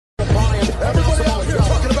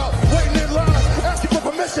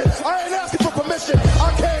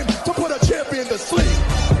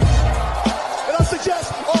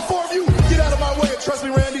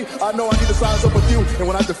And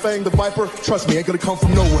when I defang the Viper, trust me, ain't gonna come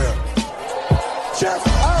from nowhere. Jeff,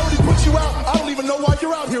 I already put you out. I don't even know why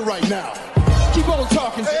you're out here right now. Keep on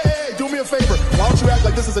talking. Hey, do me a favor. Why don't you act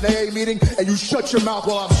like this is an AA meeting and you shut your mouth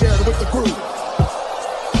while I'm sharing with the group?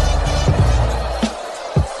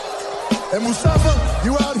 And Mustafa,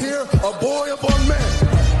 you out here, a boy among men.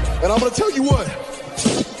 And I'm gonna tell you what.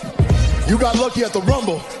 You got lucky at the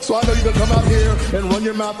Rumble, so I know you're gonna come out here and run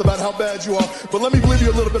your mouth about how bad you are. But let me give you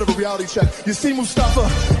a little bit of a reality check. You see, Mustafa,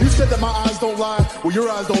 you said that my eyes don't lie. Well, your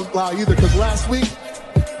eyes don't lie either, because last week,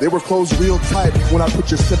 they were closed real tight when I put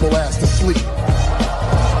your simple ass to sleep.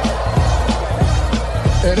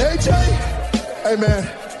 And AJ, hey man,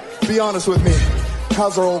 be honest with me.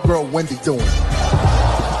 How's our old girl Wendy doing?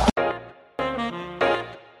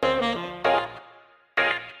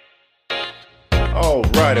 All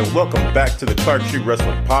right, and welcome back to the Clark Street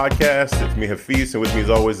Wrestling Podcast. It's me, Hafiz, and with me as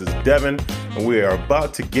always is Devin, and we are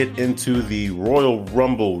about to get into the Royal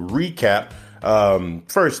Rumble recap.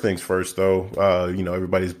 First things first, though,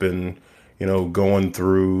 everybody's been, going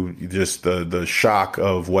through just the shock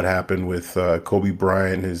of what happened with Kobe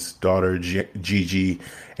Bryant, his daughter Gigi,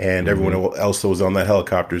 and everyone else that was on that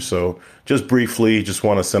helicopter. So just briefly, just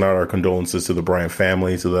want to send out our condolences to the Bryant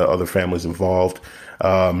family, to the other families involved.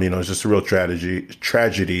 It's just a real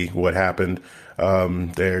tragedy what happened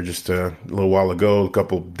there just a little while ago, a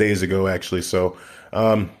couple days ago, actually. So,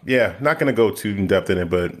 not going to go too in depth in it,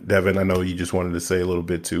 but Devin, I know you just wanted to say a little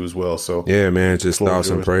bit too as well. So yeah, man, just thoughts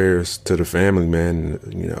and prayers to the family, man,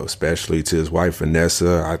 especially to his wife,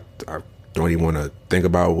 Vanessa. I don't even want to think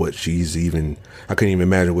about what I couldn't even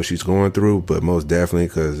imagine what she's going through, but most definitely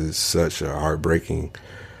because it's such a heartbreaking,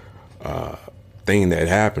 thing that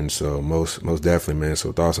happened. So most definitely, man.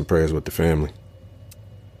 So thoughts and prayers with the family.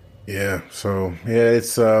 Yeah. So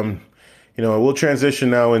it's we'll transition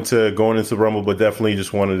now into going into the Rumble, but definitely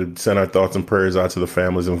just wanted to send our thoughts and prayers out to the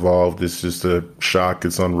families involved. It's just a shock.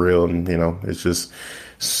 It's unreal, and it's just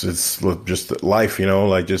life.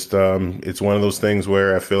 It's one of those things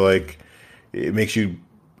where I feel like it makes you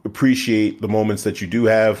appreciate the moments that you do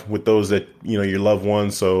have with those that your loved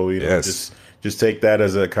ones. So yes. just take that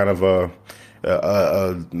as a kind of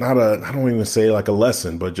I don't even say like a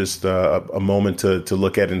lesson, but just a moment to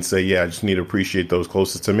look at and say, yeah, I just need to appreciate those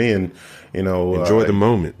closest to me, and enjoy the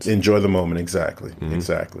moment. Enjoy the moment, exactly.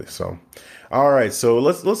 So, all right, so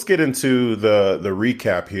let's get into the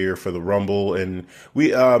recap here for the Rumble, and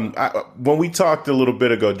we when we talked a little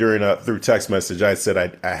bit ago through text message, I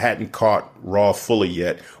said I hadn't caught Raw fully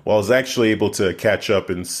yet. Well, I was actually able to catch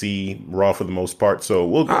up and see Raw for the most part. So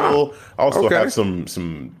we'll also have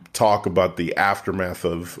some talk about the aftermath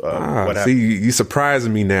of what happened. See, you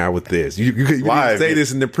surprising me now with this. You didn't say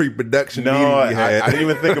this in the pre-production meeting you had. I didn't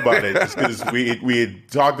even think about it just because we had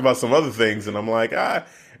talked about some other things, and I'm like,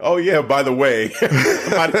 oh yeah, by the way, I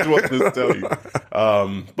might as well just tell you.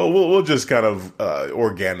 But we'll just kind of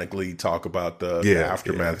organically talk about the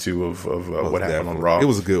aftermath too of what happened on Raw. It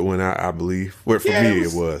was a good one, I believe. For me,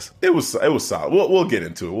 it was. It was solid. We'll get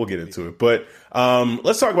into it. But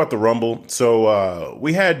let's talk about the Rumble. So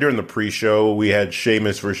we had during the pre-show, we had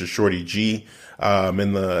Sheamus versus Shorty G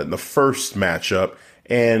in the first matchup.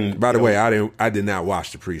 And by the way, I did not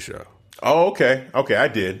watch the pre-show. Oh, okay. I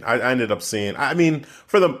did. I ended up seeing. I mean,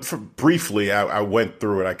 briefly, I went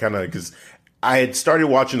through it. I kind of because I had started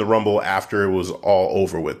watching the Rumble after it was all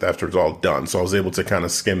over with, after it was all done. So I was able to kind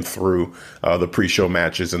of skim through the pre-show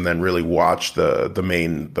matches and then really watch the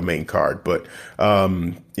main card. But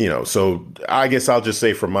so I guess I'll just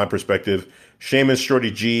say from my perspective, Sheamus,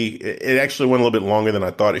 Shorty G, it actually went a little bit longer than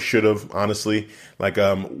I thought it should have, honestly. Like,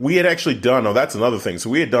 we had actually done, that's another thing.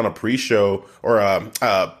 So we had done a pre-show or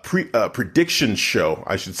a prediction show,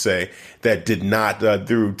 I should say, that did not,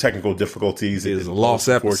 through technical diffiques. It was a lost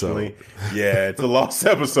episode. Yeah, it's a lost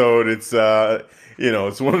episode. It's,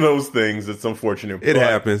 it's one of those things that's unfortunate. It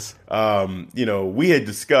happens. We had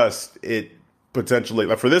discussed it potentially,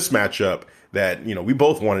 like for this matchup, that, we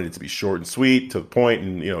both wanted it to be short and sweet, to the point,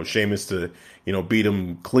 and, Sheamus to, beat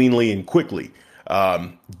him cleanly and quickly.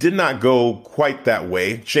 Did not go quite that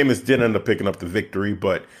way. Sheamus did end up picking up the victory,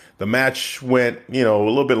 but the match went, a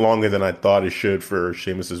little bit longer than I thought it should for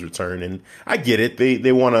Sheamus's return. And I get it.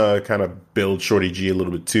 They want to kind of build Shorty G a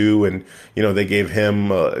little bit too. And, they gave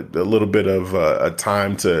him a little bit of a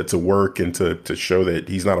time to work and to show that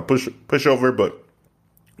he's not a pushover. But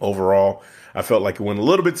overall, I felt like it went a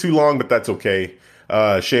little bit too long, but that's okay.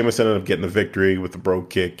 Sheamus ended up getting the victory with the Brogue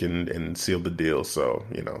Kick and sealed the deal. So,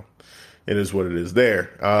 it is what it is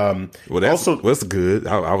there. Well, that's good.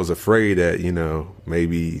 I was afraid that,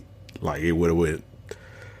 maybe like it would have went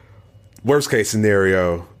worst case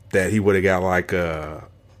scenario that he would have got like a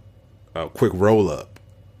a quick roll up.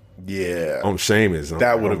 Yeah, on Sheamus.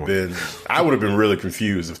 That would have been. I would have been really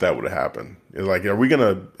confused if that would have happened. It's like, are we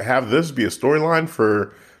gonna have this be a storyline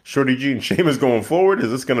for Shorty G and Sheamus going forward? Is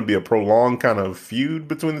this going to be a prolonged kind of feud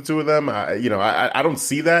between the two of them? I don't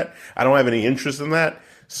see that. I don't have any interest in that.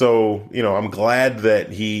 So, I'm glad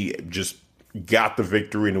that he just got the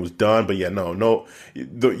victory and it was done. But yeah, no,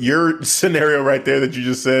 your scenario right there that you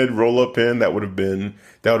just said, roll up pin, that would have been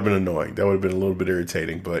annoying. That would have been a little bit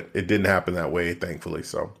irritating, but it didn't happen that way, thankfully.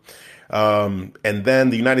 So, and then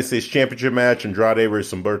the United States Championship match, Andrade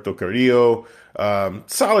versus Humberto Carrillo.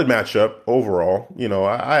 Solid matchup overall.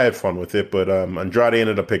 I had fun with it, but Andrade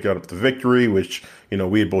ended up picking up the victory, which,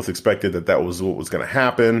 we had both expected that was what was going to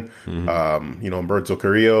happen. Mm-hmm. Humberto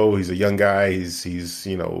Carrillo, he's a young guy. He's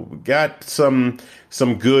got some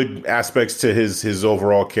good aspects to his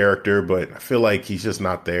overall character, but I feel like he's just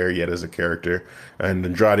not there yet as a character. And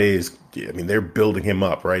Andrade they're building him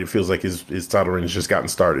up, right? It feels like his title reign has just gotten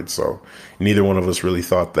started. So neither one of us really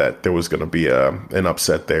thought that there was going to be an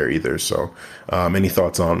upset there either. So any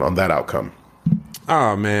thoughts on that outcome?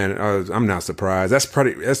 Oh man, I'm not surprised. That's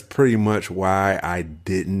pretty much why I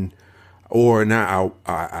didn't, or not.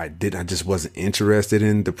 I did. I just wasn't interested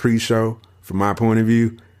in the pre-show from my point of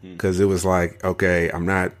view, because it was like, okay, I'm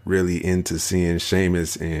not really into seeing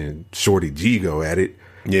Sheamus and Shorty G go at it.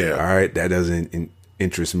 Yeah. All right, that doesn't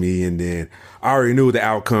interest me. And then I already knew the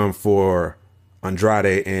outcome for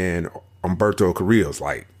Andrade and Humberto Carrillo's.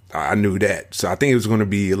 Like, I knew that, so I think it was going to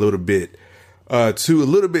be a little bit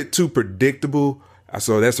too predictable.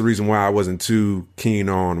 So that's the reason why I wasn't too keen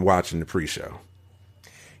on watching the pre-show.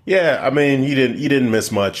 Yeah, you didn't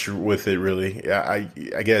miss much with it, really. I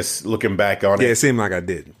guess looking back on it, it seemed like I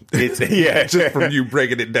didn't. Yeah, just from you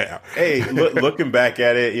breaking it down. Hey, looking back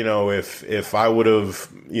at it, if I would have,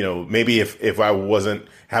 maybe if I wasn't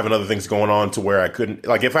having other things going on to where I couldn't,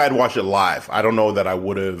 like if I had watched it live, I don't know that I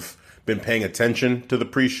would have been paying attention to the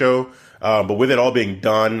pre-show. But with it all being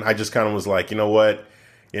done, I just kind of was like, you know what?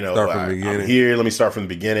 Start from the beginning. I'm here. Let me start from the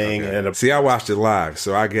beginning. Okay. See, I watched it live,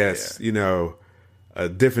 so I guess a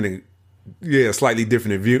slightly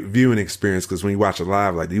different viewing experience. Because when you watch it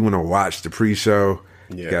live, like you want to watch the pre-show,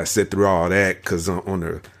 you got to sit through all that because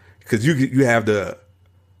you have the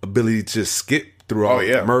ability to just skip through all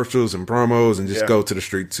the commercials and promos and just go to the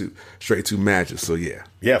straight to matches. So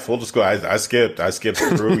yeah, full disclosure, I skipped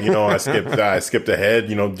through. I skipped ahead.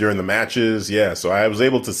 During the matches. Yeah, so I was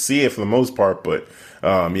able to see it for the most part, but.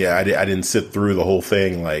 I didn't sit through the whole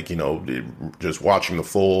thing, just watching the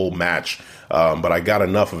full match. But I got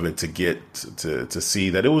enough of it to get to see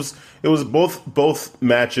that it was both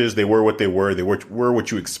matches. They were what they were. They were what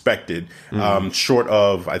you expected. Mm-hmm. Short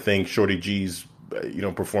of, I think, Shorty G's,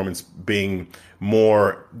 performance being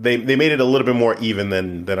more, they made it a little bit more even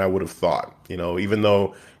than I would have thought, even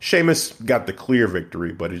though Sheamus got the clear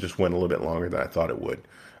victory, but it just went a little bit longer than I thought it would.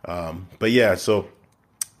 But yeah, so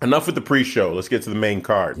enough with the pre-show. Let's get to the main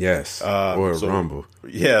card. Yes, Royal Rumble.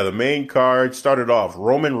 Yeah, the main card started off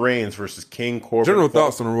Roman Reigns versus King Corbin. General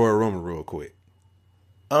thoughts on the Royal Rumble, real quick.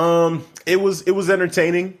 It was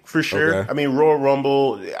entertaining for sure. Okay. Royal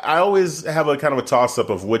Rumble. I always have a kind of a toss up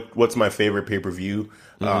of what's my favorite pay per view.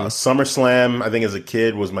 SummerSlam, I think as a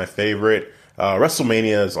kid was my favorite.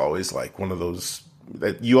 WrestleMania is always like one of those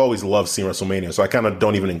that you always love seeing WrestleMania. So I kind of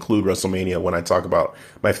don't even include WrestleMania when I talk about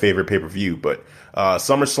my favorite pay per view, but.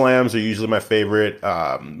 SummerSlams are usually my favorite.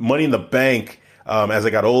 Money in the Bank, as I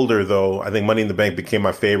got older, though, I think Money in the Bank became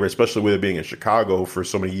my favorite, especially with it being in Chicago for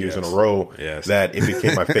so many years in a row that it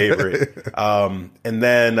became my favorite. And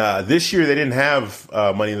then this year they didn't have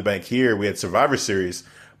Money in the Bank here. We had Survivor Series.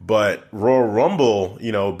 But Royal Rumble,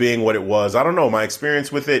 being what it was, I don't know, my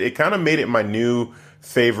experience with it kind of made it my new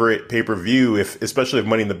favorite pay-per-view, especially if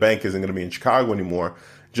Money in the Bank isn't going to be in Chicago anymore,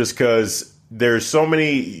 just because there's so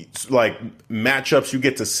many matchups you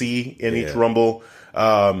get to see in each Rumble.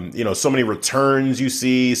 So many returns you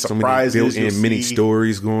see, surprises, so many built-in mini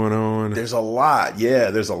stories going on. There's a lot. Yeah,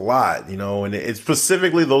 there's a lot, and it's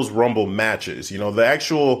specifically those Rumble matches. The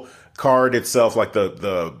actual card itself, like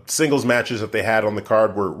the singles matches that they had on the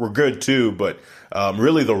card were good too, but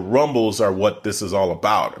really the Rumbles are what this is all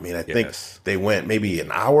about. I think they went maybe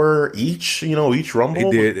an hour each, each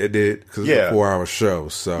Rumble. It did, because it's a 4-hour show,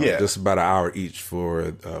 so just about an hour each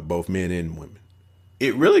for both men and women.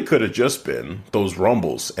 It really could have just been those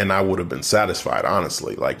Rumbles, and I would have been satisfied,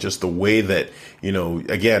 honestly. Like, just the way that,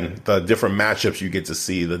 again, the different matchups you get to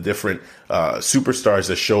see, the different superstars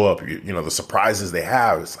that show up, the surprises they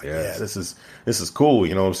have. It's like, this is cool,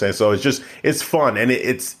 you know what I'm saying? So it's fun, and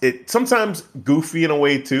it's sometimes goofy in a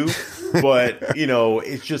way too, but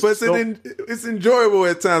it's just but it's enjoyable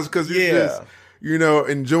at times because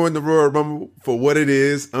enjoying the Royal Rumble for what it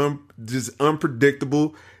is. Just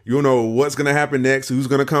unpredictable. You don't know what's going to happen next, who's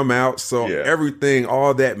going to come out. So everything,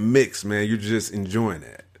 all that mix, man, you're just enjoying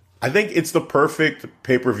that. I think it's the perfect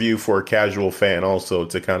pay-per-view for a casual fan also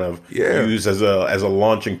to kind of use as a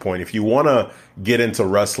launching point. If you want to get into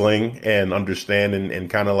wrestling and understand and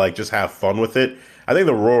kind of like just have fun with it, I think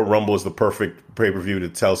the Royal Rumble is the perfect pay-per-view to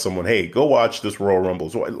tell someone, hey, go watch this Royal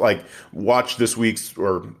Rumble. So, like, watch this week's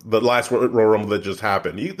or the last Royal Rumble that just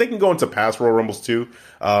happened. They can go into past Royal Rumbles too.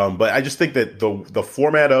 But I just think that the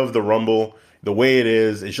format of the Rumble, the way it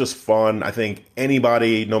is, it's just fun. I think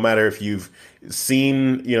anybody, no matter if you've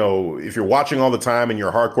seen, if you're watching all the time and you're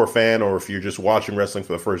a hardcore fan or if you're just watching wrestling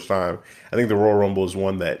for the first time, I think the Royal Rumble is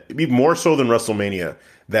one that, even more so than WrestleMania,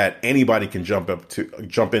 that anybody can jump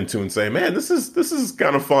into and say, man, this is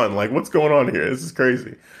kind of fun. Like, what's going on here? This is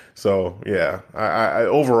crazy. So yeah, I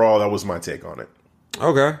overall, that was my take on it.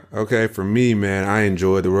 Okay. For me, man, I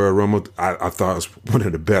enjoyed the Royal Rumble. I thought it was one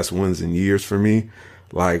of the best ones in years for me.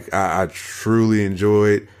 Like, I truly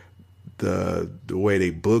enjoyed the way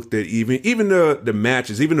they booked it. Even the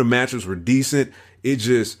matches were decent. It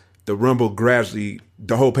just, the Rumble the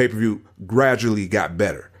whole pay-per-view gradually got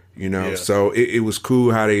better. So it was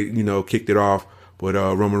cool how they, kicked it off with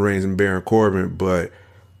Roman Reigns and Baron Corbin. But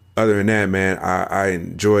other than that, man, I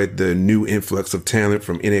enjoyed the new influx of talent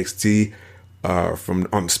from NXT,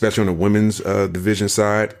 especially on the women's division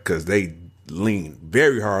side, because they leaned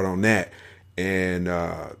very hard on that. And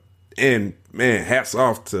man, hats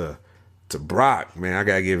off to Brock, man. I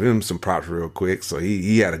gotta give him some props real quick. So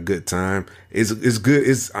he had a good time. It's good.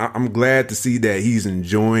 I'm glad to see that he's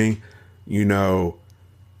enjoying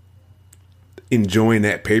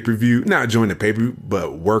that pay-per-view. Not enjoying the pay-per-view,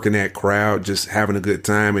 but working that crowd, just having a good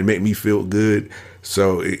time and make me feel good.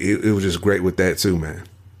 So it was just great with that too, man.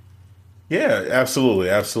 Yeah,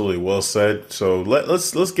 absolutely. Well said. So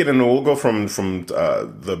let's get into. We'll go from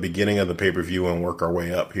the beginning of the pay-per-view and work our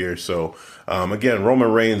way up here. So again,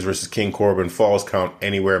 Roman Reigns versus King Corbin, Falls Count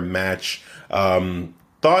Anywhere match. Our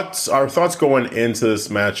thoughts going into this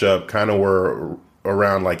matchup kind of were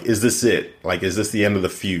around like, is this it? Like, is this the end of the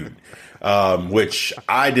feud? Which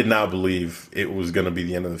I did not believe it was going to be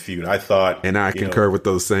the end of the feud. I thought, and I concur with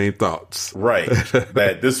those same thoughts, right?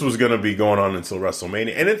 That this was going to be going on until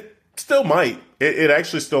WrestleMania, and it still might. It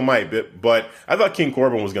actually still might. But I thought King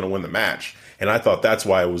Corbin was going to win the match, and I thought that's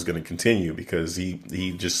why it was going to continue, because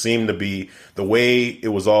he just seemed to be, the way it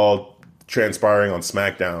was all transpiring on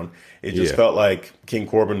SmackDown. It just felt like King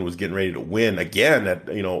Corbin was getting ready to win again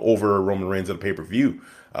over Roman Reigns at a pay-per-view.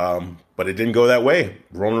 But it didn't go that way.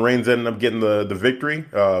 Roman Reigns ended up getting the victory,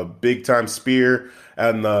 big time spear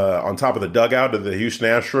on top of the dugout of the Houston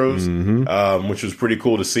Astros, which was pretty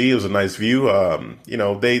cool to see. It was a nice view.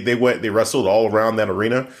 They wrestled all around that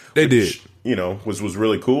arena. They did. Was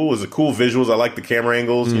really cool. It was a cool visuals. I like the camera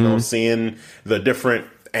angles, seeing the different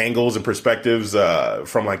angles and perspectives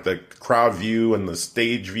from like the crowd view and the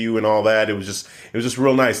stage view and all that. It was just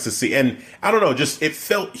real nice to see. And I don't know, just it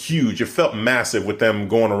felt huge. It felt massive with them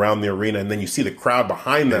going around the arena, and then you see the crowd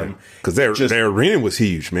behind them, because their arena was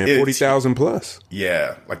huge, man. 40,000 plus.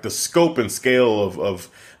 Yeah, like the scope and scale of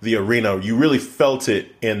the arena, you really felt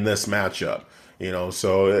it in this matchup.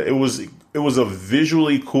 So it was a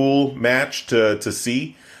visually cool match to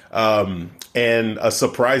see. And a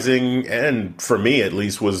surprising, and for me at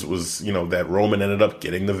least, was that Roman ended up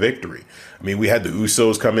getting the victory. I mean, we had the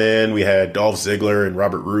Usos come in, we had Dolph Ziggler and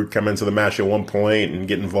Robert Roode come into the match at one point and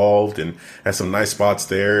get involved, and had some nice spots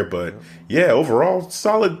there. But yeah, overall,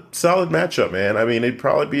 solid matchup, man. I mean, it'd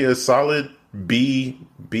probably be a solid B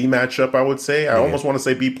matchup, I would say. I almost want to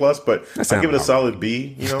say B plus, but I'll give it a solid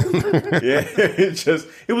B. Yeah,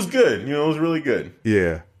 it was good. It was really good.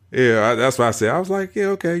 Yeah. Yeah, that's what I said. I was like, yeah,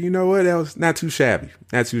 okay, you know what? That was not too shabby.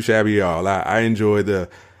 Not too shabby at all. I enjoyed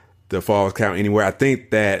the Falls Count Anywhere. I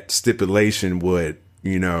think that stipulation would,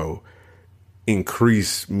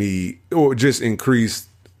 increase me, or just increase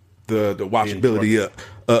the watchability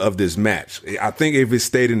of this match. I think if it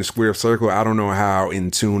stayed in the square circle, I don't know how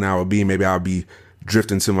in tune I would be. Maybe I'll be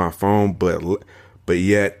drifting to my phone, but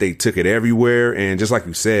yet they took it everywhere. And just like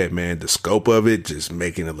you said, man, the scope of it, just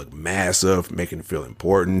making it look massive, making it feel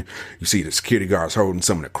important. You see the security guards holding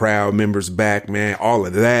some of the crowd members back, man. All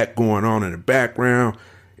of that going on in the background.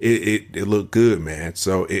 It looked good, man.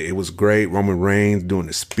 So it was great. Roman Reigns doing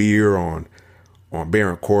the spear on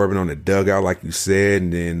Baron Corbin on the dugout, like you said.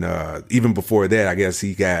 And then even before that, I guess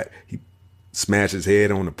he smashed his head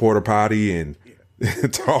on the porta potty and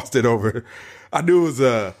tossed it over. I knew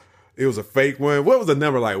it was a fake one. What was the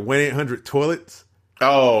number, like 1-800 toilets?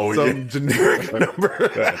 Oh, some generic number.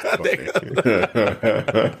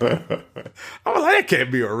 I'm like, that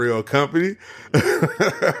can't be a real company.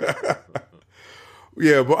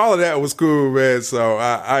 Yeah, but all of that was cool, man. So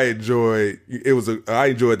I enjoyed it. I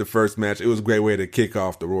enjoyed the first match. It was a great way to kick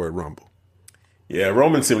off the Royal Rumble. Yeah,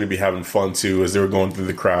 Roman seemed to be having fun too as they were going through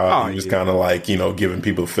the crowd. He was kind of like, giving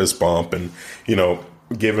people a fist bump and,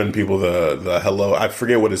 giving people the hello. I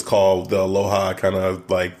forget what it's called, the aloha kind of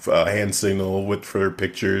like hand signal for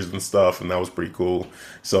pictures and stuff. And that was pretty cool.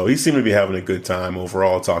 So he seemed to be having a good time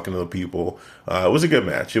overall, talking to the people. It was a good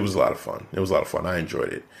match. It was a lot of fun. I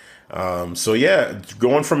enjoyed it. So yeah,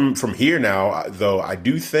 going from here now, though, I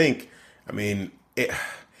do think,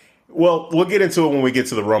 well, we'll get into it when we get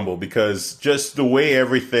to the Rumble, because just the way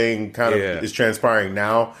everything kind of is transpiring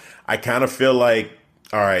now, I kind of feel like,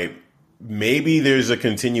 all right, maybe there's a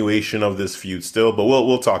continuation of this feud still, but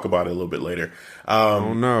we'll talk about it a little bit later. I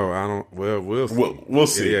don't know. I don't. Well, we'll see. We'll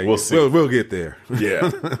see. Yeah, we'll see. We'll get there.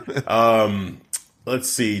 Yeah. Let's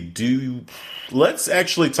see. Let's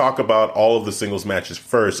actually talk about all of the singles matches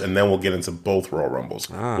first, and then we'll get into both Royal Rumbles.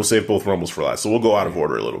 We'll save both Rumbles for last, so we'll go out of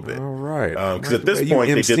order a little bit. All right. Because at this point,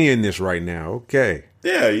 you're MCing this right now. Okay.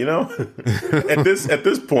 Yeah, at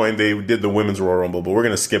this point, they did the Women's Royal Rumble, but we're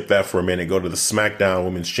going to skip that for a minute. Go to the SmackDown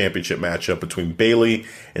Women's Championship matchup between Bayley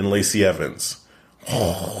and Lacey Evans.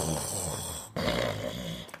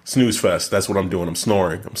 Snooze fest. That's what I'm doing. I'm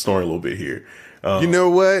snoring a little bit here. You know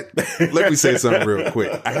what? Let me say something real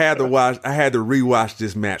quick. I had to rewatch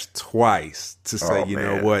this match twice to say,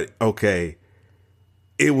 know what? Okay,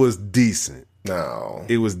 it was decent. No,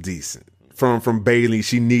 it was decent. From Bayley,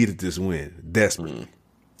 she needed this win desperately.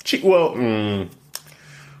 I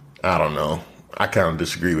don't know. I kind of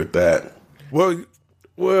disagree with that. Well,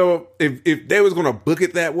 if they was gonna book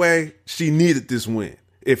it that way, she needed this win.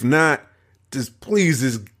 If not,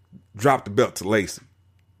 please drop the belt to Lacey.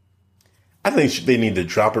 I think they need to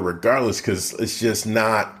drop it regardless, because it's just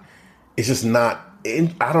not.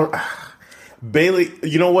 Bayley,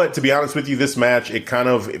 you know what? To be honest with you, this match, it kind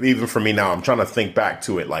of, even for me now, I'm trying to think back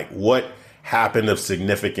to it. Like, what happened of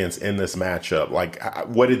significance in this matchup? Like,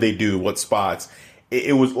 what did they do? What spots?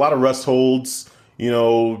 It was a lot of rest holds,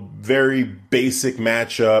 very basic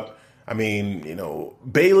matchup.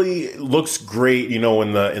 Bayley looks great, in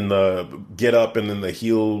the get up and in the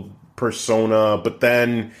heel persona, but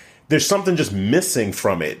then there's something just missing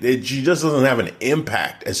from it. She just doesn't have an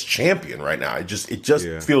impact as champion right now. It just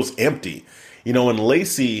feels empty, And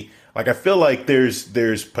Lacey, like, I feel like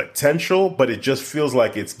there's potential, but it just feels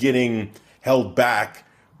like it's getting held back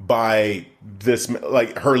by this,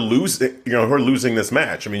 like her losing this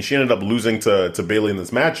match. She ended up losing to Bayley in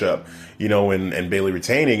this matchup, and Bayley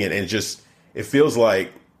retaining it, and it feels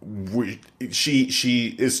like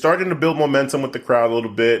she is starting to build momentum with the crowd a little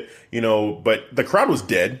bit, but the crowd was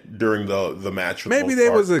dead during the match. Maybe they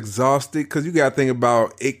was exhausted, because you got to think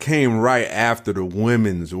about it came right after the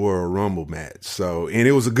Women's Royal Rumble match. So, and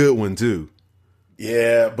it was a good one too.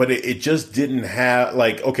 Yeah, but it just didn't have,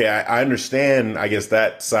 like, okay, I understand, I guess,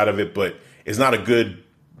 that side of it, but it's not a good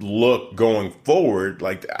look going forward.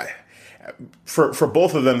 Like, for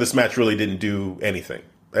both of them, this match really didn't do anything.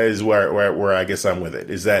 That is where I guess I'm with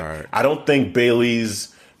it. Is that right. I don't think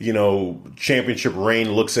Bayley's, championship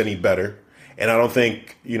reign looks any better. And I don't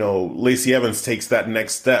think, Lacey Evans takes that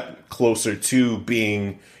next step closer to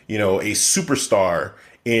being, a superstar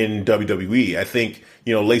in WWE. I think,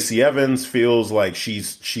 Lacey Evans feels like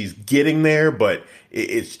she's getting there, but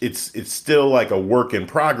it's still like a work in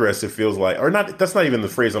progress. It feels like, or not, that's not even the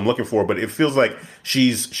phrase I'm looking for, but it feels like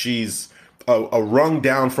she's a rung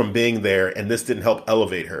down from being there, and this didn't help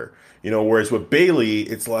elevate her. Whereas with Bayley,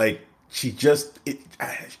 it's like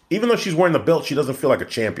even though she's wearing the belt, she doesn't feel like a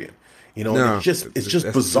champion. No, it's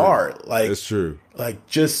just bizarre. True. Like, that's true. Like,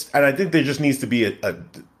 and I think there just needs to be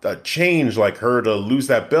a change, like her to lose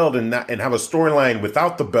that belt and have a storyline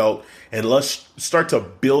without the belt, and let's start to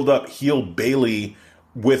build up heel Bayley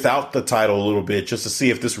without the title a little bit, just to see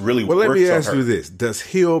if this really works. Well, let me ask you this: does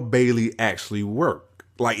heel Bayley actually work?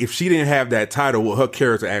 Like, if she didn't have that title, will her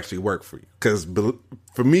character actually work for you? Because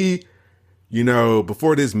for me,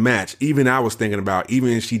 before this match, even I was thinking about, even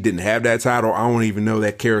if she didn't have that title, I don't even know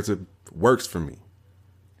that character works for me.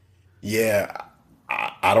 Yeah,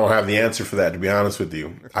 I don't have the answer for that, to be honest with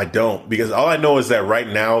you. I don't, because all I know is that right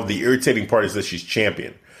now the irritating part is that she's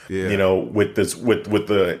champion. Yeah. With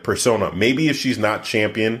the persona. Maybe if she's not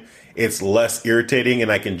champion, it's less irritating,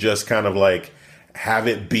 and I can just kind of like have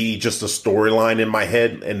it be just a storyline in my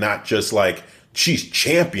head and not just like she's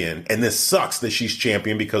champion, and this sucks that she's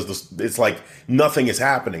champion because it's like nothing is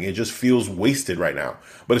happening. It just feels wasted right now.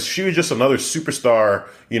 But if she was just another superstar,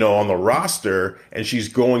 on the roster, and she's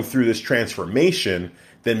going through this transformation,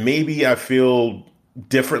 then maybe I feel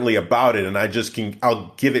differently about it, and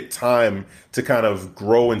I'll give it time to kind of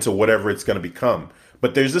grow into whatever it's going to become.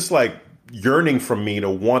 But there's this like yearning from me to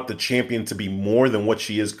want the champion to be more than what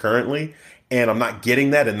she is currently. And I'm not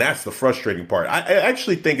getting that, and that's the frustrating part. I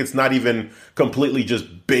actually think it's not even completely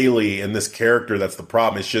just Bayley and this character that's the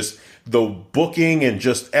problem. It's just the booking and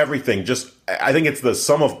just everything. I think it's the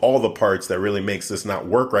sum of all the parts that really makes this not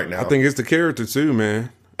work right now. I think it's the character too,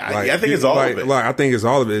 man. I think it's all of it. I think it's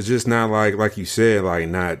all of it. It's just not like you said, like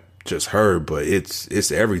not just her, but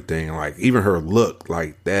it's everything. Like even her look,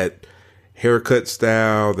 like that haircut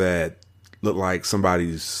style that look like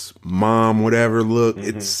somebody's mom, whatever look.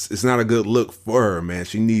 Mm-hmm. It's not a good look for her, man.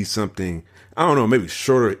 She needs something, I don't know, maybe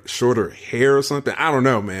shorter hair or something. I don't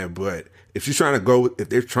know, man. But if they're trying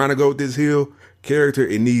to go with this heel character,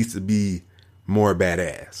 it needs to be more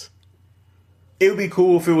badass. It would be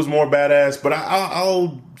cool if it was more badass, but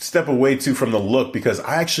I'll step away too from the look because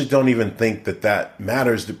I actually don't even think that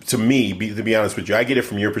matters to me. To be honest with you, I get it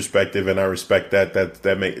from your perspective, and I respect that.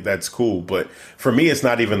 That's cool. But for me, it's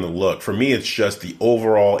not even the look. For me, it's just the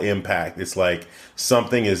overall impact. It's like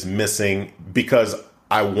something is missing because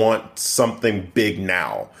I want something big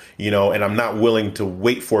now, and I'm not willing to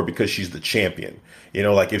wait for it because she's the champion.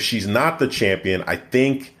 Like if she's not the champion, I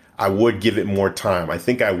think I would give it more time. I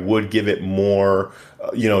think I would give it more,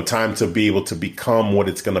 time to be able to become what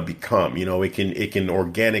it's going to become. It can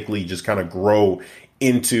organically just kind of grow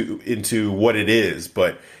into what it is.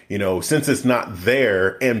 But, since it's not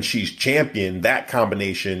there and she's champion, that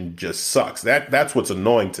combination just sucks. That's what's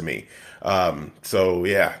annoying to me. So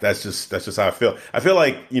yeah, that's just how I feel. I feel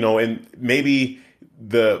like, and maybe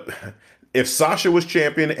if Sasha was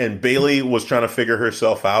champion and Bayley was trying to figure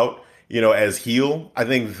herself out, as heel, I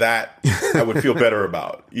think that I would feel better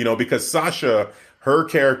about, because Sasha, her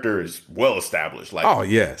character is well established. Like, oh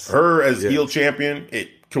yes, her as heel champion, it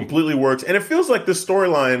completely works. And it feels like the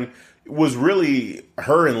storyline was really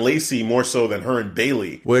her and Lacey more so than her and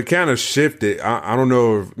Bayley. Well, it kind of shifted. I don't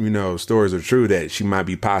know if, stories are true that she might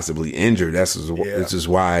be possibly injured. This is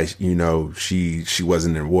why, she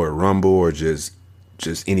wasn't in Royal Rumble or just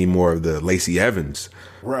any more of the Lacey Evans.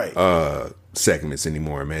 Right. Segments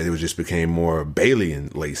anymore, man. It just became more Bayley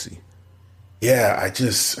and Lacey. Yeah,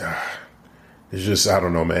 it's just I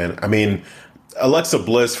don't know, man. I mean, Alexa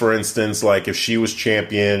Bliss, for instance, like if she was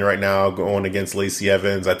champion right now going against Lacey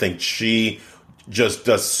Evans, I think she just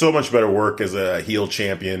does so much better work as a heel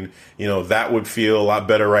champion. That would feel a lot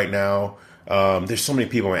better right now. There's so many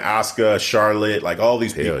people, like Asuka, Charlotte, like all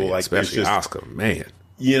these people, like especially Asuka, man.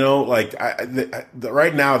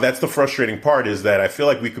 Right now, that's the frustrating part is that I feel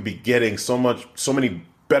like we could be getting so many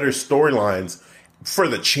better storylines for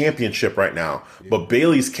the championship right now. Yeah. But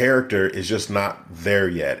Bayley's character is just not there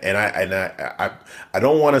yet. And I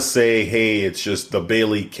don't want to say, hey, it's just the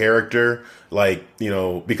Bayley character,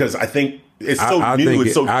 because I think it's so new,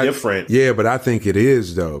 it's so different. Yeah, but I think it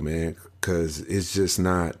is though, man, because it's just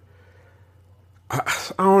not. I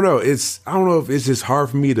don't know. I don't know if it's just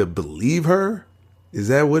hard for me to believe her. Is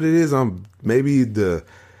that what it is? I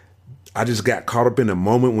just got caught up in the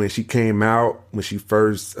moment when she came out, when she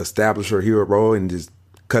first established her hero role and just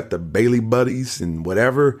cut the Bayley buddies and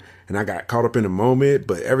whatever. And I got caught up in the moment.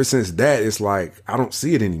 But ever since that, it's like, I don't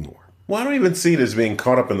see it anymore. Well, I don't even see it as being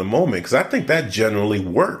caught up in the moment because I think that generally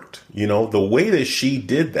worked. The way that she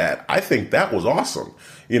did that, I think that was awesome.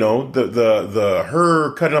 The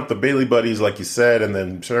her cutting up the Bayley buddies, like you said, and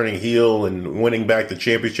then turning heel and winning back the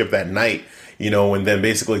championship that night. And then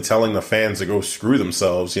basically telling the fans to go screw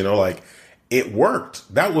themselves, it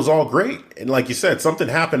worked. That was all great. And like you said, something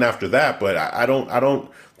happened after that, but I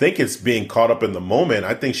don't think it's being caught up in the moment.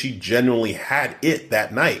 I think she genuinely had it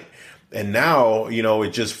that night. And now, it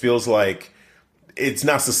just feels like it's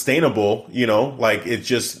not sustainable, like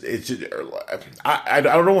I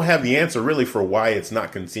don't have the answer really for why it's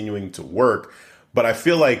not continuing to work. But I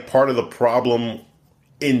feel like part of the problem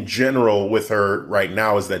in general with her right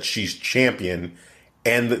now is that she's champion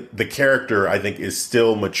and the character I think is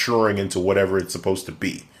still maturing into whatever it's supposed to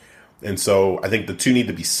be. And so I think the two need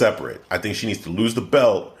to be separate. I think she needs to lose the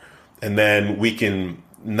belt and then we can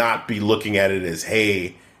not be looking at it as,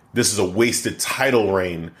 hey, this is a wasted title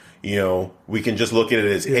reign. We can just look at it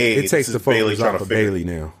as, hey, it takes the focus off of Bayley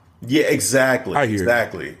now. Yeah, exactly. I hear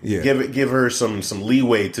exactly. Yeah. Give her some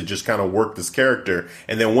leeway to just kind of work this character,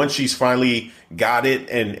 and then once she's finally got it,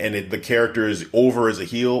 and the character is over as a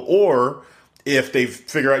heel, or if they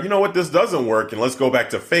figure out, you know what, this doesn't work, and let's go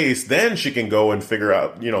back to face, then she can go and figure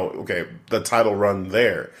out, okay, the title run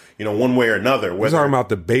there, one way or another. You're talking about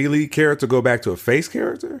the Bayley character go back to a face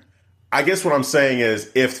character? I guess what I'm saying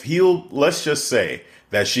is, if let's just say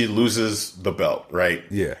that she loses the belt, right?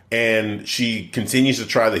 Yeah. And she continues to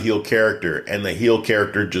try the heel character, and the heel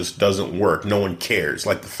character just doesn't work. No one cares.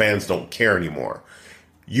 Like, the fans don't care anymore.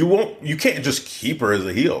 You can't just keep her as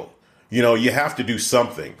a heel. You have to do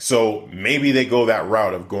something. So maybe they go that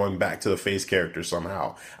route of going back to the face character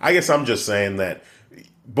somehow. I guess I'm just saying that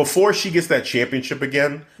before she gets that championship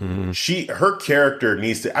again, her character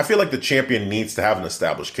needs to. I feel like the champion needs to have an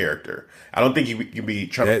established character. I don't think you can be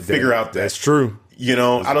trying to figure out that. That's true. I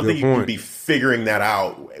don't think you can be figuring that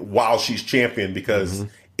out while she's champion, because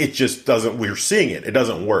it just doesn't. We're seeing it. It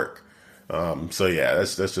doesn't work. So yeah,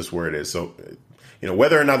 that's just where it is. So.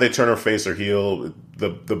 Whether or not they turn her face or heel,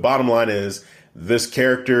 the bottom line is this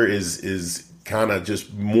character is kind of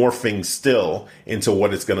just morphing still into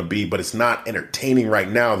what it's going to be, but it's not entertaining right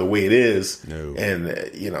now the way it is. No. And,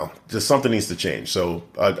 just something needs to change. So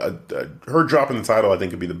her dropping the title, I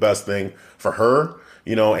think, would be the best thing for her,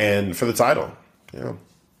 and for the title. Yeah.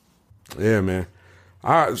 Yeah, man.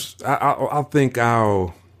 I think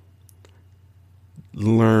I'll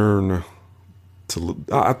learn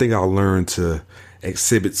to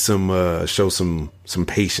exhibit show some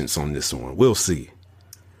patience on this one. We'll see.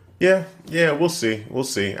 Yeah, we'll see.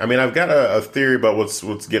 I mean, I've got a theory about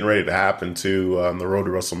what's getting ready to happen to the road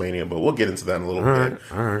to WrestleMania, but we'll get into that in a little bit.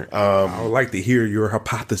 All right. I would like to hear your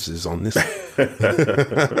hypothesis on this.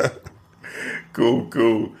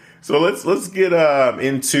 Cool. So let's get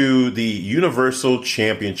into the Universal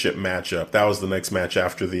Championship matchup. That was the next match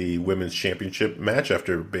after the Women's Championship match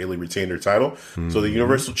after Bayley retained her title. So the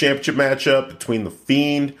Universal Championship matchup between The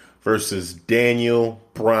Fiend versus Daniel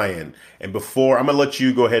Bryan. And before, I'm going to let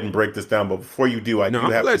you go ahead and break this down, but before you do, I'm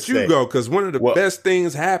going to let you go, because one of the best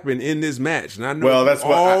things happened in this match. And I know that's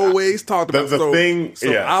what always talked about the thing.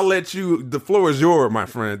 So I'll let you, the floor is yours, my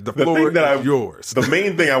friend. The floor is yours. The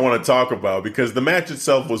main thing I want to talk about, because the match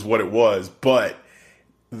itself was what it was, but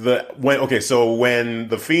when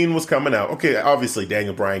The Fiend was coming out, obviously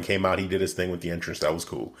Daniel Bryan came out, he did his thing with the entrance, that was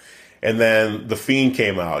cool. And then The Fiend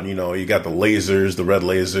came out, and, you got the lasers, the red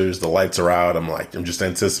lasers, the lights are out. I'm just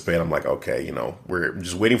anticipating. I'm like, okay, we're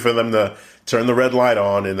just waiting for them to turn the red light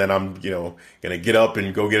on, and then I'm, going to get up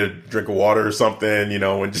and go get a drink of water or something,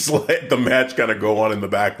 and just let the match kind of go on in the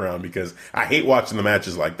background, because I hate watching the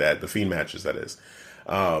matches like that, the Fiend matches, that is.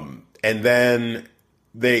 And then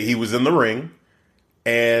he was in the ring,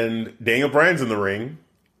 and Daniel Bryan's in the ring,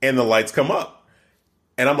 and the lights come up.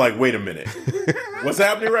 And I'm like, wait a minute. What's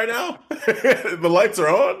happening right now? The lights are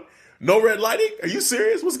on? No red lighting? Are you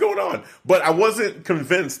serious? What's going on? But I wasn't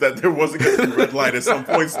convinced that there wasn't going to be red light at some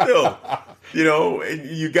point still.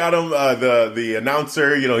 You got him, the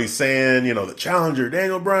announcer, he's saying, the challenger,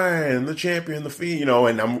 Daniel Bryan, the champion, the Fiend,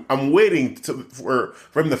 and I'm waiting for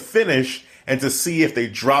him to finish and to see if they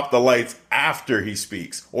drop the lights after he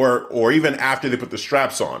speaks or even after they put the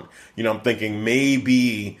straps on. I'm thinking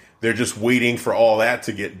maybe they're just waiting for all that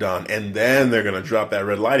to get done, and then they're going to drop that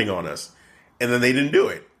red lighting on us. And then they didn't do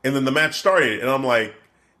it. And then the match started, and I'm like,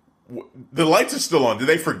 the lights are still on. Did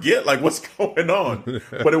they forget? Like, what's going on?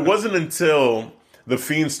 But it wasn't until The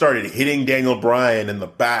Fiend started hitting Daniel Bryan in the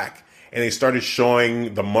back, and they started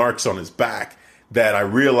showing the marks on his back, that I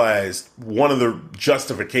realized one of the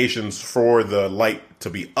justifications for the light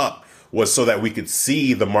to be up was so that we could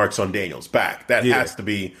see the marks on Daniel's back. That has to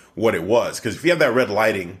be what it was. Because if you have that red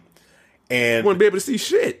lighting, and you wouldn't be able to see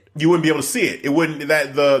shit. You wouldn't be able to see it. It wouldn't.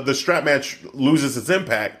 That the strap match loses its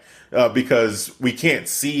impact because we can't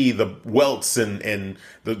see the welts and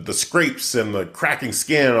the scrapes and the cracking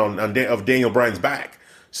skin of Daniel Bryan's back.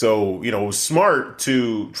 So it was smart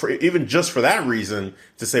to even just for that reason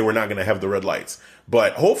to say we're not going to have the red lights.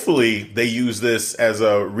 But hopefully they use this as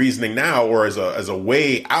a reasoning now, or as a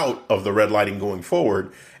way out of the red lighting going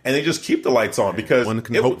forward, and they just keep the lights on, because one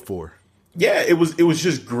can hope for. Yeah, it was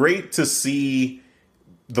just great to see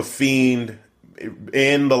The Fiend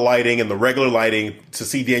in the lighting and the regular lighting, to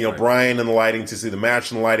see Daniel Bryan in the lighting, to see the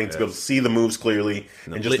match in the lighting, to be able to see the moves clearly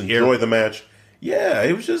and just enjoy the match. Yeah,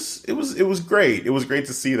 it was great. It was great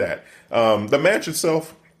to see that. The match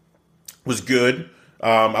itself was good.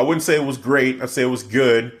 I wouldn't say it was great. I'd say it was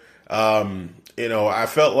good. I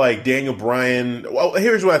felt like Daniel Bryan. Well,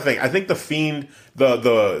 here's what I think. I think The Fiend,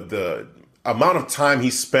 the amount of time he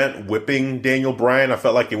spent whipping Daniel Bryan, I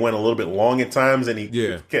felt like it went a little bit long at times, and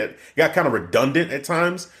he got kind of redundant at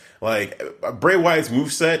times. Like Bray Wyatt's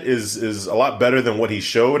moveset is a lot better than what he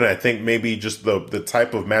showed, and I think maybe just the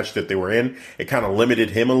type of match that they were in, it kind of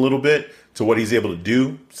limited him a little bit to what he's able to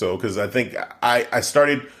do. So because I think I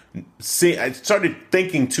started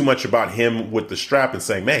thinking too much about him with the strap and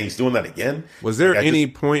saying, man, he's doing that again. Was there any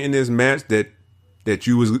point in this match that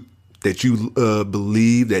you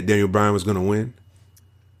believed that Daniel Bryan was going to win?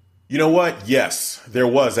 You know what? Yes, there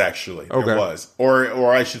was actually. Okay. There was.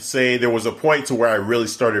 Or I should say there was a point to where I really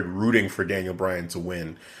started rooting for Daniel Bryan to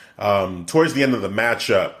win. Towards the end of the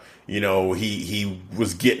matchup, he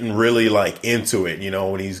was getting really like into it,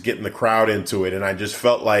 when he's getting the crowd into it. And I just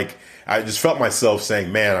felt myself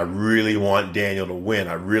saying, man, I really want Daniel to win.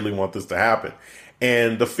 I really want this to happen.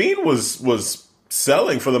 And The Fiend was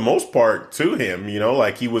selling for the most part to him,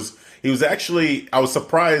 like he was actually, I was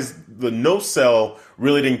surprised the no sell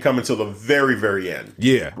really didn't come until the very, very end.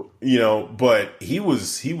 Yeah. But he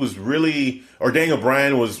was really, or Daniel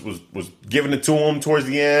Bryan was giving it to him towards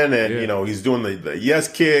the end, and, he's doing the yes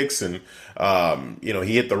kicks, and,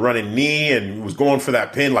 he hit the running knee and was going for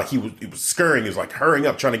that pin. Like he was scurrying. He was like hurrying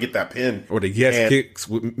up, trying to get that pin. Or the kicks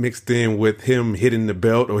mixed in with him hitting the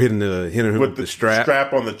belt or hitting him with the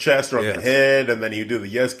strap on the chest or on the head. And then he'd do the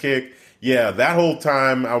yes kick. Yeah. That whole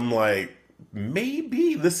time I'm like,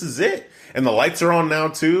 maybe this is it. And the lights are on now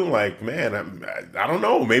too. Like, man, I don't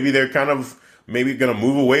know. Maybe they're kind of going to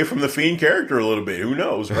move away from the Fiend character a little bit. Who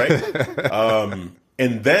knows, right?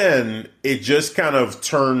 And then it just kind of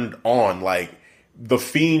turned on. Like the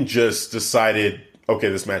Fiend just decided, okay,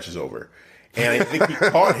 this match is over. And I think he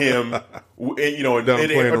caught him, it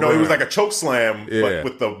was like a choke slam, but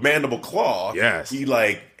with the mandible claw. Yes. He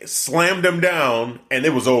like slammed him down and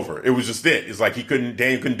it was over. It was just it. It's like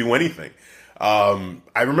Daniel couldn't do anything.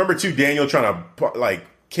 I remember too, Daniel trying to like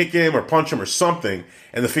kick him or punch him or something.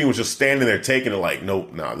 And the Fiend was just standing there taking it like,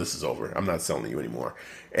 nope, this is over. I'm not selling you anymore.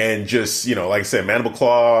 And just, like I said, mandible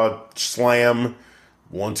claw, slam,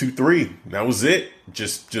 1, 2, 3. That was it.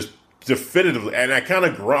 Just definitively. And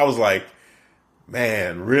I was like,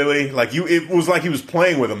 man, really? Like it was like he was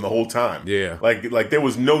playing with him the whole time. Yeah. Like there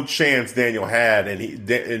was no chance Daniel had,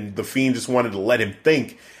 and the Fiend just wanted to let him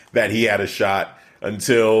think that he had a shot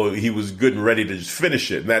until he was good and ready to just finish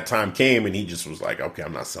it. And that time came, and he just was like, okay,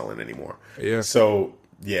 I'm not selling anymore. Yeah. So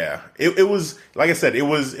yeah, it was, like I said, it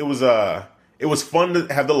was fun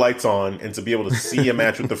to have the lights on and to be able to see a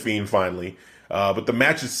match with the Fiend finally. But the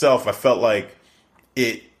match itself, I felt like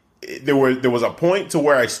there was a point to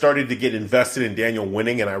where I started to get invested in Daniel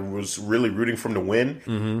winning, and I was really rooting for him to win.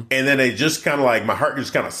 Mm-hmm. And then it just kind of like, my heart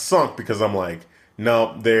just kind of sunk because I'm like,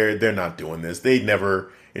 no, they're not doing this. They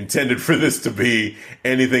never intended for this to be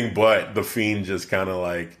anything but the Fiend just kind of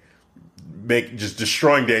like just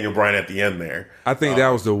destroying Daniel Bryan at the end there. I think that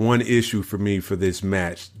was the one issue for me for this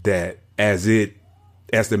match, that as the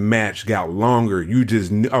match got longer, you just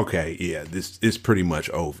knew, okay, yeah, this is pretty much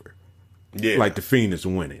over. Yeah. Like the Fiend is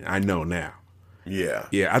winning. I know now. Yeah.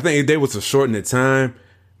 Yeah. I think if they was to shorten the time,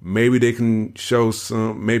 maybe they can show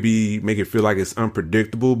maybe make it feel like it's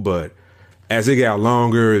unpredictable, but as it got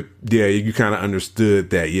longer, yeah, you kind of understood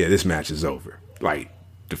that, yeah, this match is over. Like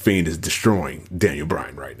the Fiend is destroying Daniel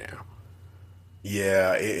Bryan right now.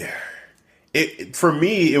 Yeah. It for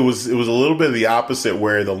me, it was a little bit of the opposite,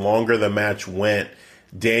 where the longer the match went,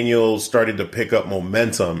 Daniel started to pick up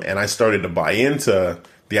momentum, and I started to buy into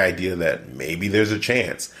the idea that maybe there's a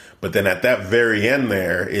chance. But then at that very end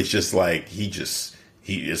there, it's just like he just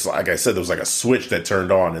like I said, there was like a switch that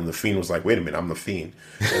turned on, and the Fiend was like, wait a minute, I'm the Fiend.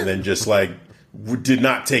 And then just like did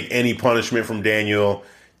not take any punishment from Daniel.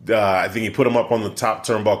 I think he put him up on the top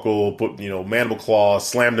turnbuckle, put, mandible claw,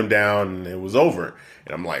 slammed him down, and it was over.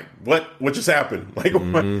 And I'm like, what just happened? Like,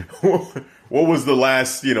 what was the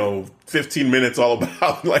last, 15 minutes all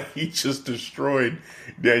about? Like, he just destroyed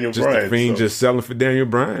Daniel Bryan. The Fiend just selling for Daniel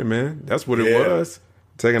Bryan, man. That's what it was.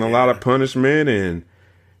 Taking a lot of punishment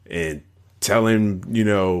and telling,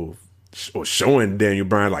 or showing Daniel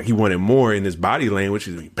Bryan like he wanted more in his body language.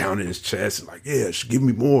 He's pounding his chest and like, yeah, give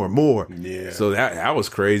me more. Yeah. So that was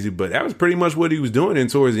crazy, but that was pretty much what he was doing. And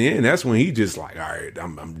towards the end, that's when he just like, all right,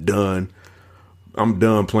 I'm done. I'm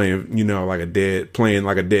done playing, like a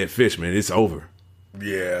dead fish, man. It's over.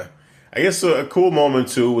 Yeah. I guess a cool moment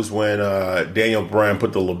too was when Daniel Bryan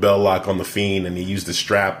put the label lock on the Fiend, and he used the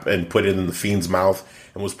strap and put it in the Fiend's mouth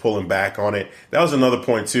and was pulling back on it. That was another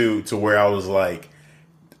point too, to where I was like,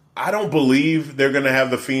 I don't believe they're going to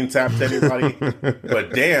have the Fiend tap to anybody,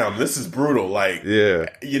 but damn, this is brutal. Like, yeah,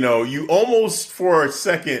 you almost for a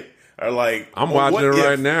second are like, I'm watching it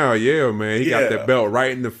right now. Yeah, man, he got that belt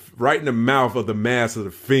right in the mouth of the mask of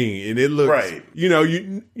the Fiend, and it looks right. You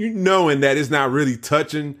knowing that it's not really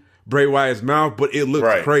touching, Bray Wyatt's mouth, but it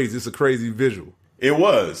looks crazy. It's a crazy visual. It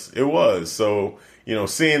was. So,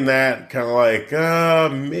 seeing that kind of like,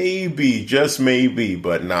 maybe, just maybe,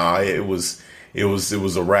 but nah, it was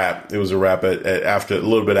a wrap. It was a wrap after a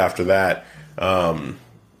little bit after that.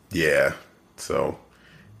 Yeah. So,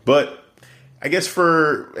 but I guess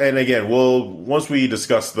and again, once we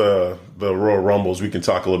discuss the Royal Rumbles, we can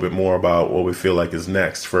talk a little bit more about what we feel like is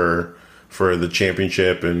next for the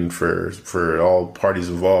championship and for all parties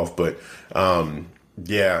involved. But,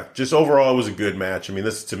 yeah, just overall, it was a good match. I mean,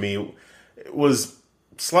 this to me was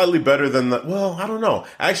slightly better than I don't know.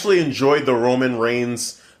 I actually enjoyed the Roman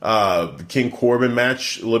Reigns, King Corbin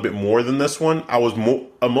match a little bit more than this one. I was more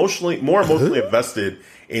emotionally invested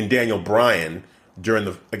in Daniel Bryan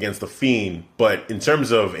against the Fiend, but in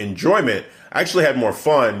terms of enjoyment, I actually had more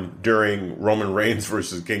fun during Roman Reigns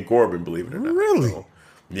versus King Corbin, believe it or not. Really? So,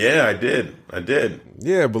 yeah, I did.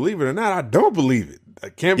 Yeah, believe it or not, I don't believe it. I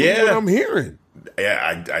can't believe what I'm hearing.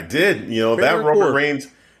 Yeah, I did. That Roman Corbin. Reigns,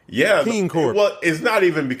 yeah. King Corbin. Well, it's not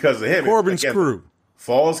even because of him. Corbin's crew.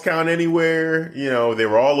 Falls count anywhere. They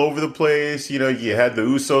were all over the place. You had the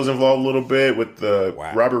Usos involved a little bit with the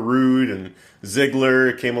Robert Roode and Ziggler.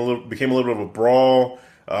 It became a little bit of a brawl.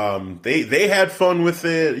 They had fun with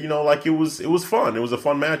it. Like it was fun. It was a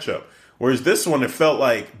fun matchup. Whereas this one, it felt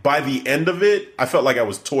like by the end of it, I felt like I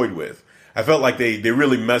was toyed with. I felt like they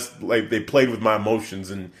really they played with my emotions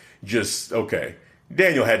and just, okay,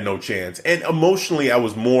 Daniel had no chance. And emotionally, I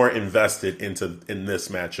was more invested in this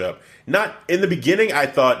matchup. Not in the beginning, I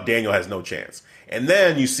thought Daniel has no chance. And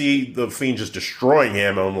then you see the Fiend just destroying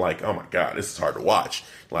him, and I'm like, oh my God, this is hard to watch.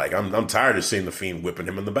 Like, I'm tired of seeing the Fiend whipping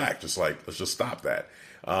him in the back. Just like, let's just stop that.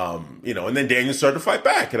 And then Daniel started to fight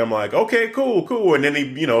back, and I'm like, okay, cool. And then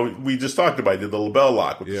he, we just talked about it, did the LeBell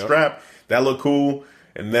lock with the strap. That looked cool.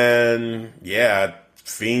 And then,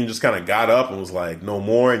 Fiend just kind of got up and was like, no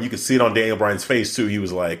more. And you could see it on Daniel Bryan's face, too. He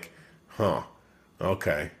was like,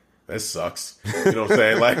 okay, this sucks. You know what I'm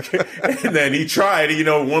saying? Like, and then he tried,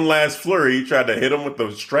 one last flurry. He tried to hit him with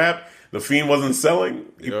the strap. The Fiend wasn't selling.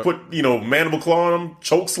 He put, mandible claw on him,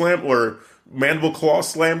 choke slam, or mandible claw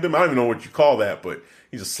slammed him. I don't even know what you call that, but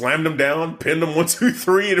he just slammed him down, pinned him 1, 2,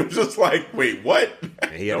 3, and it was just like, wait, what?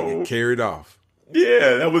 And he had to get carried off.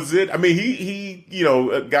 Yeah, that was it. I mean, he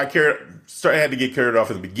got had to get carried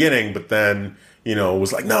off in the beginning, but then,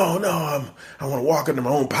 was like, no, I want to walk into my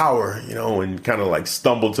own power, and kind of like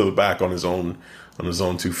stumbled to the back on his own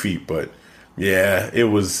 2 feet. But yeah, it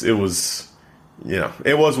was, it was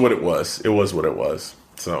what it was. It was what it was.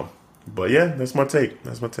 So, but yeah, that's my take,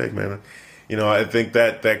 man. I think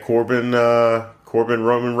that Corbin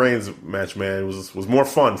Roman Reigns match, man, was more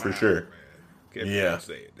fun for sure. Yeah.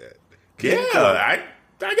 Saying that. Yeah, I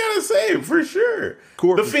gotta say for sure.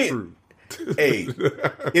 Corbin's the Fiend, true. Hey,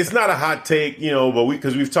 it's not a hot take, but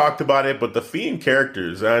because we've talked about it. But the Fiend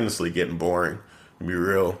character is honestly getting boring. To be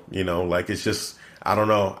real, like it's just, I don't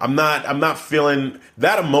know. I'm not feeling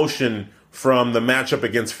that emotion from the matchup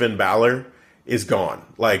against Finn Balor is gone.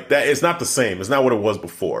 Like that, it's not the same. It's not what it was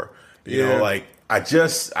before. You know, like I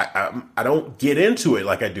don't get into it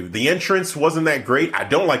like I do. The entrance wasn't that great. I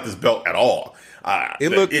don't like this belt at all.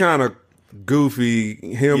 It looked kind of goofy,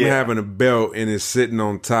 him having a belt and it's sitting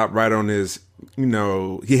on top right on his,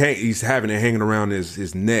 he's having it hanging around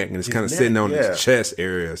his neck and it's kind of sitting on his chest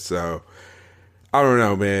area. So I don't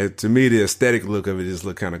know, man. To me, the aesthetic look of it just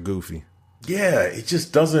look kind of goofy. Yeah, it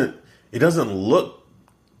just doesn't look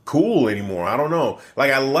cool anymore. I don't know.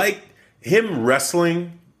 Like I like him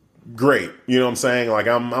wrestling great. You know what I'm saying? Like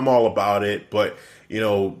I'm all about it, but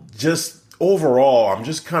just overall, I'm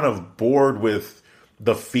just kind of bored with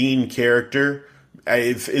the Fiend character.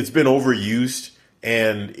 It's been overused,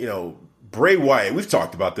 and Bray Wyatt. We've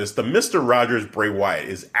talked about this. The Mr. Rogers Bray Wyatt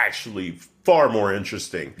is actually far more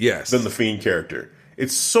interesting, than the Fiend character.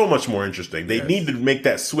 It's so much more interesting. They need to make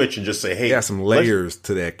that switch and just say, "Hey, got some layers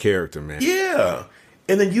to that character, man." Yeah,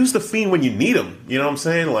 and then use the Fiend when you need him. You know what I'm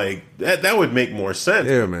saying? Like that would make more sense.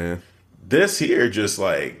 Yeah, man. This here, just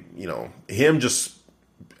like him just.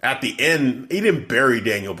 At the end, he didn't bury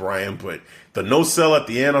Daniel Bryan, but the no sell at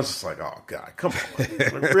the end, I was just like, oh, God, come on.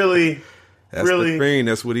 Like, really? That's the Fiend.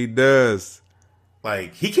 That's what he does.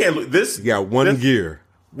 Like, he can't... He got one gear.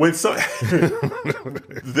 When this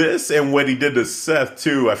and what he did to Seth,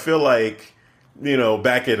 too, I feel like,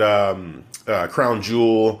 back at Crown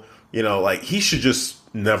Jewel, like, he should just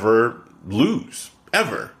never lose,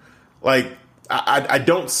 ever. Like, I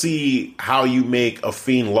don't see how you make a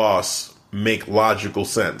Fiend loss make logical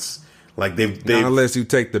sense. Like they've not unless you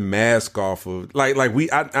take the mask off of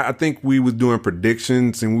I think we was doing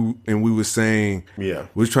predictions and we were saying we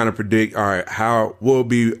was trying to predict, all right, how will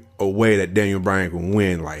be a way that Daniel Bryan can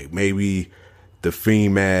win. Like maybe the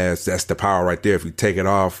Fiend mask, that's the power right there. If you take it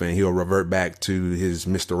off and he'll revert back to his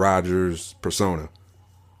Mr. Rogers persona.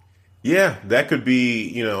 Yeah, that could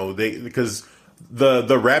be, because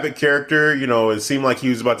the rabbit character, it seemed like he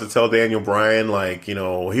was about to tell Daniel Bryan, like,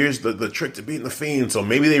 here's the trick to beating the Fiend. So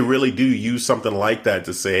maybe they really do use something like that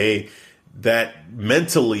to say, hey, that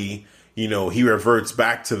mentally, he reverts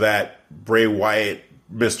back to that Bray Wyatt,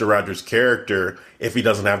 Mr. Rogers character if he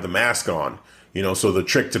doesn't have the mask on. So the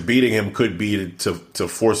trick to beating him could be to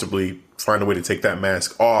forcibly find a way to take that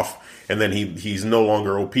mask off, and then he's no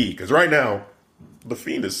longer OP. Because right now, the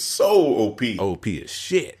Fiend is so OP. OP as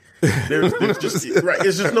shit. There's just right.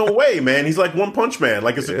 It's just no way, man. He's like One Punch Man.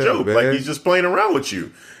 Like it's a joke. Man. Like he's just playing around with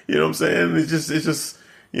you. You know what I'm saying? It's just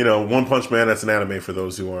One Punch Man. That's an anime for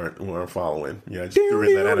those who aren't following. Yeah, I just threw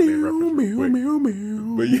in that anime reference.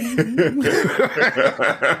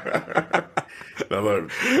 Another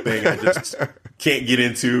thing I just can't get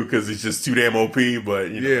into because it's just too damn OP.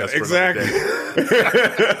 But that's exactly.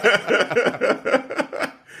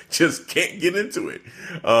 Just can't get into it.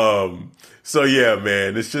 So yeah,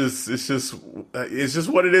 man, it's just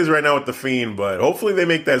what it is right now with the Fiend. But hopefully they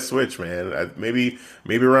make that switch, man. Maybe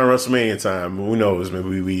around WrestleMania time. Who knows?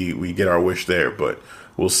 Maybe we get our wish there, but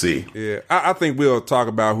we'll see. Yeah, I think we'll talk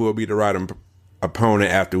about who will be the right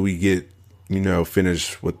opponent after we get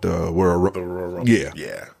finished with the World Rumble.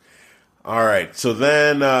 Yeah. All right, so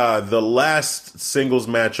then the last singles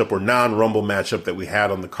matchup or non-Rumble matchup that we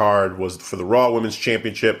had on the card was for the Raw Women's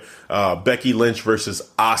Championship, Becky Lynch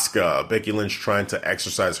versus Asuka. Becky Lynch trying to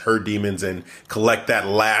exercise her demons and collect that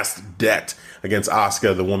last debt against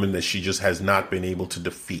Asuka, the woman that she just has not been able to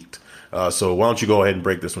defeat. So why don't you go ahead and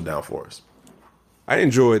break this one down for us? I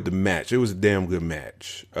enjoyed the match. It was a damn good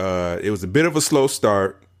match. It was a bit of a slow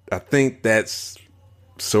start. I think that's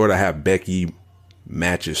sort of how Becky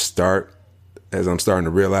matches start, as I'm starting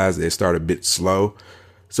to realize they start a bit slow.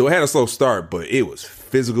 So it had a slow start, but it was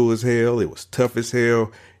physical as hell. It was tough as hell.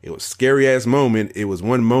 It was scary ass moment. It was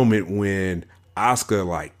one moment when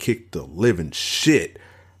Asuka kicked the living shit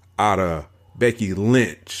out of Becky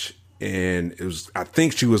Lynch, and I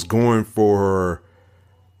think she was going for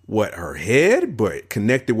her head, but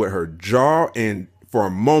connected with her jaw, and for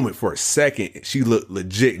a second, she looked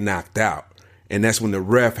legit knocked out. And that's when the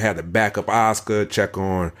ref had to back up Asuka, check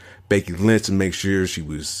on Becky Lynch to make sure she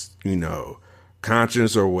was,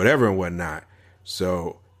 conscious or whatever and whatnot.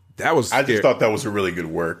 So that was scary. I just thought that was a really good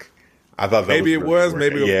work. I thought that maybe was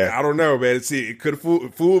I don't know, man. It could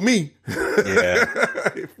have fooled me. Yeah.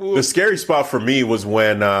 The scary spot for me was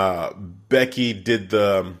when Becky did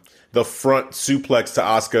the front suplex to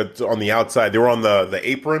Asuka on the outside. They were on the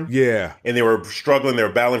apron. Yeah. And they were struggling. They were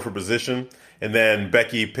battling for position. And then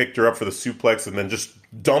Becky picked her up for the suplex and then just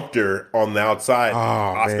dumped her on the outside.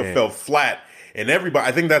 Oh, Asuka fell flat. And everybody,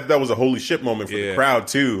 I think that was a holy shit moment for the crowd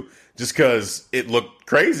too, just because it looked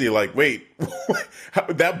crazy. Like, wait,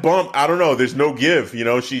 that bump, I don't know. There's no give.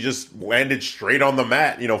 She just landed straight on the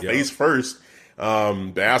mat, face first. The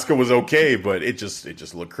Asuka was okay, but it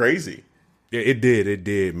just looked crazy. Yeah, it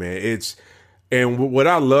did, man. And what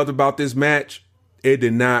I loved about this match, it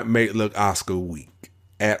did not look Asuka weak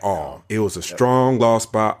at all. It was a strong loss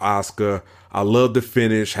by Asuka. I loved the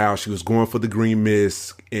finish, how she was going for the green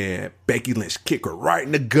mist, and Becky Lynch kicked her right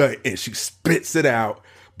in the gut, and she spits it out.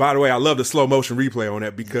 By the way, I love the slow motion replay on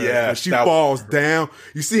that because when she falls down,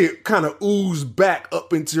 you see it kind of ooze back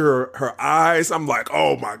up into her eyes. I'm like,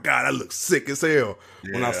 oh my God, that looks sick as hell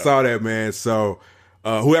when I saw that, man. So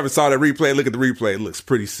whoever saw that replay, look at the replay. It looks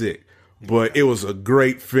pretty sick. But it was a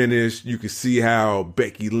great finish. You could see how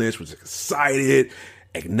Becky Lynch was excited,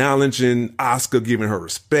 acknowledging Asuka, giving her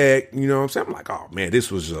respect. You know what I'm saying? I'm like, oh man,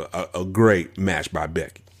 this was a great match by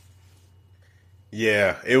Becky.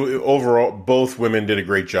 Yeah, overall, both women did a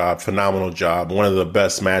great job, phenomenal job. One of the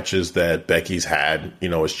best matches that Becky's had,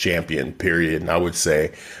 as champion, period, I would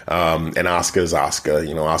say. And Asuka's Asuka.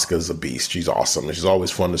 Asuka's a beast. She's awesome. She's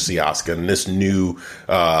always fun to see Asuka. And this new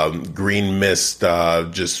green mist,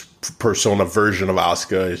 just persona version of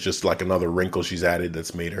Asuka is just like another wrinkle she's added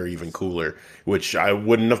that's made her even cooler, which I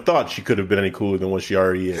wouldn't have thought she could have been any cooler than what she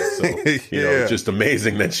already is. So, it's just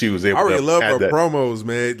amazing that she was able to. I really love her promos,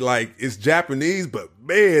 man. Like, it's Japanese, but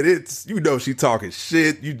man, it's, she talking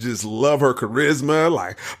shit. You just love her charisma.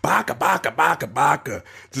 Like, baka, baka, baka, baka.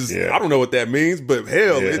 Just, I don't know what that means, but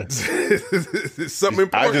hell, it's something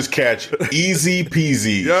important. I just catch easy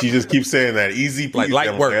peasy. Yep. She just keeps saying that. Easy peasy. Like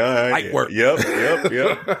light work. Light work. Yep.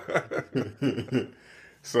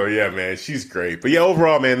 So yeah, man, she's great. But yeah,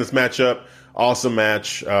 overall, man, this matchup, awesome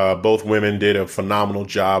match. Both women did a phenomenal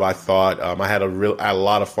job, I thought. I had a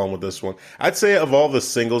lot of fun with this one. I'd say of all the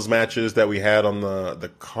singles matches that we had on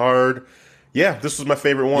the card, yeah, this was my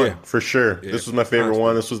favorite one for sure. Yeah. This was my favorite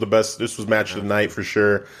one. This was the best. This was match of the night for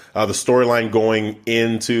sure. The storyline going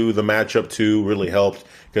into the matchup too really helped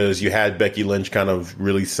because you had Becky Lynch kind of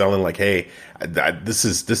really selling like, hey, this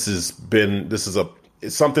is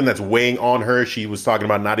something that's weighing on her. She was talking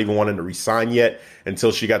about not even wanting to resign yet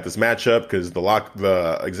until she got this matchup because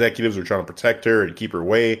the executives were trying to protect her and keep her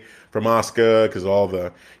away from Asuka because all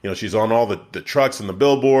the, she's on all the trucks and the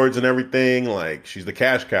billboards and everything. Like she's the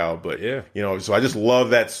cash cow. But so I just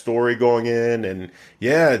love that story going in. And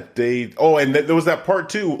yeah, there was that part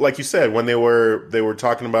too, like you said, when they were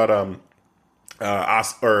talking about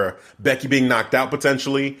Becky being knocked out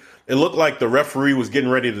potentially. It looked like the referee was getting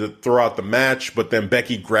ready to throw out the match, but then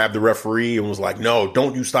Becky grabbed the referee and was like, no,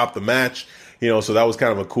 don't you stop the match. So that was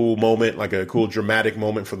kind of a cool moment, like a cool dramatic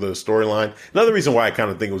moment for the storyline. Another reason why I kind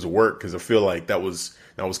of think it was a work, because I feel like that was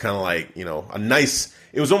kind of like, a nice,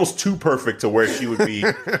 it was almost too perfect to where she would be,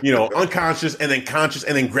 unconscious and then conscious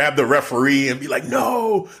and then grab the referee and be like,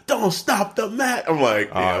 no, don't stop the match. I'm like,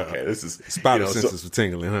 yeah, okay, this is. Spidey senses were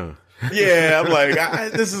tingling, huh? Yeah, I'm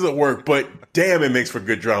like, this isn't work, but damn, it makes for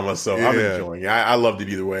good drama. So I'm enjoying it. I loved it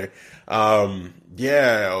either way.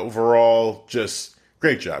 Overall, just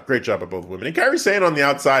great job by both women. And Kairi Sane on the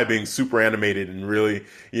outside being super animated and really,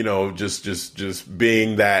 just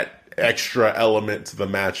being that extra element to the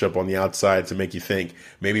matchup on the outside to make you think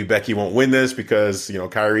maybe Becky won't win this because,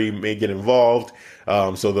 Kairi may get involved.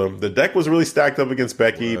 So the deck was really stacked up against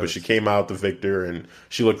Becky, but she came out the victor and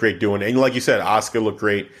she looked great doing it. And like you said, Asuka looked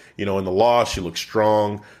great, in the loss. She looked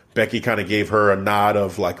strong. Becky kind of gave her a nod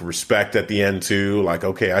of like respect at the end too. Like,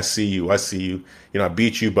 okay, I see you. I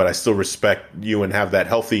beat you, but I still respect you and have that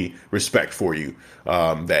healthy respect for you.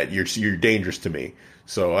 That you're dangerous to me.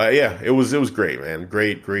 So it was great, man.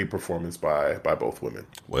 Great performance by both women.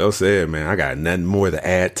 Well said, man. I got nothing more to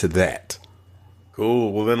add to that.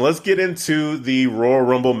 Cool. Well, then let's get into the Royal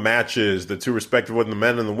Rumble matches. The two respective ones, the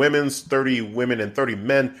men and the women's, 30 women and 30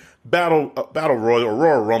 men battle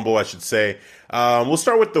Royal Rumble, I should say. We'll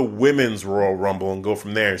start with the women's Royal Rumble and go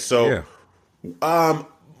from there. So,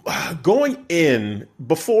 going in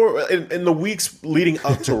before in the weeks leading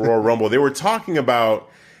up to Royal Rumble, they were talking about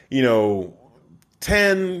 10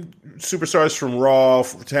 superstars from Raw,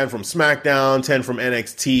 10 from SmackDown, 10 from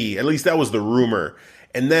NXT. At least that was the rumor.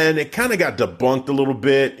 And then it kind of got debunked a little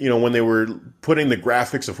bit, when they were putting the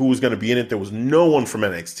graphics of who was going to be in it. There was no one from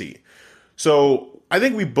NXT. So I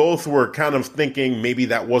think we both were kind of thinking maybe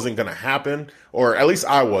that wasn't going to happen, or at least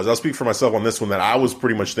I was. I'll speak for myself on this one, that I was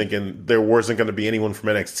pretty much thinking there wasn't going to be anyone from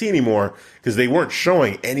NXT anymore because they weren't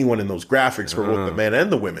showing anyone in those graphics for both the men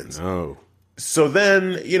and the women's. Oh. So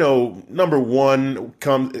then, number one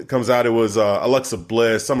comes out. It was Alexa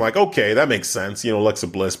Bliss. I'm like, okay, that makes sense. Alexa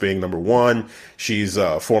Bliss being number one. She's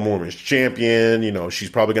a former women's champion.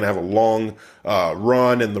 She's probably going to have a long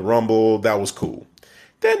run in the Rumble. That was cool.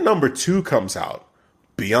 Then number two comes out,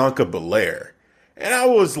 Bianca Belair. And I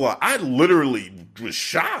was like, I literally was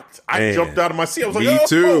shocked. I jumped out of my seat. I was like, me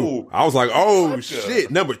too. I was like, oh,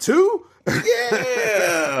 shit, number two?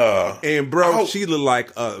 Yeah. And bro, she looked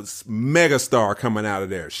like a megastar coming out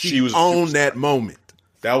of there. She was on that moment.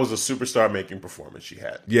 That was a superstar making performance she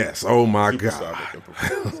had. Yes. Oh my God.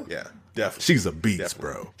 Yeah, definitely. She's a beast,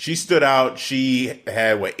 definitely. Bro. She stood out. She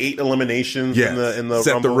had 8 eliminations in the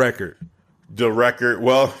set Rumble. the record. The record.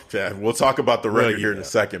 Well, we'll talk about the record here in a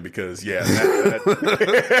second because that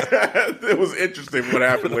it was interesting what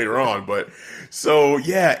happened later on. But so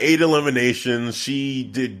 8 eliminations.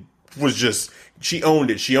 She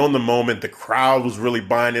owned it. She owned the moment. The crowd was really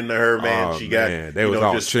buying into her, man. They was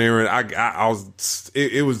all cheering. I was.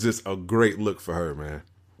 It was just a great look for her, man.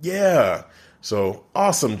 Yeah. So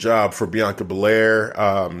awesome job for Bianca Belair.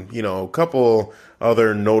 A couple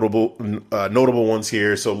other notable ones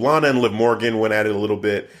here. So Lana and Liv Morgan went at it a little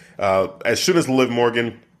bit. As soon as Liv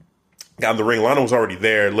Morgan got in the ring, Lana was already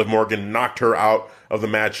there. Liv Morgan knocked her out of the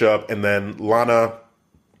matchup, and then Lana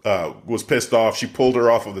was pissed off. She pulled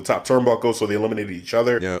her off of the top turnbuckle, so they eliminated each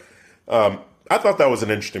other. Yep. I thought that was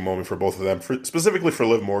an interesting moment for both of them, specifically for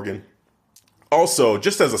Liv Morgan. Also,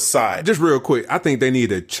 just as a side, just real quick, I think they need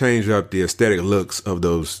to change up the aesthetic looks of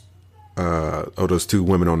those two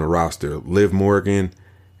women on the roster, Liv Morgan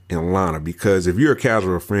and Lana, because if you're a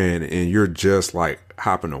casual fan and you're just like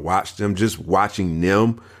hopping to watch them, just watching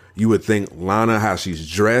them, you would think Lana, how she's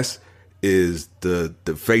dressed, is the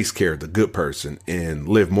face character, the good person, and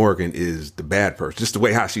Liv Morgan is the bad person. Just the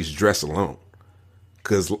way how she's dressed alone.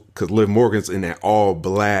 because Liv Morgan's in that all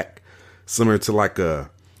black, similar to like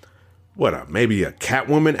maybe a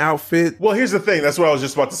Catwoman outfit. Well, here's the thing. That's what I was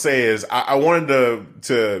just about to say is I wanted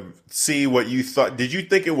to see what you thought. Did you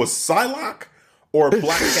think it was Psylocke or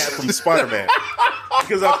Black Cat from Spider-Man?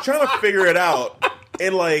 Because I'm trying to figure it out.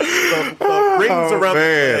 And like the rings around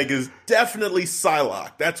the leg is definitely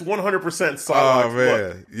Psylocke. That's 100% Psylocke. Oh man,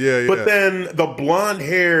 look. yeah. But then the blonde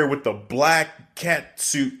hair with the black cat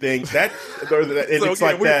suit thing, So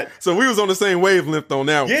we was on the same wavelength on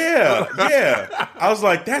that one. Yeah. I was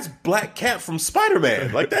like, that's Black Cat from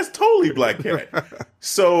Spider-Man. Like that's totally Black Cat.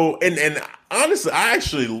 So and honestly,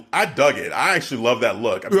 I dug it. I actually love that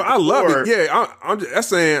look. I love it. Yeah, I'm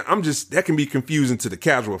saying that can be confusing to the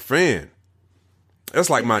casual fan. That's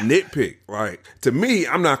like my nitpick. Like, to me,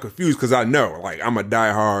 I'm not confused because I know, like, I'm a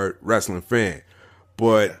diehard wrestling fan.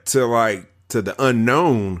 But to the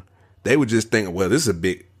unknown, they would just think, well, this is a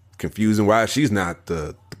bit confusing. Why she's not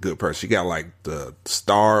the good person? She got like the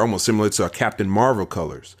star, almost similar to a Captain Marvel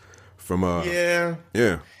colors from Yeah.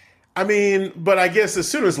 I mean, but I guess as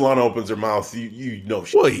soon as Lana opens her mouth, you know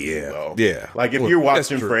she. Well, yeah. Like if you're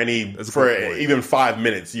watching for even 5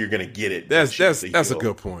 minutes, you're gonna get it. That's a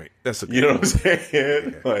good point. That's a good you know point. what I'm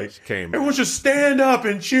saying? Yeah, like everyone should stand up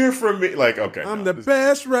and cheer for me. Like okay, I'm the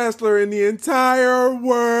best wrestler in the entire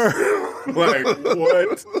world. Like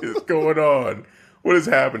what is going on? What is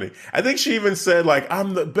happening? I think she even said, like,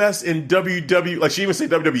 I'm the best in WW. Like, she even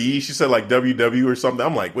said WWE. She said, like, WW or something.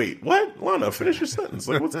 I'm like, wait, what? Lana, finish your sentence.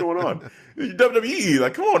 Like, what's going on? WWE.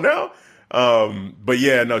 Like, come on now. But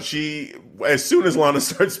yeah, no, as soon as Lana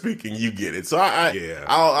starts speaking, you get it. So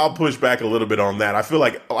I'll push back a little bit on that. I feel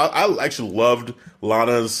like I actually loved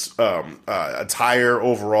Lana's attire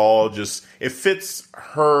overall. Just, it fits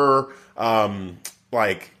her,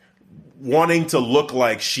 like, wanting to look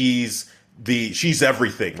like she's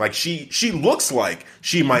everything. Like she looks like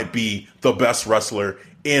she might be the best wrestler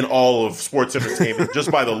in all of sports entertainment just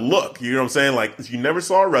by the look. You know what I'm saying? Like if you never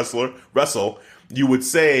saw a wrestler wrestle, you would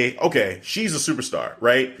say, okay, she's a superstar,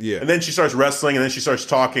 right? Yeah. And then she starts wrestling and then she starts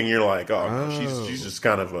talking. And you're like, oh. She's just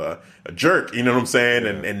kind of a jerk. You know what I'm saying?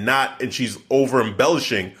 Yeah. And she's over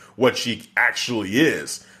embellishing what she actually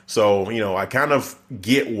is. So, you know, I kind of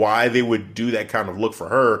get why they would do that kind of look for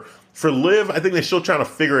her. For Liv, I think they're still trying to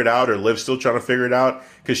figure it out, or Liv's still trying to figure it out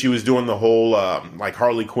because she was doing the whole like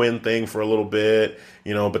Harley Quinn thing for a little bit,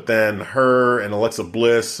 you know. But then her and Alexa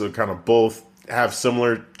Bliss kind of both have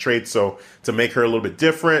similar traits, so to make her a little bit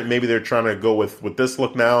different, maybe they're trying to go with this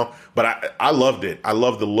look now. But I loved it. I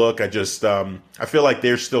love the look. I just I feel like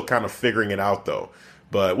they're still kind of figuring it out though.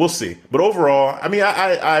 But we'll see. But overall, I mean,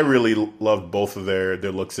 I really loved both of their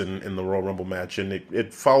looks in the Royal Rumble match, and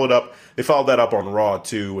it followed up. They followed that up on Raw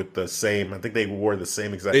too with the same. I think they wore the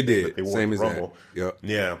same exact. They thing did. That they wore same in the Rumble. Yep.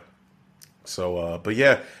 Yeah. So, but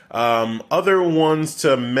yeah, other ones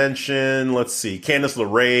to mention. Let's see. Candice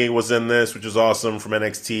LeRae was in this, which is awesome from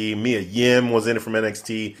NXT. Mia Yim was in it from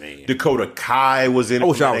NXT. Man. Dakota Kai was in it. I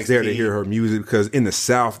wish from I was NXT. there to hear her music because in the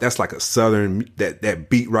South, that's like a Southern that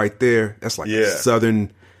beat right there. That's like a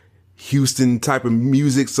Southern Houston type of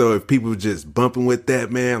music. So if people just bumping with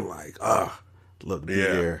that, man, like, love to be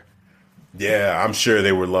there. Yeah, I'm sure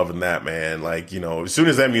they were loving that, man. Like, you know, as soon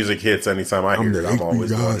as that music hits, anytime I hear it, I'm always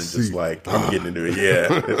going to just like, I'm getting into it.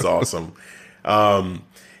 Yeah, it's awesome.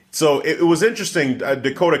 So it was interesting.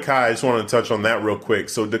 Dakota Kai, I just wanted to touch on that real quick.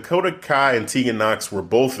 So Dakota Kai and Tegan Nox were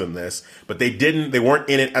both in this, but they weren't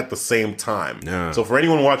in it at the same time. No. So for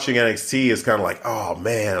anyone watching NXT, it's kind of like, oh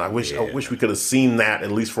man, I wish we could have seen that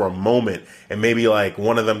at least for a moment. And maybe like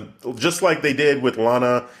one of them, just like they did with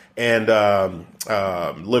Lana and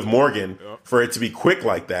Liv Morgan, for it to be quick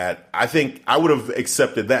like that. I think I would have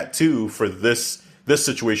accepted that too for this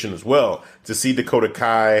situation as well, to see Dakota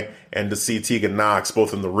Kai and to see Tegan Nox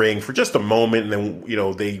both in the ring for just a moment, and then, you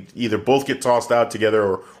know, they either both get tossed out together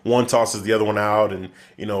or one tosses the other one out. And,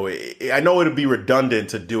 you know, I know it would be redundant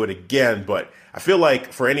to do it again, but I feel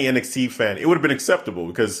like for any NXT fan, it would have been acceptable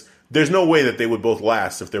because there's no way that they would both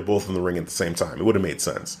last if they're both in the ring at the same time. It would have made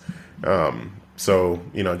sense. So,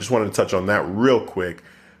 you know, just wanted to touch on that real quick.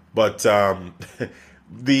 But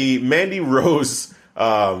the Mandy Rose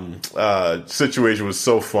situation was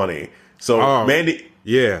so funny. So Mandy,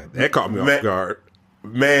 that caught me off guard.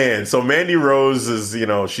 Man, so Mandy Rose is, you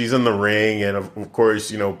know, she's in the ring, and of course,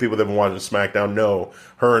 you know, people that have been watching SmackDown know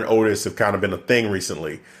her and Otis have kind of been a thing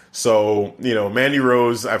recently. So, you know, Mandy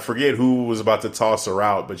Rose, I forget who was about to toss her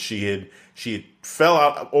out, but she had fell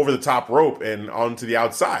out over the top rope and onto the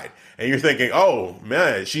outside, and you're thinking, oh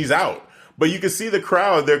man, she's out. But you can see the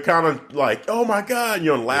crowd; they're kind of like, "Oh my god!"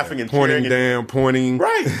 Laughing and pointing cheering down, pointing.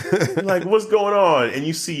 Right, like what's going on? And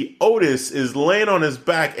you see Otis is laying on his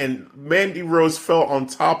back, and Mandy Rose fell on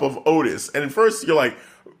top of Otis. And at first, you're like,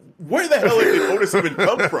 where the hell did Otis even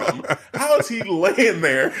come from? How is he laying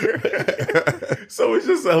there? So it's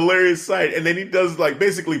just a hilarious sight. And then he does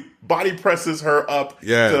basically body presses her up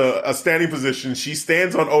to a standing position. She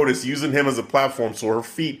stands on Otis using him as a platform so her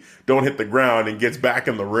feet don't hit the ground and gets back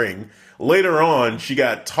in the ring. Later on, she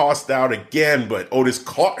got tossed out again, but Otis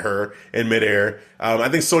caught her in midair. I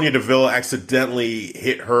think Sonya Deville accidentally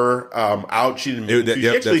hit her out. She didn't.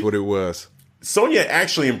 That's what it was. Sonya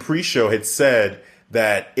actually in pre-show had said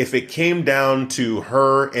that if it came down to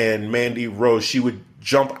her and Mandy Rose, she would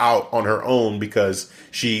jump out on her own because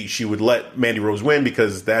she would let Mandy Rose win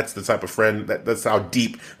because that's the type of friend, that's how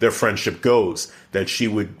deep their friendship goes, that she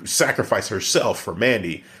would sacrifice herself for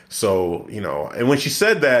Mandy. So, and when she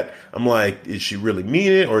said that, I'm like, is she really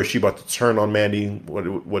mean it, or is she about to turn on Mandy?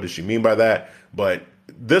 What does she mean by that? But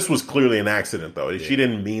this was clearly an accident, though. She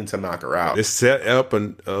didn't mean to knock her out. It set up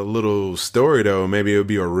a little story, though. Maybe it would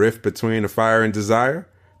be a rift between the Fire and Desire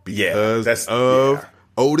because of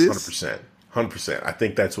Otis. 100%. I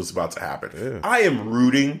think that's what's about to happen. Yeah. I am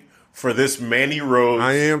rooting for this Mandy Rose.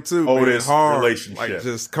 I am too. Otis relationship. Like,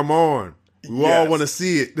 just come on. We all want to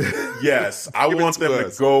see it. Yes, I want them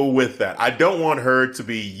to go with that. I don't want her to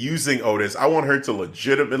be using Otis. I want her to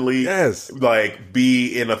legitimately,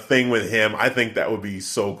 be in a thing with him. I think that would be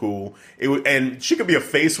so cool. And she could be a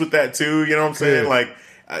face with that too. You know what I'm saying?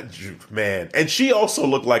 Man. And she also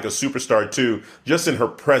looked like a superstar too, just in her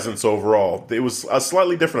presence overall. It was a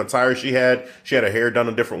slightly different attire she had. She had her hair done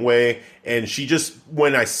a different way, and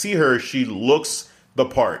when I see her, she looks the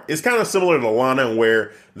part. It's kind of similar to Lana,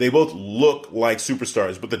 where they both look like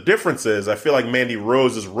superstars, but the difference is I feel like Mandy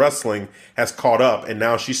Rose's wrestling has caught up, and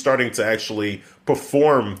now she's starting to actually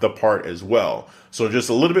perform the part as well. So just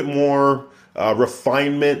a little bit more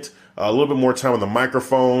refinement, a little bit more time on the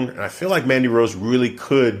microphone, and I feel like Mandy Rose really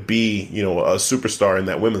could be, a superstar in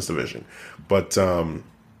that women's division. But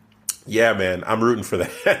yeah, man, I'm rooting for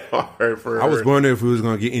that. I was wondering if we was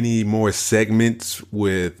going to get any more segments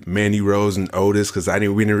with Mandy Rose and Otis, because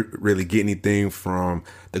we didn't really get anything from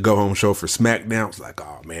the Go Home show for SmackDown. I was like,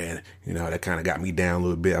 oh man, that kind of got me down a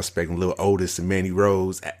little bit. I was expecting a little Otis and Mandy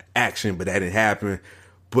Rose action, but that didn't happen.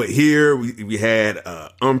 But here we had an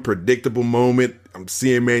unpredictable moment. I'm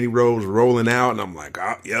seeing Mandy Rose rolling out, and I'm like,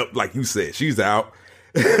 oh, yep, like you said, she's out.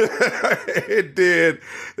 It did.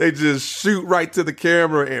 They just shoot right to the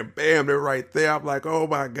camera, and bam, they're right there. I'm like, oh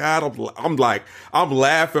my God. I'm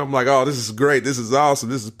laughing. I'm like, oh, this is great. This is awesome.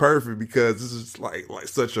 This is perfect, because this is like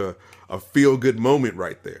such a feel good moment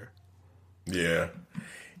right there. Yeah.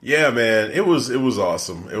 Yeah, man, it was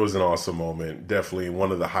awesome. It was an awesome moment. Definitely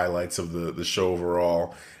one of the highlights of the show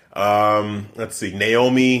overall. Let's see.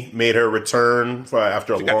 Naomi made her return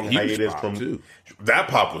after a long hiatus from. That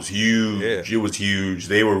pop was huge. Yeah. It was huge.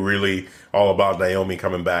 They were really all about Naomi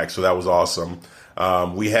coming back, so that was awesome.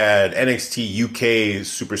 We had NXT UK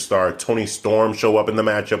superstar Toni Storm show up in the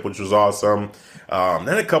matchup, which was awesome.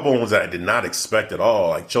 Then a couple of ones that I did not expect at all,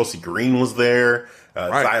 like Chelsea Green was there.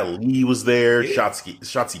 Xia Li was there. Yeah.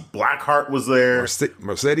 Shotzi Blackheart was there.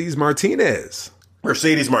 Mercedes Martinez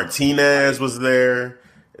was there.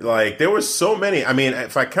 Like, there were so many. I mean,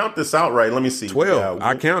 if I count this out right, let me see. 12.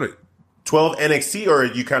 I counted. 12 NXT, or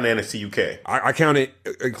you count NXT UK? I counted,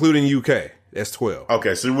 including UK. That's 12.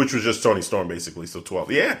 Okay, so which was just Toni Storm, basically. So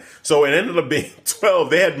 12. Yeah. So it ended up being 12.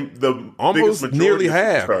 They had the almost biggest nearly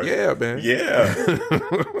half. Cards. Yeah, man.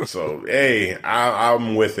 Yeah. So, hey,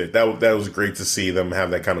 I'm with it. That was great to see them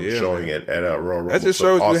have that kind of showing at Royal Rumble. That just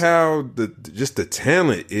shows you how the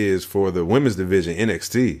talent is for the women's division,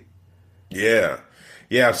 NXT. Yeah.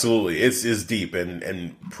 Yeah, absolutely. It's deep.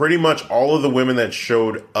 And pretty much all of the women that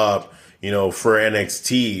showed up, for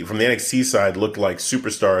NXT, from the NXT side, looked like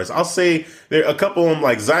superstars. I'll say there a couple of them,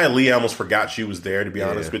 like Xia Li, I almost forgot she was there, to be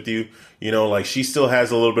honest with you. Like, she still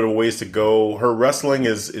has a little bit of ways to go. Her wrestling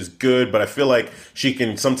is good, but I feel like she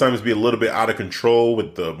can sometimes be a little bit out of control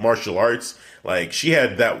with the martial arts. Like, she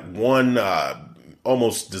had that one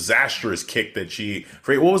almost disastrous kick that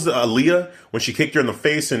what was it, Aaliyah, when she kicked her in the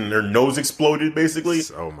face and her nose exploded, basically.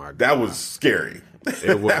 Oh my God. That was scary.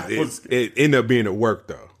 It ended up being a work,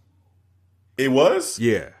 though. It was?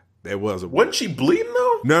 Yeah, that was a work. Wasn't she bleeding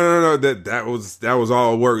though? No. That was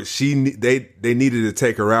all work. They needed to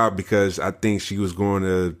take her out because I think she was going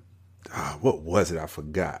to. What was it? I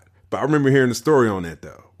forgot. But I remember hearing the story on that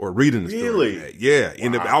though, or reading the story. Really? Yeah.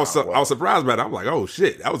 Wow. I was surprised by it. I'm like, oh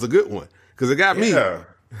shit, that was a good one because it got me.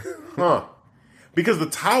 Huh. because the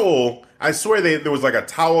towel, I swear there was like a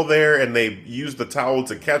towel there, and they used the towel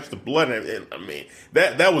to catch the blood. And I mean,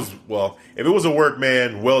 that was, well, if it was a work,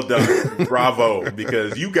 man, well done, bravo,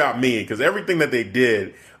 because you got me. Because everything that they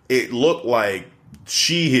did, it looked like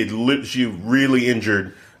she really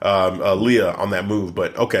injured Leah on that move.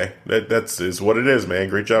 But okay, that's is what it is, man.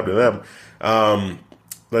 Great job to them.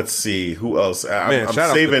 Let's see who else. Man, I'm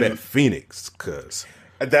shout saving out to Beth Phoenix, because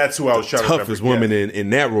that's who I was trying to remember. Toughest woman in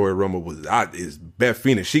that Royal Rumble is Beth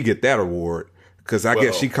Phoenix. She get that award because I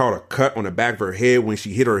guess she caught a cut on the back of her head when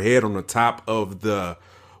she hit her head on the top of the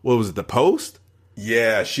the post.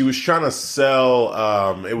 Yeah, she was trying to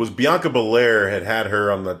sell. It was Bianca Belair had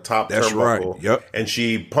her on the top turnbuckle. Right. Yep. And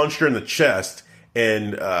she punched her in the chest.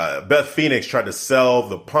 And Beth Phoenix tried to sell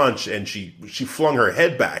the punch, and she flung her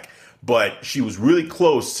head back, but she was really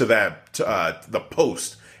close to the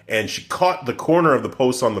post, and she caught the corner of the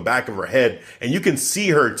post on the back of her head, and you can see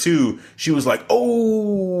her too. She was like,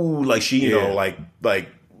 "Oh!" Like she, you know, like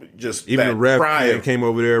just even that the ref cry came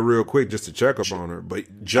over there real quick just to check up on her, but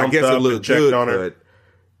I guess up it looked and checked good. on her. But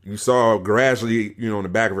you saw gradually, on the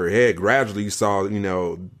back of her head, gradually you saw,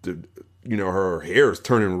 her hair is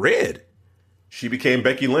turning red. She became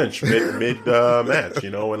Becky Lynch mid match,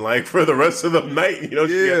 and like for the rest of the night,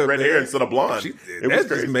 she had red hair instead of blonde. It was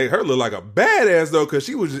crazy. Just made her look like a badass though, because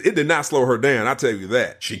it did not slow her down. I tell you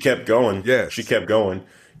that. She kept going. Yes, she kept going.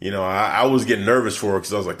 I was getting nervous for her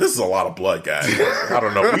because I was like, "This is a lot of blood, guys. I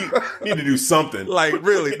don't know. We need to do something." Like,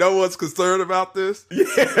 really, no one's concerned about this.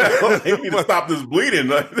 Yeah, we need to stop this bleeding.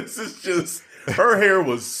 Like, this is just her hair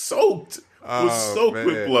was soaked.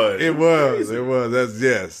 With blood. It was.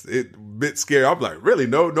 That's it. Bit scary. I'm like, really?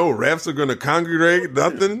 No refs are gonna congregate.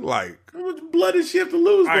 Nothing. Like, how much blood does she have to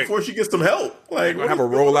lose before she gets some help? Like, have her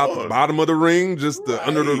roll out the bottom of the ring, just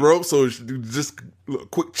under the rope, so just a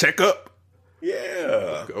quick checkup.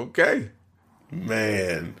 Yeah. Okay.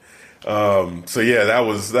 Man. So yeah, that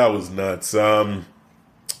was nuts.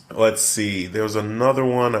 Let's see. There was another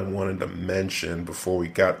one I wanted to mention before we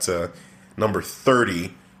got to number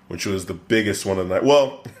 30. Which was the biggest one of the night.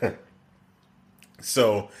 Well,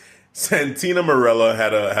 so Santina Marella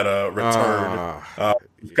had a return.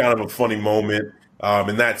 Kind of a funny moment.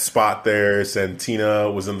 In that spot there,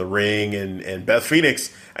 Santina was in the ring, and Beth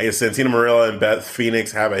Phoenix, I guess Santina Marella and Beth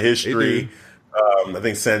Phoenix have a history. I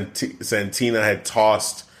think Santina had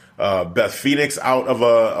tossed Beth Phoenix out of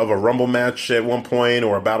a Rumble match at one point,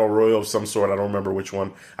 or a Battle Royal of some sort. I don't remember which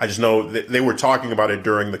one. I just know they were talking about it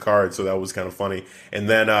during the card, so that was kind of funny. And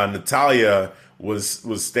then Natalya was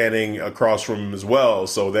standing across from him as well.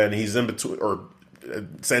 So then he's in between, or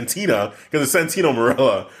Santina, because it's Santino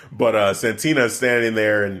Marella, but Santina is standing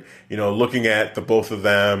there and looking at the both of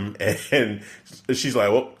them, and she's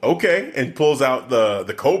like, "Well, okay," and pulls out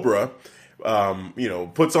the Cobra.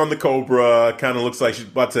 Puts on the Cobra, kind of looks like she's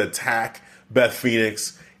about to attack Beth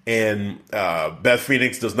Phoenix, and Beth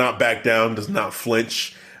Phoenix does not back down, does not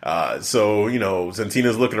flinch. So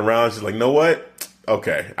Santina's looking around. She's like, "Know what?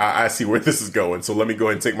 Okay, I see where this is going. So let me go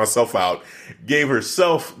ahead and take myself out." Gave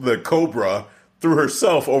herself the Cobra, threw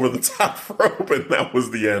herself over the top rope, and that was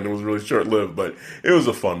the end. It was really short-lived, but it was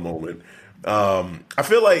a fun moment. I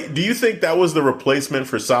feel like, do you think that was the replacement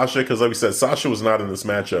for Sasha? Because like we said, Sasha was not in this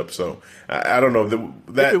matchup, so I don't know.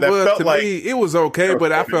 That felt to like me, it was okay,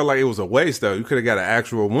 but I felt like it was a waste though. You could have got an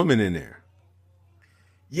actual woman in there.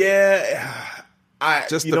 Yeah,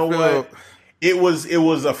 what? It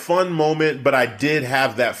was a fun moment, but I did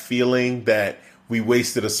have that feeling that we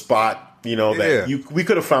wasted a spot. We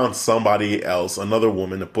could have found somebody else, another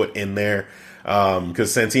woman to put in there.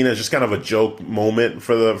 Because Santina is just kind of a joke moment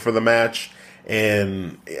for the match,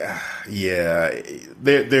 and there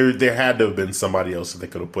had to have been somebody else that they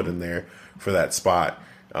could have put in there for that spot.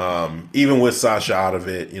 Even with Sasha out of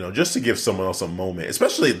it, just to give someone else a moment,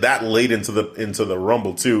 especially that late into the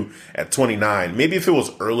Rumble too at 29. Maybe if it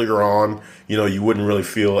was earlier on, you wouldn't really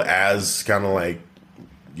feel as kind of like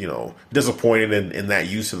disappointed in that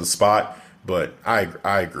use of the spot. But I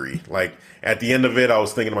agree. Like at the end of it, I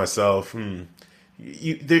was thinking to myself,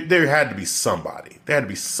 there had to be somebody. There had to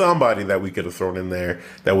be somebody that we could have thrown in there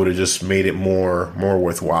that would have just made it more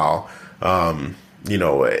worthwhile. Some of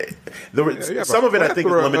it I think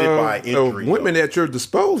is limited by injury. Women at your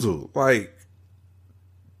disposal, like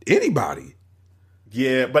anybody.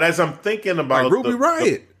 Yeah, but as I'm thinking about like Ruby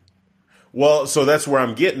Riott. Well, so that's where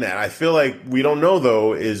I'm getting at. I feel like we don't know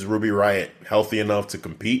though. Is Ruby Riott healthy enough to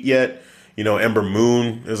compete yet? Ember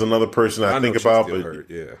Moon is another person I think about, but hurt,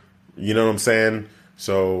 yeah. You know what I'm saying?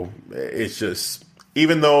 So it's just,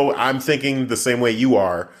 even though I'm thinking the same way you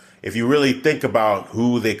are, if you really think about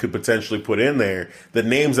who they could potentially put in there, the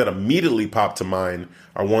names that immediately pop to mind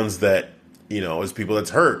are ones that as people that's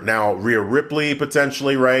hurt. Now, Rhea Ripley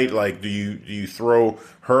potentially, right? Like, do you throw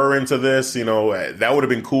her into this? That would have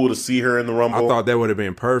been cool to see her in the Rumble. I thought that would have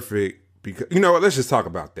been perfect because, let's just talk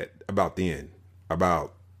about that, about the end,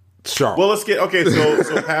 about Charlotte. Well, let's get, okay,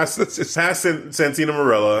 so past Santina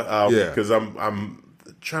Marella, because I'm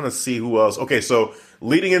trying to see who else. Okay, so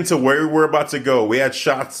leading into where we're about to go, we had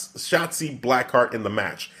Shotzi Blackheart in the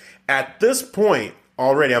match. At this point,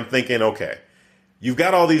 already I'm thinking, okay, you've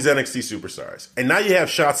got all these NXT superstars, and now you have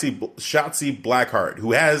Shotzi Blackheart,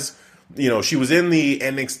 who has, she was in the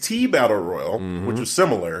NXT Battle Royal, which was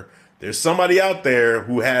similar. There's somebody out there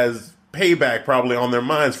who has payback probably on their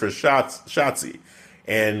minds for Shotzi.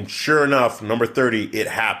 And sure enough, number 30, it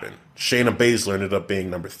happened. Shayna Baszler ended up being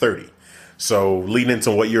number 30. So leading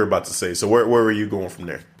into what you're about to say. So where were you going from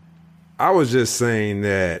there? I was just saying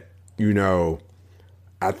that,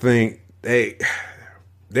 I think they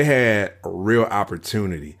had a real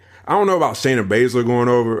opportunity. I don't know about Shayna Baszler going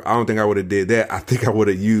over. I don't think I would have did that. I think I would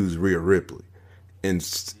have used Rhea Ripley and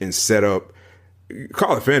set up,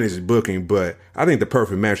 call it fantasy booking, but I think the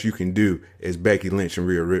perfect match you can do is Becky Lynch and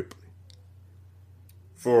Rhea Ripley.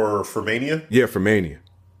 For Mania? Yeah, for Mania.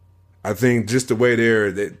 I think just the way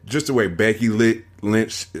Becky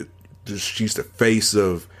Lynch, she's the face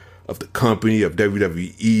of the company, of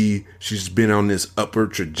WWE. She's been on this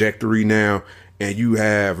upward trajectory now, and you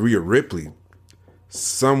have Rhea Ripley,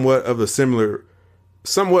 somewhat of similar,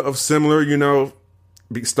 starting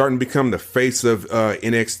to become the face of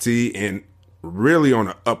NXT and really on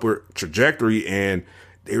an upward trajectory. And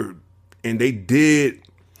they did.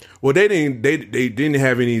 Well, they didn't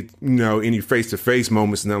have any, any face-to-face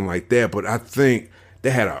moments, nothing like that. But I think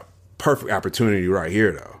they had a perfect opportunity right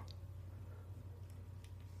here, though.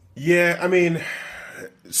 Yeah, I mean,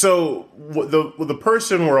 so the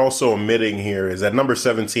person we're also omitting here is that number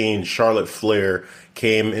 17, Charlotte Flair,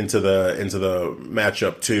 came into the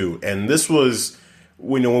matchup too, and this was,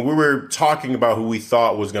 when we were talking about who we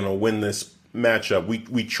thought was going to win this matchup,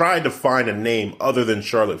 we tried to find a name other than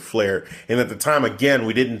Charlotte Flair, and at the time, again,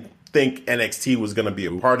 we didn't think NXT was going to be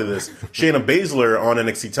a part of this. Shayna Baszler on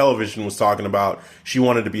NXT television was talking about she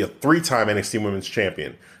wanted to be a 3-time NXT Women's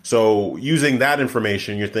Champion. So using that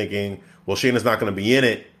information, you're thinking, well, Shayna's not going to be in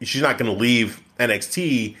it. She's not going to leave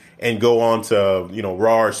NXT and go on to,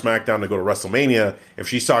 Raw or SmackDown to go to WrestleMania if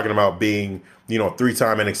she's talking about being, a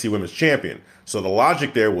 3-time NXT Women's Champion. So the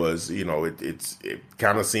logic there was, it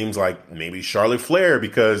kind of seems like maybe Charlotte Flair,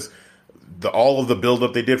 because all of the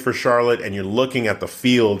buildup they did for Charlotte, and you're looking at the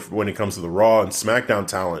field when it comes to the Raw and SmackDown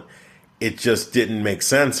talent, it just didn't make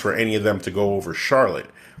sense for any of them to go over Charlotte.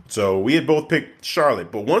 So we had both picked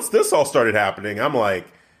Charlotte. But once this all started happening, I'm like,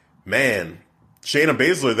 man, Shayna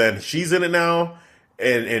Baszler, then she's in it now,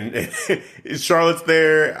 and Charlotte's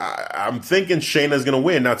there. I'm thinking Shayna's going to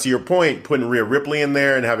win. Now, to your point, putting Rhea Ripley in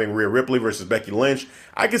there and having Rhea Ripley versus Becky Lynch,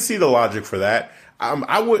 I could see the logic for that.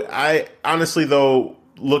 I honestly, though,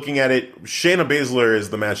 looking at it, Shayna Baszler is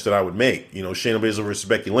the match that I would make. Shayna Baszler versus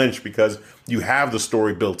Becky Lynch, because you have the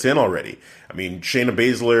story built in already. I mean, Shayna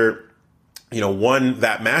Baszler, won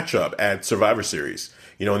that matchup at Survivor Series.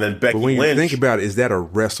 And then Becky Lynch. But when you think about it, is that a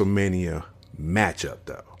WrestleMania matchup,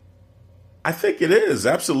 though? I think it is,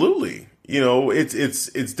 absolutely.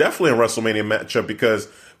 It's definitely a WrestleMania matchup because,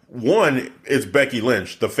 one, it's Becky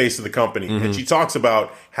Lynch, the face of the company, and she talks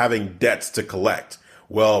about having debts to collect.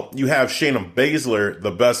 Well, you have Shayna Baszler,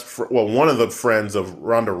 one of the friends of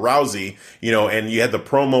Ronda Rousey, and you had the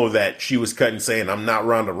promo that she was cutting saying, "I'm not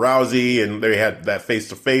Ronda Rousey," and they had that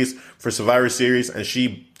face-to-face for Survivor Series, and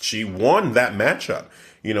she won that matchup,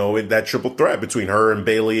 that triple threat between her and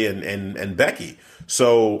Bayley and Becky.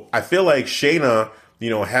 So I feel like Shayna,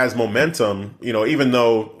 has momentum, even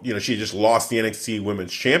though, she just lost the NXT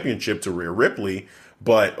Women's Championship to Rhea Ripley,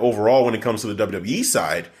 but overall, when it comes to the WWE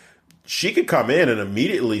side, she could come in and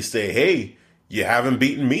immediately say, "Hey, you haven't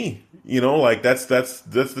beaten me." That's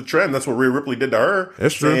the trend. That's what Rhea Ripley did to her.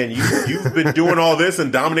 That's true. And you've been doing all this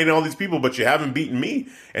and dominating all these people, but you haven't beaten me.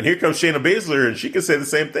 And here comes Shayna Baszler, and she can say the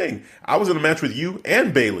same thing. I was in a match with you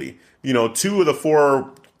and Bayley, 2 of the 4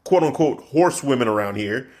 quote unquote horsewomen around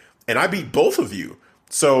here, and I beat both of you.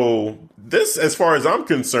 So this, as far as I'm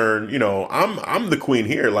concerned, I'm the queen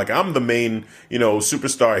here. Like, I'm the main,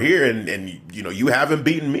 superstar here, and you haven't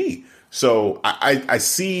beaten me. So I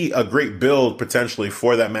see a great build potentially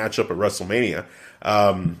for that matchup at WrestleMania.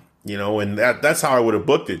 And that's how I would have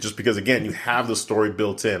booked it, just because, again, you have the story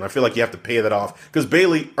built in. I feel like you have to pay that off because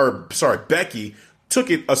Becky took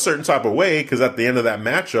it a certain type of way, because at the end of that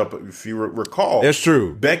matchup, if you recall, that's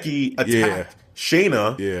true, Becky attacked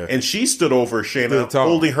Shayna, and she stood over Shayna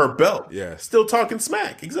holding her belt. Yeah. Still talking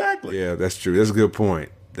smack. Exactly. Yeah, that's true. That's a good point.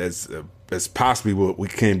 That's that's possibly what we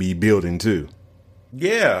can be building too.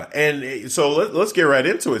 Yeah, and so let's get right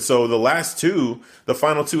into it. So the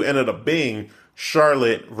final two ended up being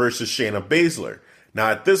Charlotte versus Shayna Baszler. Now,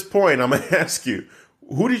 at this point, I'm going to ask you,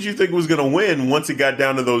 who did you think was going to win once it got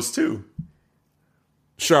down to those two?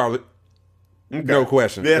 Charlotte. Okay. No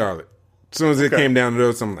question, yeah. Charlotte. As soon as it came down to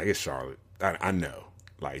those, I'm like, it's Charlotte. I know.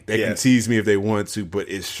 Like, they can tease me if they want to, but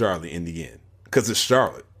it's Charlotte in the end. Because it's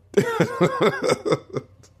Charlotte.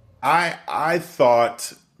 I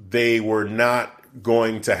thought they were not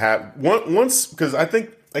going to have once, because I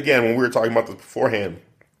think, again, when we were talking about this beforehand,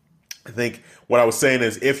 I think what I was saying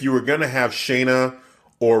is if you were going to have Shayna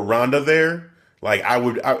or Ronda there, like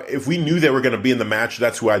if we knew they were going to be in the match,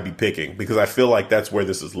 that's who I'd be picking, because I feel like that's where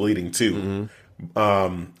this is leading to.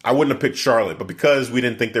 Mm-hmm. I wouldn't have picked Charlotte, but because we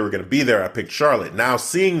didn't think they were going to be there, I picked Charlotte. Now,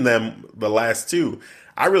 seeing them the last two,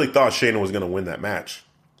 I really thought Shayna was going to win that match.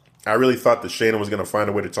 I really thought that Shayna was going to find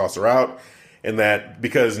a way to toss her out. And that,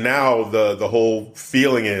 because now the whole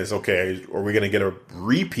feeling is, okay, are we going to get a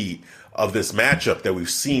repeat of this matchup that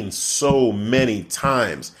we've seen so many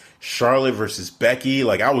times? Charlotte versus Becky,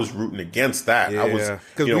 like, I was rooting against that. Yeah. I was,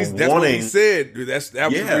 that's what we said.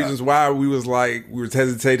 That was the reasons why we was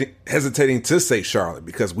hesitating to say Charlotte,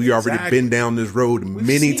 because we already been down this road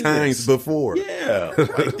many times before. Yeah,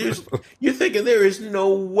 like, you're thinking there is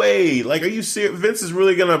no way. Like, are you serious? Vince is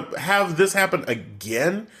really gonna have this happen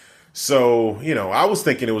again? So, I was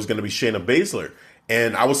thinking it was going to be Shayna Baszler,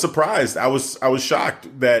 and I was surprised. I was shocked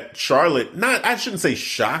that Charlotte, I shouldn't say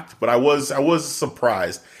shocked, but I was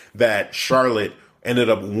surprised that Charlotte ended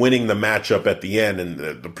up winning the matchup at the end, and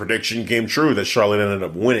the prediction came true that Charlotte ended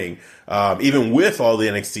up winning, even with all the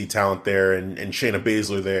NXT talent there and Shayna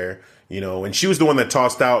Baszler there, and she was the one that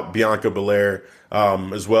tossed out Bianca Belair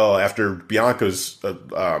as well after Bianca's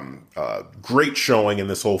great showing in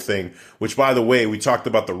this whole thing, which, by the way, we talked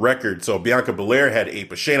about the record. So Bianca Belair had 8,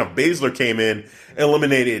 but Shayna Baszler came in,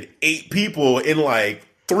 eliminated 8 people in like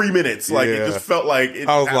 3 minutes. Like, it just felt like it.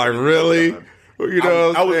 I was like, really? I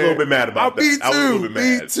was a little bit mad about that. I was a little bit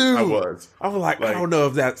mad. Me too. I was like, I don't know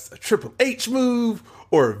if that's a Triple H move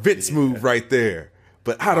or a Vince move right there,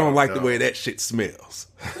 but I don't like the way that shit smells.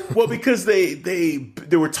 Well, because they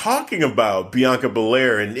were talking about Bianca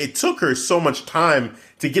Belair, and it took her so much time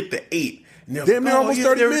to get the 8. Damn near almost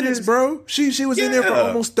 30 minutes, bro. She was in there for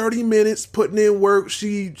almost 30 minutes, putting in work.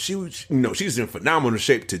 She's in phenomenal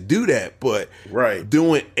shape to do that, but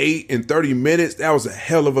doing 8 in 30 minutes, that was a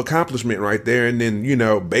hell of an accomplishment right there. And then,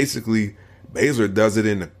 basically Baszler does it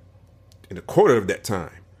in a quarter of that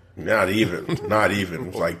time. Not even.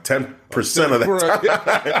 Like 10% of that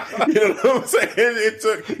time. You know what I'm saying? It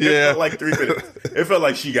felt like 3 minutes. It felt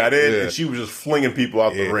like she got in and she was just flinging people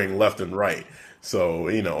out the ring left and right. So,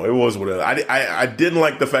 it was what it was. I didn't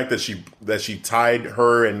like the fact that she tied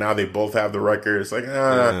her, and now they both have the record. It's like,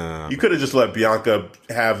 you could have just let Bianca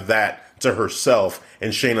have that to herself,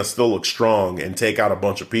 and Shayna still look strong and take out a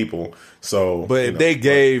bunch of people. So, but if they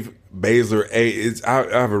gave Baszler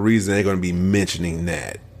I have a reason they're going to be mentioning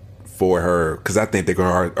that for her, because I think they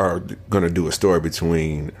are going to do a story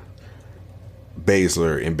between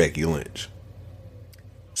Baszler and Becky Lynch.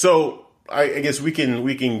 So I guess we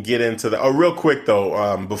can get into that. Oh, real quick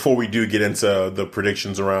though, before we do get into the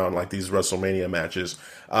predictions around like these WrestleMania matches,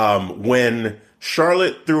 when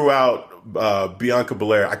Charlotte threw out Bianca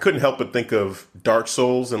Belair, I couldn't help but think of Dark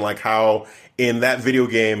Souls and like how in that video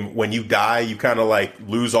game when you die you kind of like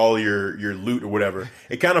lose all your loot or whatever.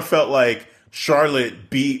 It kind of felt like Charlotte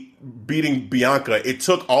beating Bianca. It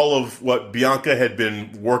took all of what Bianca had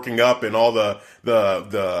been working up and all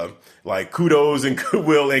the like kudos and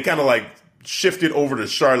goodwill, and kind of like shifted over to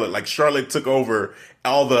Charlotte. Like Charlotte took over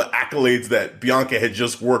all the accolades that Bianca had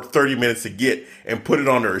just worked 30 minutes to get and put it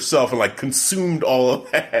on herself and like consumed all of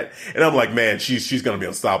that. And I'm like, man, she's going to be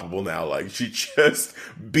unstoppable now. Like she just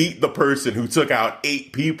beat the person who took out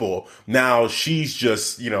 8 people. Now she's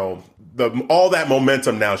just, all that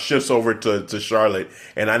momentum now shifts over to Charlotte.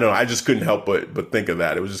 And I know I just couldn't help but think of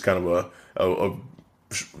that. It was just kind of a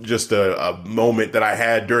moment that I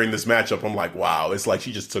had during this matchup. I'm like, wow, it's like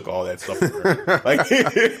she just took all that stuff from her. Like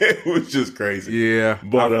it was just crazy. Yeah,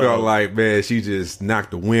 but I felt like, man, she just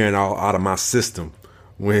knocked the wind out of my system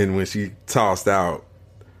when she tossed out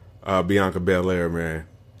Bianca Belair, man,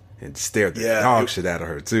 and stared the dog shit out of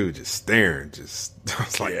her too, just staring. I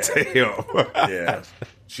was like, damn. Yeah.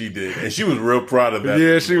 She did. And she was real proud of that.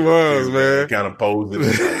 Yeah, she was, man. Kind of posing,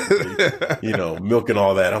 like, milking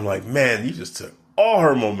all that. I'm like, man, you just took all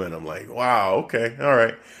her momentum. Like, wow, okay, all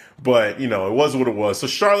right. But, it was what it was. So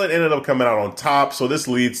Charlotte ended up coming out on top. So this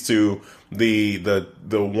leads to the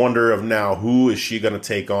wonder of now, who is she going to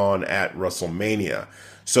take on at WrestleMania?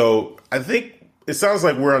 So I think it sounds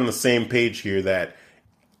like we're on the same page here that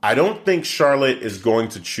I don't think Charlotte is going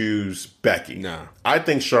to choose Becky. Nah. I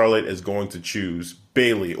think Charlotte is going to choose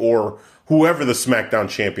Bayley or whoever the SmackDown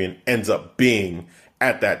champion ends up being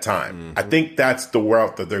at that time. Mm-hmm. I think that's the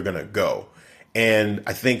route that they're going to go. And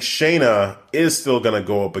I think Shayna is still going to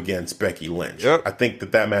go up against Becky Lynch. Yep. I think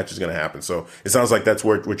that match is going to happen. So it sounds like that's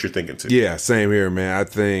what you're thinking too. Yeah, same here, man. I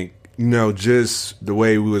think, just the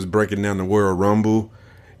way we was breaking down the Royal Rumble,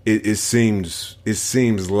 it seems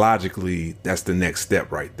logically that's the next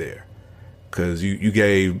step right there. Because you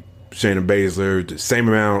gave Shayna Baszler the same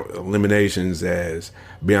amount of eliminations as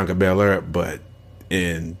Bianca Belair, but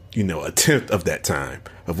in, a tenth of that time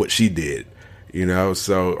of what she did.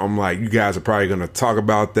 So I'm like, you guys are probably going to talk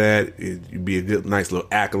about that. It'd be a good, nice little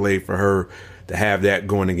accolade for her to have that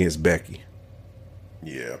going against Becky.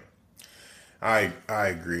 Yeah, I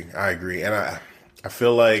agree. And I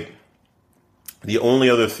feel like the only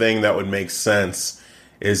other thing that would make sense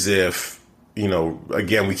is if,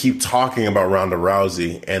 again, we keep talking about Ronda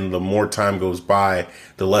Rousey, and the more time goes by,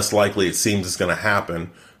 the less likely it seems it's going to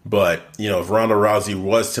happen. But, if Ronda Rousey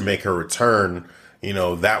was to make her return,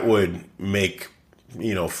 that would make,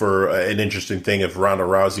 for an interesting thing if Ronda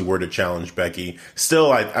Rousey were to challenge Becky.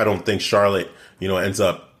 Still, I don't think Charlotte, ends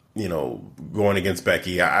up, going against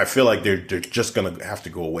Becky. I feel like they're just going to have to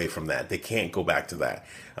go away from that. They can't go back to that.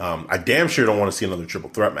 I damn sure don't want to see another triple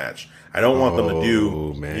threat match. I don't want them to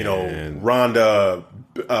do, Ronda,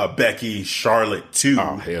 Becky, Charlotte too.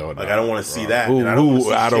 Oh, hell no. Like, I don't want to see that. I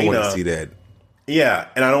don't want to see that. Yeah,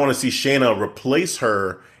 and I don't want to see Shayna replace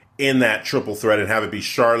her in that triple threat and have it be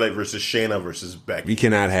Charlotte versus Shayna versus Becky. We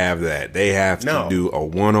cannot have that. They have to do a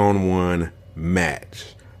one-on-one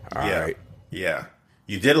match. All right. Yeah.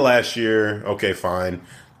 You did it last year. Okay, fine.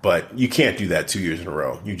 But you can't do that 2 years in a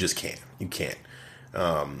row. You just can't. You can't.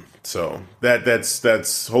 So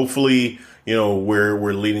that's hopefully,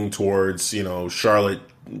 we're leading towards, Charlotte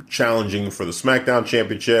challenging for the SmackDown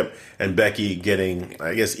Championship and Becky getting,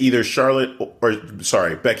 I guess, Becky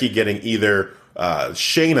getting either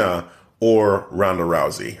Shayna or Ronda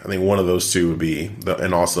Rousey. I think one of those two would be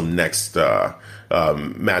an awesome next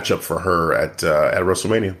matchup for her at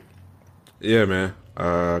WrestleMania. Yeah, man.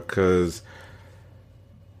 Because,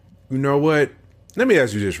 you know what? Let me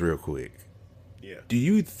ask you this real quick. Yeah. Do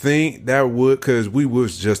you think that would, because we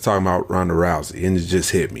was just talking about Ronda Rousey and it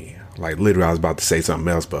just hit me. Like, literally, I was about to say something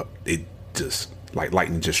else, but it just, like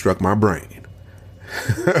lightning just struck my brain.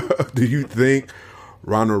 Do you think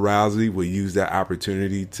Ronda Rousey will use that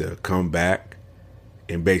opportunity to come back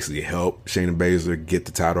and basically help Shayna Baszler get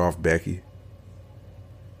the title off Becky?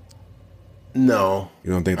 No.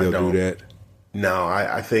 You don't think they'll do that? No,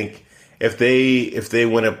 I think if they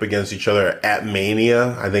went up against each other at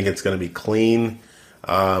Mania, I think it's going to be clean.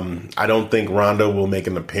 I don't think Ronda will make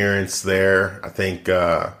an appearance there. I think,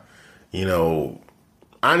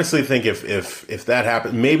 honestly think if that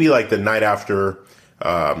happened, maybe like the night after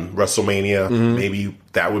WrestleMania, maybe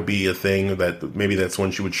that would be a thing maybe that's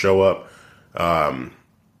when she would show up.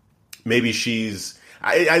 Maybe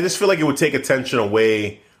I just feel like it would take attention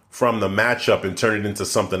away from the matchup and turn it into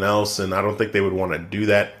something else. And I don't think they would want to do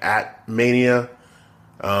that at Mania.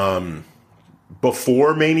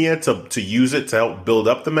 Before Mania to use it to help build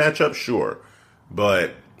up the matchup, sure.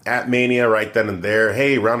 But at Mania right then and there,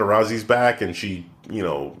 hey, Ronda Rousey's back and she,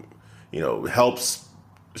 helps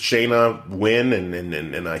Shayna win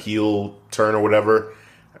and a heel turn or whatever.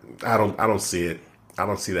 I don't see it. I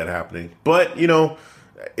don't see that happening. But,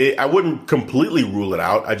 I wouldn't completely rule it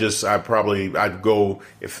out. I'd go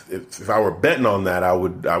if I were betting on that, I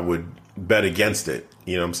would bet against it.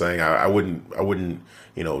 You know what I'm saying? I wouldn't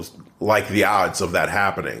like the odds of that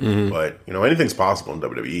happening. But anything's possible in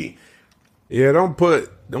WWE. Yeah, don't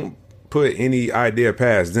put any idea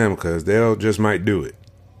past them because they'll just might do it.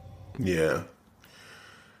 Yeah.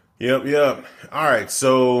 Yep. All right,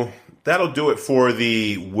 so that'll do it for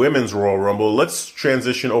the Women's Royal Rumble. Let's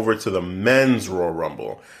transition over to the Men's Royal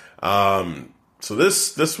Rumble. So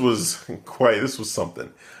this was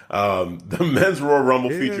something. The Men's Royal Rumble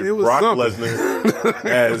featured Brock Lesnar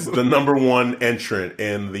as the number one entrant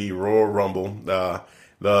in the Royal Rumble.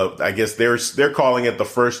 I guess they're calling it the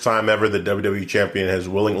first time ever the WWE champion has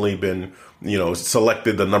willingly been,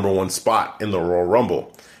 selected the number one spot in the Royal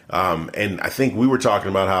Rumble. And I think we were talking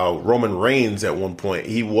about how Roman Reigns at one point,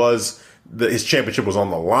 his championship was on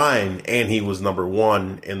the line and he was number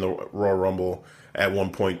one in the Royal Rumble at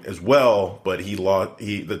one point as well, but he lost.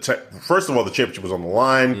 First of all, the championship was on the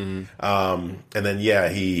line, and then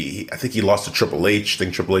I think he lost to Triple H. I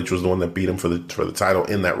think Triple H was the one that beat him for the title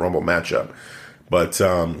in that Rumble matchup. But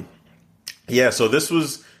so this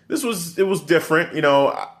was it was different. You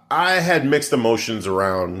know, I had mixed emotions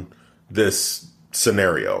around this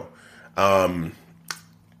scenario.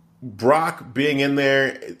 Brock being in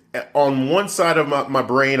there, on one side of my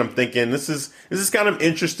brain, I'm thinking this is kind of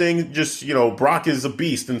interesting. Just, you know, Brock is a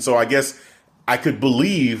beast, and so I guess I could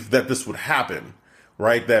believe that this would happen,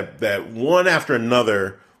 right? That one after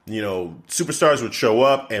another, you know, superstars would show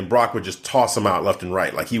up and Brock would just toss them out left and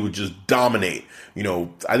right. Like he would just dominate. You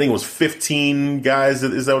know, I think it was 15 guys.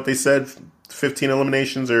 Is that what they said? 15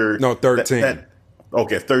 eliminations or no, 13.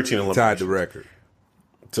 Okay, 13 eliminations. Tied the record.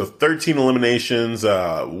 So 13 eliminations,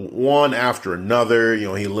 one after another. You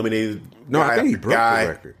know, he eliminated. No, I think he broke the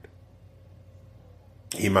record.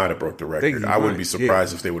 He might have broke the record. I wouldn't be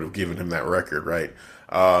surprised if they would have given him that record, right?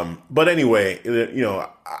 But anyway, you know,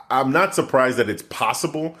 I'm not surprised that it's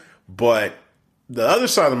possible. But the other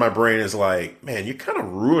side of my brain is like, man, you're kind of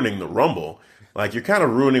ruining the Rumble. Like, you're kind of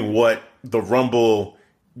ruining what the Rumble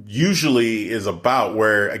usually is about,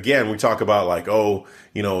 where again we talk about like, oh,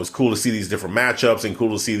 you know, it's cool to see these different matchups and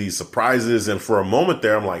cool to see these surprises, and for a moment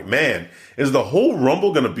there I'm like, man, is the whole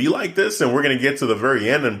Rumble going to be like this, and we're going to get to the very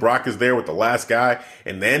end and Brock is there with the last guy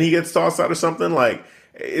and then he gets tossed out or something? Like,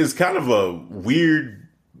 it's kind of a weird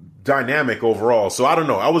dynamic overall. So I don't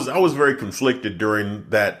know, I was very conflicted during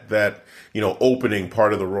that you know, opening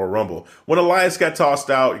part of the Royal Rumble. When Elias got tossed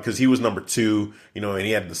out because he was number 2, you know, and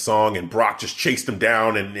he had the song and Brock just chased him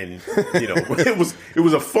down and you know, it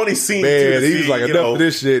was a funny scene. Man, he was like, enough of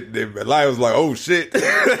this shit. Elias was like, oh shit.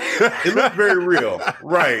 It looked very real.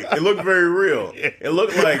 Right. It looked very real. It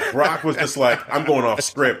looked like Brock was just like, I'm going off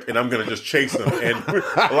script and I'm going to just chase him. And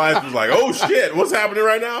Elias was like, oh shit, what's happening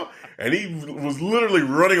right now? And he was literally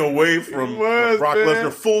running away from Brock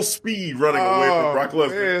Lesnar, full speed running away from Brock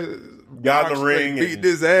Lesnar. Got in the ring. Beat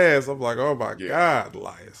his ass. I'm like, oh my God,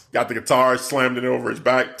 Elias. Got the guitar, slammed it over his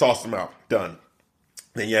back, tossed him out. Done.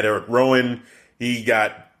 Then you had Eric Rowan. He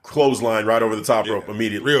got clotheslined right over the top rope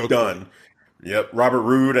immediately. Real done. Cool. Yep. Robert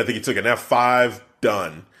Roode, I think he took an F5.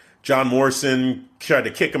 Done. John Morrison tried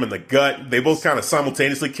to kick him in the gut. They both kind of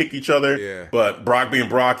simultaneously kicked each other. Yeah. But Brock being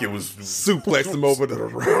Brock, it was... Suplexed him over the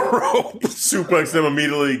rope. Suplexed him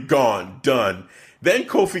immediately. Gone. Done. Then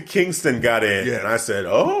Kofi Kingston got in. Yeah. And I said,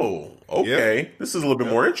 oh, okay. This is a little bit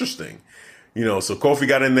more interesting. You know, so Kofi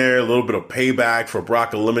got in there, a little bit of payback for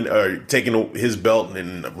Brock taking his belt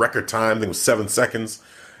in record time. I think it was 7 seconds.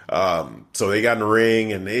 So they got in the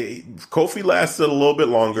ring, and Kofi lasted a little bit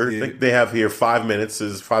longer. I think they have here 5 minutes.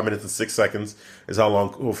 Is 5 minutes and 6 seconds is how long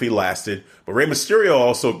Kofi lasted. But Rey Mysterio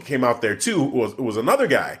also came out there too. Was another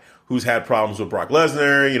guy who's had problems with Brock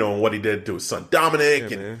Lesnar. You know, and what he did to his son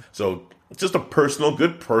Dominic, and so just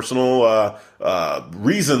good personal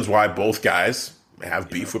reasons why both guys have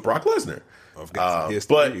beef with Brock Lesnar.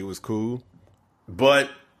 But he was cool. But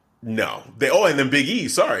no, and then Big E.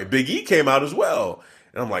 Sorry, Big E came out as well.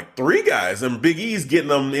 And I'm like, 3 guys. And Big E's getting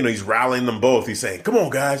them, you know, he's rallying them both. He's saying, come on,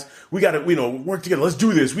 guys. We got to, you know, work together. Let's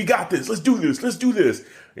do this. We got this. Let's do this. Let's do this. And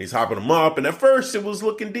he's hopping them up. And at first, it was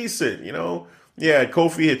looking decent, you know. Yeah,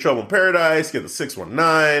 Kofi had Trouble in Paradise, get the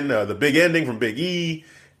 619, the big ending from Big E.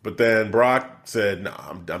 But then Brock said, "No,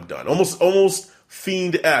 I'm done." Almost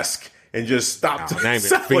Fiend-esque. And just stopped. Not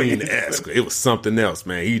even Fiend-esque. It was something else,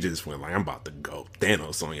 man. He just went like, I'm about to go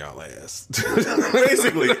Thanos on y'all ass.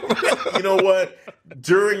 Basically, you know what?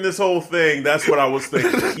 During this whole thing, that's what I was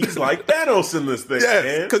thinking. He's like Thanos in this thing,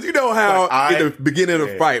 man. Because you know how in the beginning of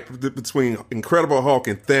the fight between Incredible Hulk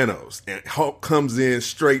and Thanos, and Hulk comes in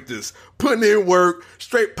straight just putting in work,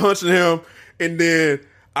 straight punching him, and then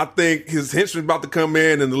I think his henchman about to come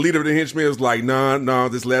in, and the leader of the henchmen was like, no,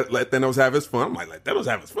 just let Thanos have his fun. I'm like, let Thanos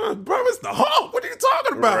have his fun? Bro, it's the Hulk. What are you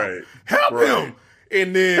talking about? Right. Help him.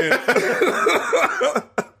 And then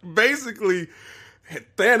basically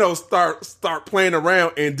Thanos start playing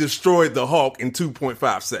around and destroyed the Hulk in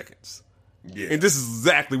 2.5 seconds. Yeah. And this is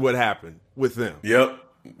exactly what happened with them. Yep.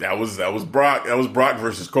 That was Brock. That was Brock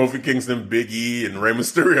versus Kofi Kingston, Big E, and Rey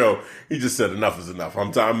Mysterio. He just said enough is enough.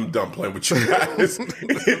 I'm done playing with you guys.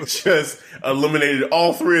 It just eliminated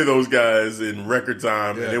all 3 of those guys in record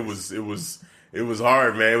time, and it was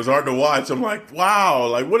hard, man. It was hard to watch. I'm like, wow,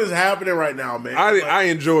 like what is happening right now, man? I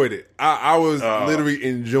enjoyed it. I was literally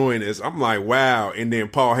enjoying this. I'm like, wow. And then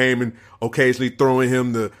Paul Heyman occasionally throwing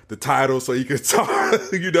him the title so he could talk,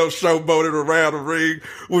 showboat it around the ring,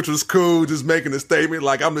 which was cool, just making a statement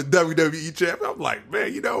like, I'm the WWE champ. I'm like,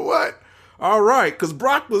 man, you know what? All right, because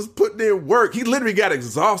Brock was putting in work. He literally got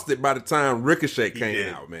exhausted by the time Ricochet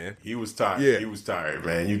came out, man. He was tired. Yeah. He was tired,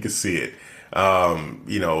 man. You could see it.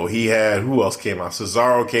 He had, who else came out?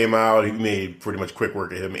 Cesaro came out. He made pretty much quick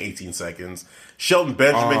work of him, 18 seconds. Shelton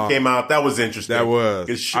Benjamin came out. That was interesting. That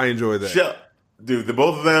was. I enjoyed that. Dude,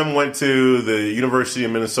 both of them went to the University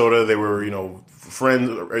of Minnesota. They were,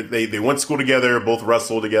 friends. They went to school together, both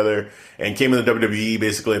wrestled together, and came in the WWE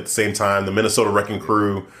basically at the same time. The Minnesota Wrecking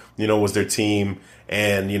Crew, was their team.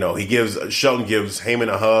 And, Shelton gives Heyman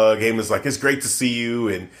a hug. Heyman's like, it's great to see you.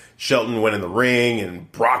 And Shelton went in the ring, and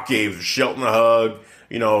Brock gave Shelton a hug,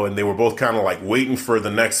 and they were both kind of like waiting for the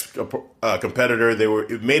next competitor.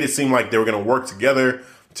 It made it seem like they were going to work together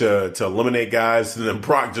to eliminate guys. And then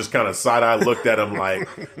Brock just kind of side-eye looked at him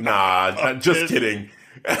like, nah, just kidding.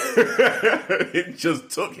 It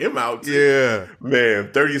just took him out. Yeah.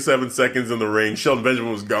 Man, 37 seconds in the ring. Shelton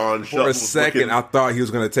Benjamin was gone. For a second, I thought he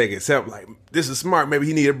was going to take it. So, like, this is smart. Maybe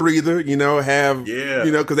he need a breather,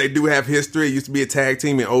 because they do have history. It used to be a tag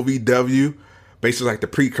team in OVW, basically like the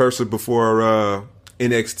precursor before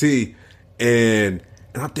NXT. And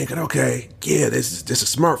I'm thinking, okay, yeah, this is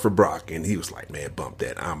smart for Brock. And he was like, man, bump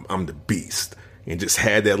that. I'm the beast. And just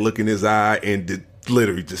had that look in his eye and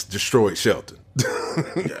literally just destroyed Shelton.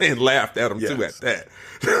 And laughed at him too at that.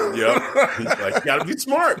 Yep. He's like, gotta be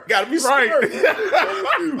smart. Gotta be smart.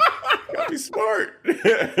 Gotta be smart.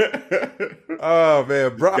 Oh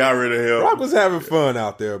man, Brock got rid of him. Brock was having fun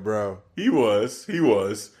out there, bro. He was.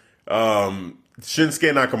 Shinsuke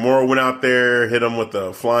Nakamura went out there, hit him with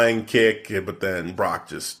a flying kick, but then Brock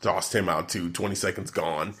just tossed him out too. 20 seconds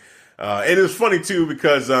gone. And it was funny too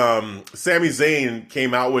because Sami Zayn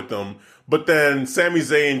came out with them. But then Sami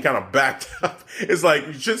Zayn kind of backed up. It's like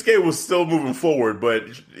Shinsuke was still moving forward, but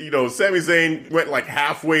Sami Zayn went like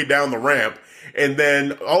halfway down the ramp, and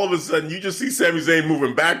then all of a sudden you just see Sami Zayn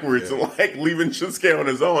moving backwards and like leaving Shinsuke on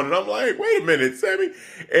his own. And I'm like, wait a minute, Sami.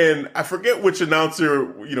 And I forget which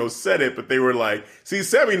announcer said it, but they were like, see,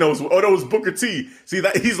 Sami knows. Oh, that was Booker T. See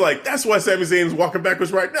that he's like, that's why Sami Zayn's walking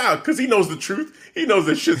backwards right now, because he knows the truth. He knows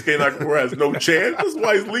that Shinsuke Nakamura has no chance. That's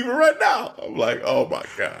why he's leaving right now. I'm like, oh my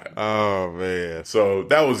god. Oh man. So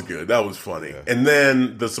that was good. That was funny. Yeah. And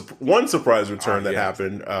then the one surprise return that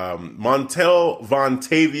happened, Montel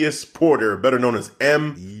Vontavious Porter, better known as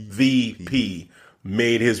MVP,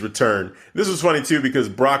 made his return. This was funny too because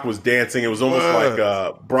Brock was dancing. It was almost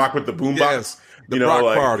like Brock with the boombox. Yes, the Brock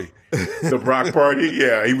party. The Brock party.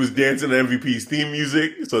 Yeah, he was dancing to MVP's theme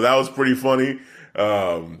music. So that was pretty funny.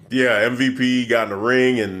 MVP got in the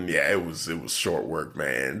ring, and it was short work,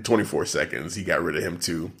 man. 24 seconds. He got rid of him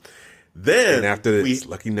too. Then and after this,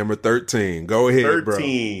 lucky number 13. Go ahead,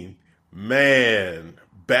 13, bro. Man,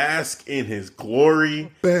 bask in his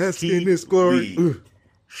glory. Bask in his glory.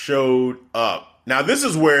 Showed up. Now this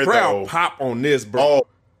is where crowd pop on this, bro.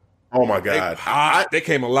 Oh my god, they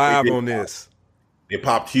came alive on this. They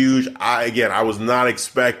popped huge. I was not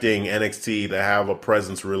expecting NXT to have a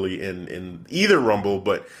presence really in either Rumble,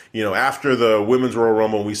 but after the Women's Royal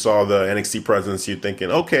Rumble, we saw the NXT presence. You're thinking,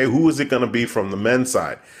 okay, who is it going to be from the men's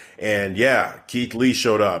side? And Keith Lee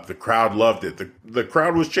showed up. The crowd loved it. The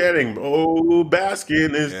crowd was chanting, "Oh, bask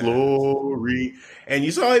in his glory!" And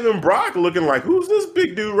you saw even Brock looking like, "Who's this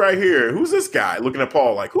big dude right here? Who's this guy?" Looking at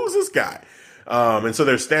Paul like, "Who's this guy?" And so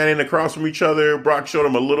they're standing across from each other. Brock showed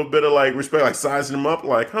him a little bit of like respect, like sizing him up,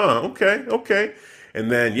 like, okay.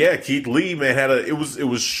 And then Keith Lee, man, it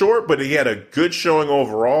was short, but he had a good showing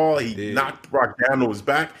overall. He knocked Brock down to his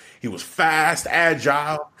back. He was fast,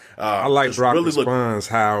 agile. I like Brock really responds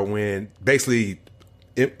how when basically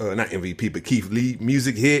not MVP, but Keith Lee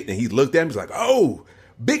music hit and he looked at him, he's like, "Oh,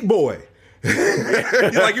 big boy."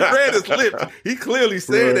 Like you read his lips. He clearly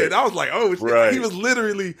said it. And I was like, oh shit. Right. He was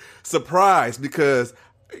literally surprised because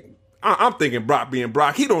I'm thinking Brock being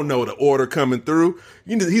Brock, he don't know the order coming through.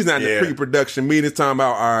 He's not in the pre-production meetings talking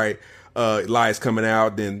about, all right, Elias coming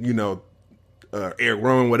out, then Eric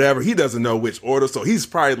Rowan, whatever. He doesn't know which order, so he's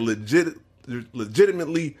probably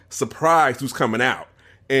legitimately surprised who's coming out.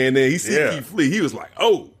 And then he see Keith Lee, he was like,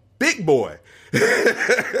 oh, big boy.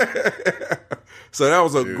 So that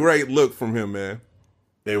was a great look from him, man.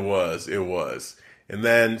 It was. And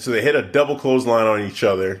then, so they hit a double clothesline on each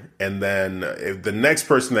other. And then the next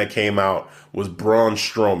person that came out was Braun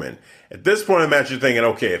Strowman. At this point in the match, you're thinking,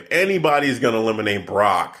 okay, if anybody's going to eliminate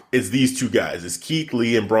Brock, it's these two guys. It's Keith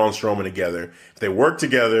Lee and Braun Strowman together. If they work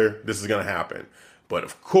together, this is going to happen. But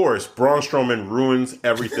of course, Braun Strowman ruins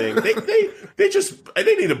everything. They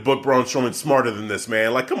need to book Braun Strowman smarter than this,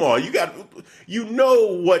 man. Like, come on, you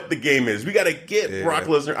know what the game is. We got to get Brock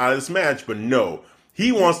Lesnar out of this match, but no,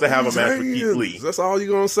 he wants to have a match with Keith Lee. That's all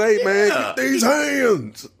you're gonna say, man. Get these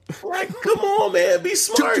hands. Like, come on, man, be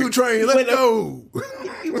smart. Choo-choo train, let's go.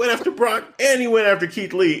 He went after Brock and he went after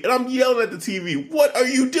Keith Lee, and I'm yelling at the TV. What are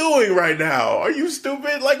you doing right now? Are you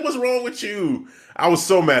stupid? Like, what's wrong with you? I was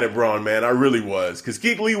so mad at Braun, man. I really was. Because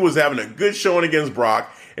Keith Lee was having a good showing against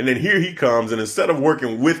Brock. And then here he comes, and instead of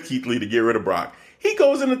working with Keith Lee to get rid of Brock, he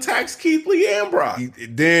goes and attacks Keith Lee and Brock.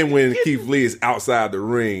 Then when Keith Lee is outside the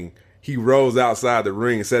ring, he rolls outside the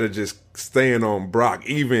ring instead of just staying on Brock.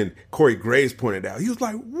 Even Corey Graves pointed out. He was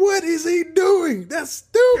like, what is he doing? That's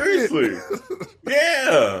stupid. Seriously.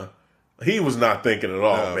 Yeah. He was not thinking at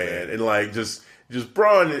all, man. And like just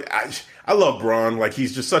Braun, I love Braun. Like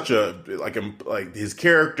he's just such like his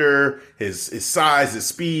character, his size, his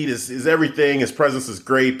speed, his everything. His presence is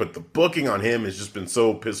great, but the booking on him has just been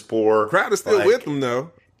so piss poor. Crowd is still with him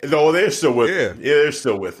though. No, they're still with him. Yeah, they're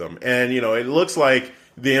still with him. And it looks like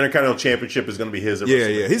the Intercontinental Championship is going to be his.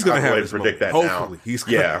 Yeah. He's going to have to predict that Hopefully.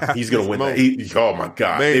 now. He's going to win that. Oh my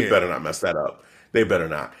God, man. They better not mess that up. They better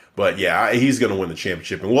not. But yeah, he's going to win the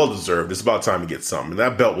championship, and well deserved. It's about time he gets something. And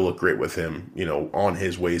that belt will look great with him, on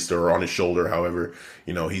his waist or on his shoulder. However,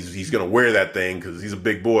 he's going to wear that thing because he's a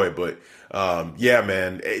big boy. But yeah,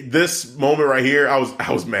 man, this moment right here, I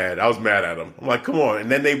was mad. I was mad at him. I'm like, come on.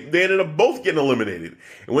 And then they ended up both getting eliminated.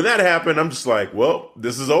 And when that happened, I'm just like, well,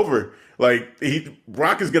 this is over. Like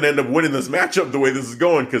Brock is going to end up winning this matchup the way this is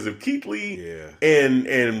going, because if Keith Lee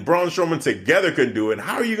and Braun Strowman together couldn't do it,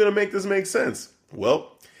 how are you going to make this make sense?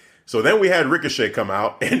 Well, so then we had Ricochet come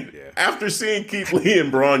out, and after seeing Keith Lee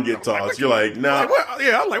and Braun get tossed, you're like, nah.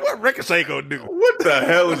 I'm like, what Ricochet gonna do? What the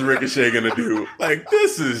hell is Ricochet gonna do? Like,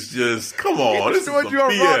 this is just, come on. This is what you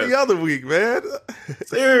on Raw the other week, man.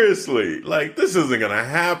 Seriously. Like, this isn't gonna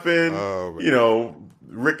happen.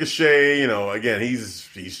 Ricochet, again,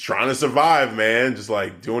 he's trying to survive, man, just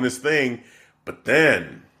like doing his thing. But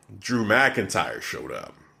then Drew McIntyre showed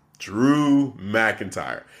up. Drew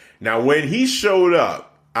McIntyre. Now, when he showed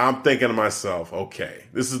up, I'm thinking to myself, okay,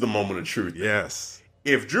 this is the moment of truth. Yes.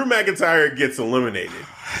 If Drew McIntyre gets eliminated,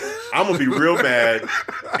 I'm going to be real mad,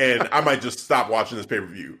 and I might just stop watching this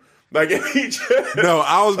pay-per-view. Like,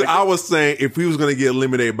 I was saying if he was going to get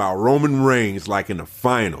eliminated by Roman Reigns, like in the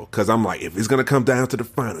final, because I'm like, if it's going to come down to the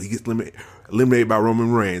final, he gets eliminated by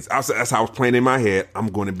Roman Reigns. That's how I was playing in my head. I'm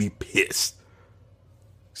going to be pissed.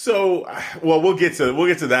 So, well, we'll get to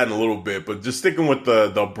that in a little bit, but just sticking with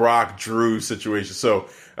the Brock Drew situation. So,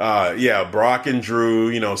 Brock and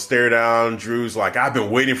Drew, stare down. Drew's like, I've been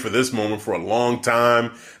waiting for this moment for a long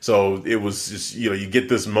time. So it was just, you get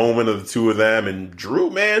this moment of the two of them, and Drew,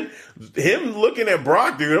 man, him looking at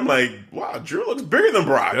Brock, dude, I'm like, wow, Drew looks bigger than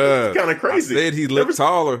Brock. It's kind of crazy. I said he looked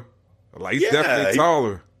taller. Like he's definitely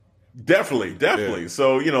taller. Definitely. Yeah.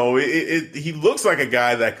 So, he looks like a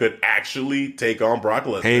guy that could actually take on Brock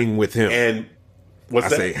Lesnar. Hang with him. And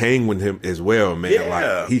say hang with him as well, man. Yeah.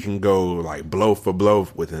 Like he can go like blow for blow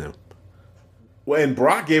with him. Well, and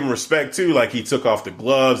Brock gave him respect too. Like he took off the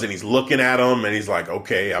gloves and he's looking at him and he's like,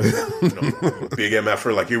 okay, I'm big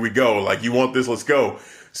MFer. Like, here we go. Like, you want this? Let's go.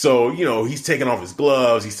 So, he's taking off his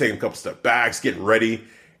gloves. He's taking a couple step backs, getting ready.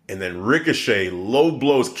 And then Ricochet low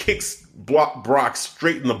blows, kicks Brock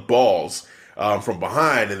straight in the balls from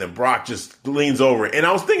behind, and then Brock just leans over. And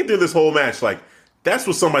I was thinking through this whole match, like, that's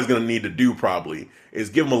what somebody's going to need to do probably, is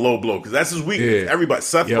give him a low blow, because that's his weakness. Yeah. Everybody,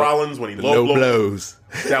 Seth Rollins, when he low blows,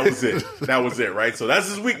 that was it. That was it, right? So that's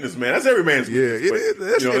his weakness, man. That's every man's weakness. Yeah,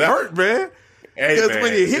 that shit hurt, man. Because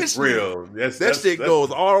when it hits real, that shit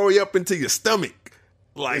goes all the way up into your stomach.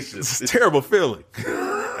 Like, it's a terrible feeling.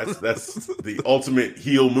 That's the ultimate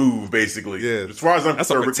heel move, basically. Yeah. As far as I'm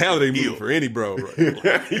concerned, that's a fatality move for any bro.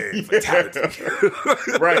 Right? Fatality.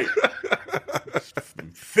 Right.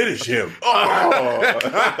 Finish him. Oh.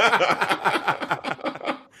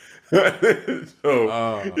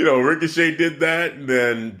 So, Ricochet did that, and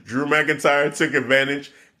then Drew McIntyre took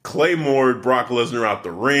advantage. Claymore Brock Lesnar out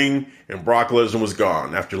the ring, and Brock Lesnar was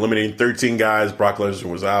gone. After eliminating 13 guys, Brock Lesnar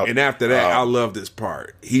was out. And after that, I love this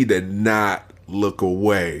part. He did not look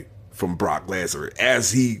away from Brock Lesnar.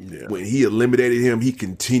 When he eliminated him, he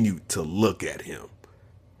continued to look at him.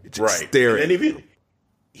 Just stare at him.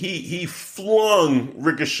 He flung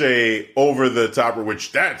Ricochet over the top rope,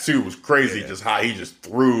 which that too was crazy. Yeah. Just how he just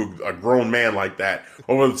threw a grown man like that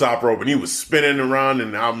over the top rope, and he was spinning around,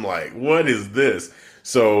 and I'm like, what is this?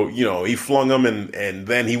 So, he flung him, and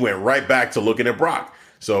then he went right back to looking at Brock.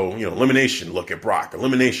 So, elimination, look at Brock.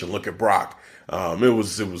 Elimination, look at Brock. It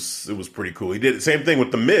was pretty cool. He did the same thing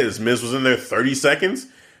with The Miz. Miz was in there 30 seconds.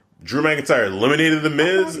 Drew McIntyre eliminated The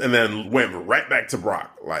Miz and then went right back to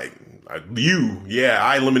Brock. Like, I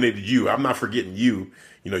eliminated you. I'm not forgetting you.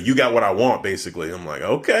 You got what I want, basically. I'm like,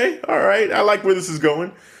 okay, all right. I like where this is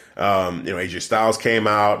going. AJ Styles came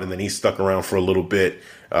out, and then he stuck around for a little bit.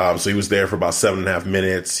 So he was there for about 7.5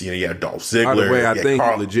 minutes. You had Dolph Ziggler. By the way, I think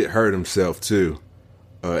he legit hurt himself too.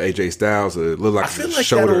 AJ Styles looked like I feel like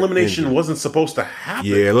that elimination wasn't supposed to happen.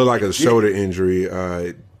 Yeah, it looked like a shoulder injury.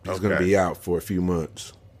 He's going to be out for a few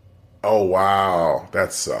months. Oh wow,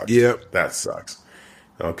 that sucks. Yep. That sucks.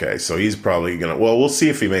 Okay, so he's probably gonna. Well, we'll see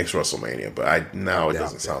if he makes WrestleMania, but it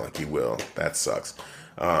doesn't sound like he will. That sucks.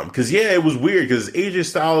 Because it was weird. Because AJ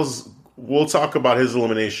Styles, we'll talk about his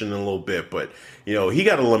elimination in a little bit, but he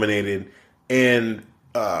got eliminated, and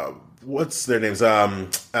what's their names?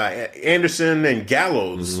 Anderson and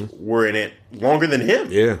Gallows were in it longer than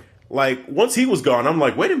him. Yeah. Like, once he was gone, I'm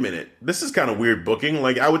like, wait a minute, this is kind of weird booking.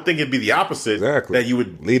 Like, I would think it'd be the opposite. Exactly. That you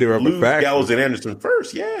would Leader of lose Gallows and Anderson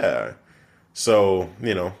first. Yeah. So,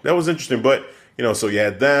 that was interesting. But, so you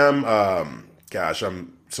had them.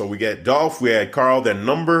 So we get Dolph, we had Carl, then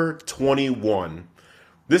number 21.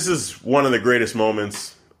 This is one of the greatest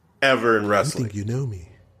moments ever in wrestling. I think you know me.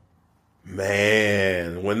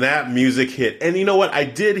 Man, when that music hit, and you know what? I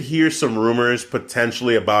did hear some rumors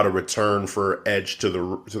potentially about a return for Edge to the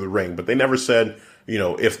ring, but they never said,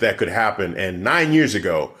 if that could happen. And 9 years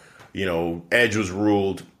ago, Edge was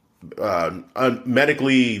ruled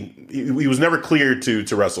medically. He was never cleared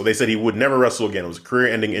to wrestle. They said he would never wrestle again. It was a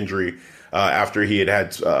career-ending injury after he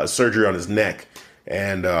had surgery on his neck.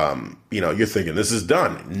 And you're thinking this is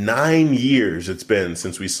done. 9 years it's been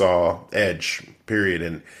since we saw Edge. Period.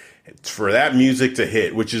 And for that music to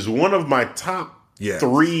hit, which is one of my top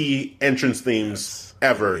 3 entrance themes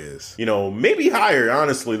ever, maybe higher,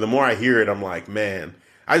 honestly. The more I hear it, I'm like, man,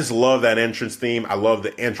 I just love that entrance theme. I love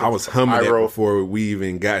the entrance. I was humming it before we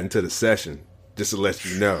even got into the session, just to let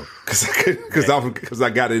you know. Because I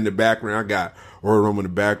got it in the background. I got Royal Rumble in the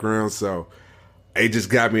background, so it just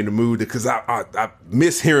got me in the mood because I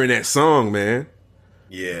miss hearing that song, man.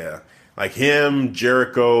 Yeah. Like him,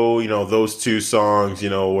 Jericho, those 2 songs,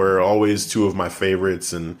 were always 2 of my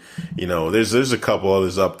favorites. And, there's a couple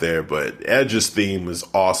others up there, but Edge's theme was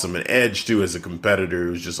awesome. And Edge, too, as a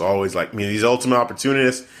competitor, was just always like, he's ultimate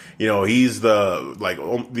opportunist. He's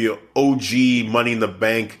the OG Money in the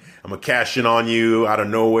Bank. I'm going to cash in on you out of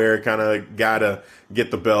nowhere kind of guy to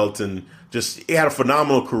get the belt. And just, he had a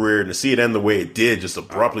phenomenal career. And to see it end the way it did, just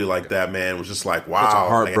abruptly like that, man, was just like, wow. It's a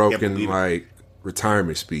heartbroken,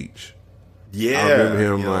 retirement speech. Yeah, I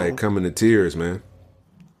remember him coming to tears, man.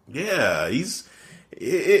 Yeah,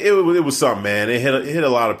 it was something, man. It hit a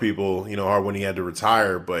lot of people, hard when he had to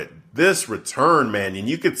retire. But this return, man, and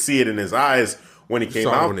you could see it in his eyes when he came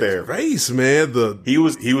out there. His face, man. He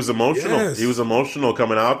was emotional. Yes. He was emotional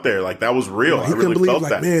coming out there. Like that was real. I really felt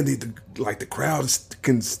that. Man, the crowd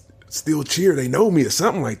can still cheer. They know me or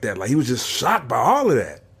something like that. Like he was just shocked by all of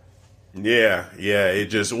that. Yeah. It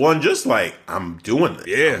just like I'm doing this.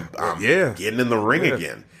 Yeah, I'm getting in the ring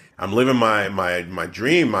again. I'm living my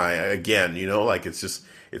dream.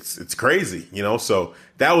 It's crazy. So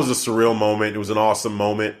that was a surreal moment. It was an awesome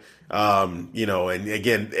moment. And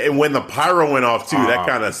again, and when the pyro went off too, that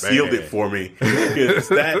kind of sealed it for me. Because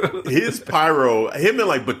his pyro, him and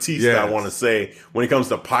like Batista, I want to say, when it comes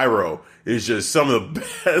to pyro, is just some of the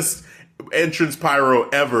best entrance pyro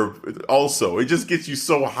ever. Also, it just gets you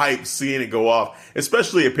so hyped seeing it go off,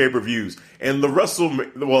 especially at pay-per-views. And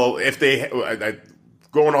if they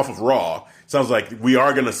going off of Raw, sounds like we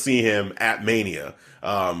are going to see him at Mania.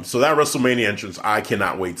 So that WrestleMania entrance, I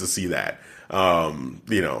cannot wait to see that.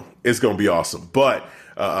 It's going to be awesome. But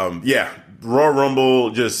Royal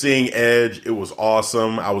Rumble, just seeing Edge, it was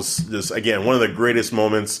awesome. I was just, again, one of the greatest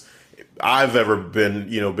moments I've ever been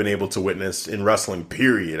able to witness in wrestling,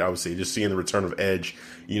 period. I would say just seeing the return of Edge,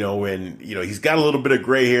 and he's got a little bit of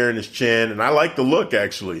gray hair in his chin, and I like the look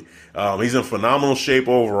actually. He's in phenomenal shape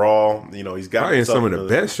overall. He's got probably in some of the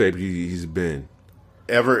best shape he's been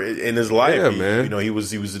ever in his life. Yeah, man. He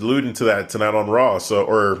was alluding to that tonight on Raw,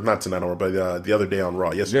 or not tonight on Raw, but the other day on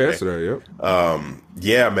Raw yesterday. Yeah, yesterday,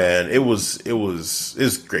 yep. Man, it was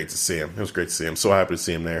great to see him. It was great to see him. So happy to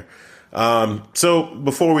see him there. So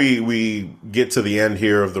before we get to the end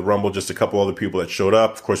here of the Rumble, just a couple other people that showed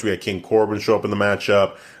up. Of course, we had King Corbin show up in the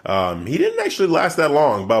matchup. He didn't actually last that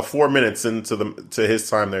long. About 4 minutes into his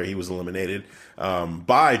time there, he was eliminated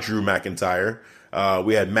by Drew McIntyre.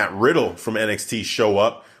 We had Matt Riddle from NXT show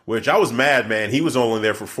up, which I was mad, man. He was only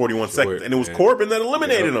there for 41 seconds, and it was Corbin that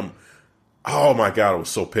eliminated him. Oh my God, I was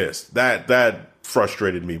so pissed. That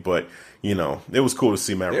frustrated me, but it was cool to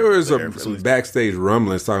see Matt. There was some backstage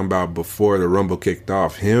rumblings talking about before the Rumble kicked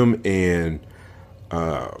off. Him and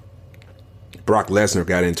Brock Lesnar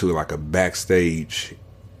got into like a backstage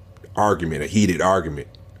argument, a heated argument.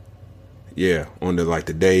 Yeah, on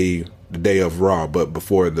the day of Raw, but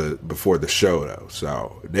before the show though.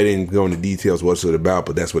 So they didn't go into details what's it about,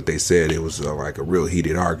 but that's what they said. It was like a real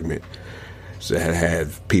heated argument. So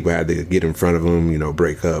people had to get in front of them,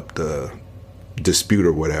 break up the dispute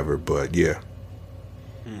or whatever. But yeah.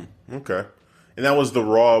 Okay. And that was the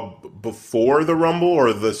Raw before the Rumble,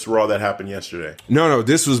 or this Raw that happened yesterday? No,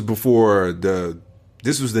 this was before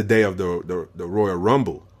this was the day of the Royal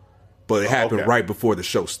Rumble, but it happened right before the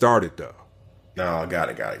show started, though. No, got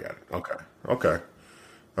it. Okay.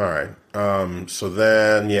 All right. So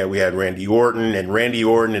then, we had Randy Orton,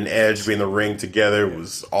 and Edge being in the ring together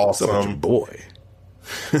was awesome. Such a boy.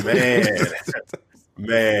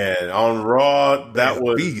 Man, on Raw, that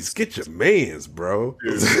was... Please, get your mans, bro.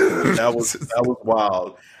 Dude, that was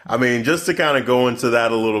wild. I mean, just to kind of go into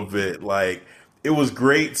that a little bit, like, it was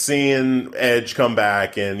great seeing Edge come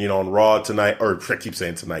back, and, on Raw tonight, or I keep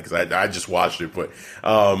saying tonight because I just watched it, but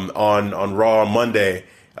on Raw on Monday,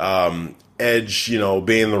 Edge,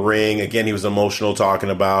 being in the ring again, he was emotional, talking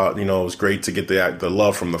about, it was great to get the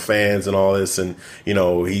love from the fans and all this, and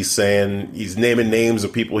he's naming names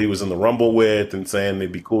of people he was in the Rumble with, and saying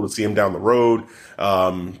it'd be cool to see him down the road.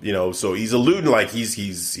 So he's alluding like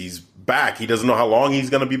he's back. He doesn't know how long he's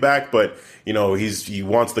going to be back, but he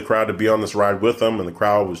wants the crowd to be on this ride with him, and the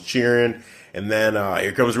crowd was cheering. And then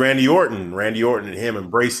here comes Randy Orton and him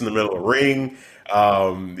embracing the middle of the ring.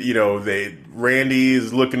 Randy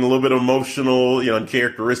is looking a little bit emotional,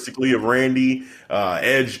 uncharacteristically of Randy.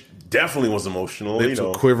 Edge definitely was emotional. Lips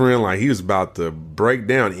were quivering like he was about to break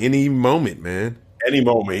down any moment, man. Any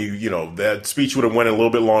moment, that speech would have went a little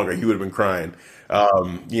bit longer. He would have been crying.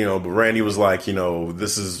 But Randy was like, you're one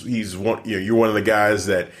of the guys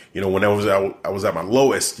that, when I was at my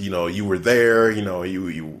lowest, you were there, you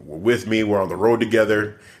were with me. We're on the road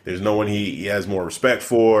together. There's no one he has more respect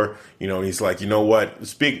for, and he's like,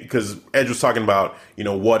 because Edge was talking about,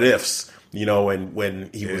 what ifs, and when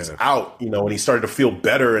he was out, and he started to feel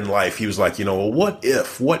better in life, he was like, what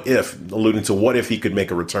if, alluding to what if he could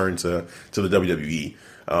make a return to the WWE.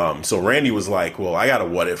 So Randy was like, well, I got a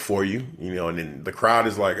what if for you, and then the crowd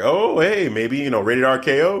is like, oh, hey, maybe, rated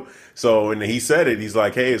RKO. So, and he said it, he's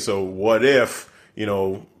like, hey, so what if,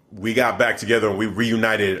 we got back together and we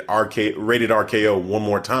reunited rated RKO one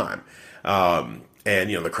more time. And,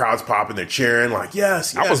 the crowd's popping, they're cheering like,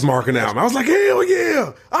 yes. I was marking out. I was like, hell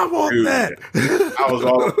yeah, I want that. I was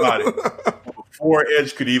all about it. Before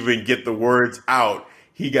Edge could even get the words out,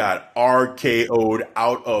 he got RKO'd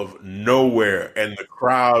out of nowhere, and the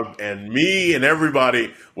crowd and me and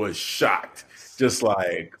everybody was shocked. Just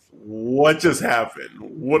like, what just happened?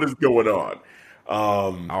 What is going on?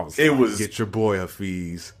 Get your boy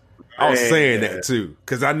Hafiz. I was saying that too,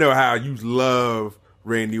 because I know how you love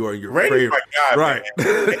Randy Orton, your favorite. My guy, right.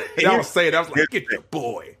 I was saying, I was like, get your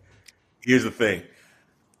boy. Here's the thing.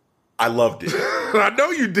 I loved it. I know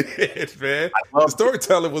you did, man. The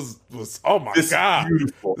storytelling was oh my God. Is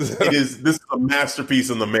beautiful. This is a masterpiece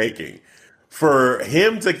in the making. For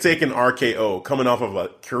him to take an RKO coming off of a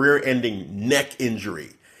career-ending neck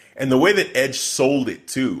injury, and the way that Edge sold it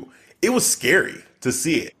too, it was scary to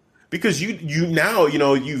see it. Because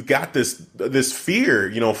you've got this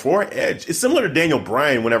fear, for Edge. It's similar to Daniel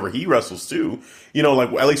Bryan whenever he wrestles too.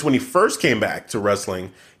 Like at least when he first came back to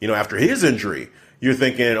wrestling, after his injury, you're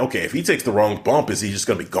thinking, okay, if he takes the wrong bump, is he just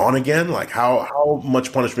going to be gone again? Like how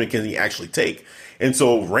much punishment can he actually take? And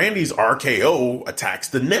so Randy's RKO attacks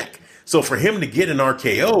the neck. So for him to get an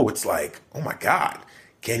RKO, it's like, oh my God,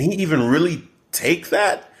 can he even really take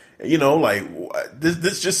that?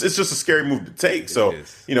 It's just a scary move to take. So,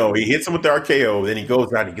 he hits him with the RKO, then he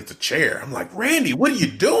goes out and gets a chair. I'm like, Randy, what are you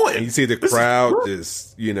doing? And you see the crowd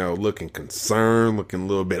just, looking concerned, looking a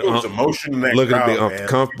little bit emotion in that looking crowd, a bit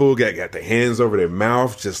uncomfortable, got their hands over their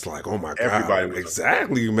mouth, just like, oh my God. Everybody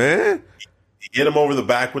exactly, man. He hit him over the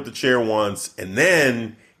back with the chair once, and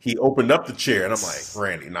then he opened up the chair, and I'm like,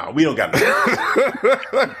 Randy, we don't got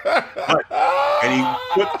nothing. And he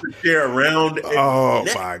put the chair around. Oh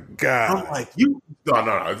my God! I'm like, no.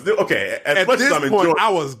 Okay, at this point,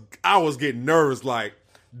 I was getting nervous. Like,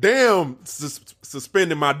 damn,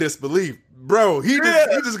 suspending my disbelief, bro. He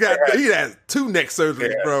has 2 neck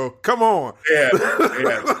surgeries, bro. Come on. Yeah.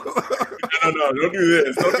 No, don't do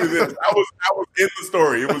this. I was in the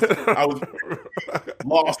story. I was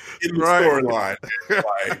lost in the storyline.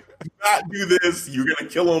 Like, do not do this. You're gonna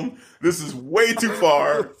kill him. This is way too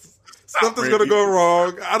far. Something's gonna go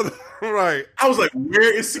wrong. Right. I was like,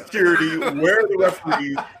 where is security? Where are the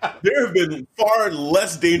referees? There have been far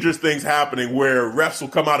less dangerous things happening where refs will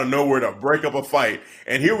come out of nowhere to break up a fight.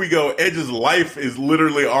 And here we go. Edge's life is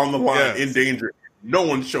literally on the line, in danger. No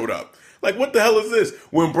one showed up. Like, what the hell is this?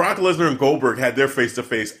 When Brock Lesnar and Goldberg had their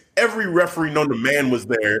face-to-face, every referee known to man was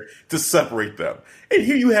there to separate them. And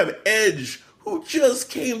here you have Edge, who just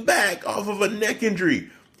came back off of a neck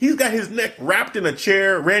injury. He's got his neck wrapped in a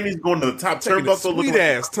chair. Randy's going to the top turnbuckle. Sweet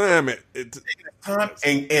ass time. time.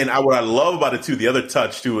 And what I love about it too, the other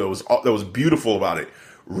touch too, that was beautiful about it.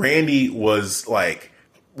 Randy was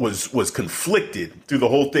conflicted through the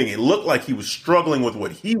whole thing. It looked like he was struggling with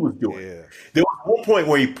what he was doing. Yeah. There was one point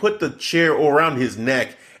where he put the chair around his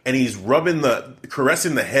neck and he's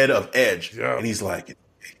caressing the head of Edge, and he's like,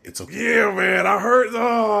 "It's okay." Yeah, man. I heard.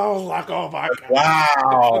 Oh, I was like, "Oh my god!"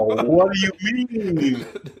 Wow, what do you mean?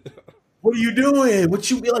 What are you doing?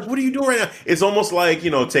 What are you doing right now? It's almost like,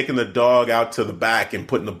 taking the dog out to the back and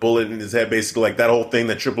putting the bullet in his head, basically, like that whole thing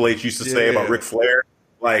that Triple H used to say about Ric Flair.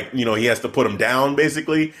 Like, he has to put him down,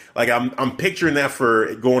 basically. Like, I'm picturing that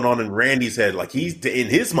for going on in Randy's head. Like, in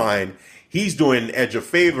his mind, he's doing Edge a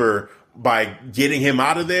favor by getting him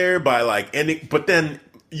out of there, by like ending. But then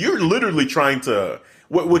you're literally trying to,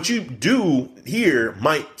 what you do here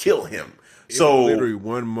might kill him. So literally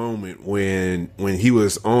one moment when he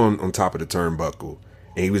was on top of the turnbuckle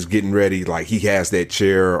and he was getting ready, like he has that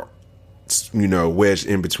chair, wedged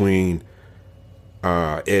in between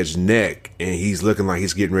Edge's neck, and he's looking like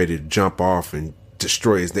he's getting ready to jump off and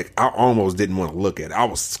destroy his neck. I almost didn't want to look at it. I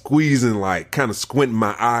was squeezing, like kind of squinting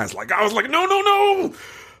my eyes, like I was like, no.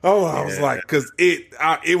 Oh, I was like, because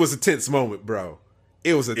it was a tense moment, bro.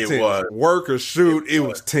 It was work or shoot. It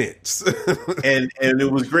was tense. and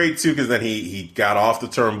it was great too, because then he got off the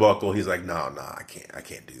turnbuckle. He's like, no, I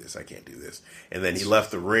can't do this. And then he left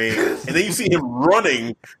the ring. And then you see him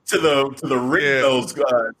running to the ring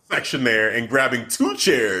section there and grabbing 2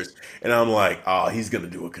 chairs. And I'm like, oh, he's gonna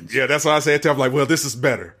do a control. Yeah, that's why I said to him, like, well, this is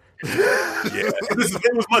better. It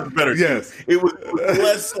was much better. Yes, it was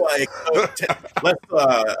less like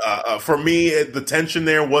for me. The tension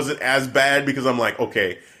there wasn't as bad because I'm like,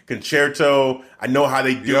 okay, Concerto. I know how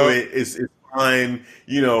they do it. It's fine,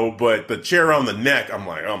 But the chair on the neck, I'm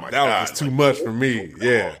like, oh my god, that was too much for me.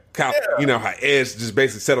 Yeah. How Edge just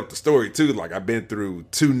basically set up the story too. Like, I've been through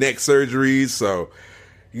 2 neck surgeries, so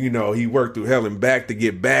he worked through hell and back to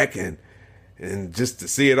get back, and just to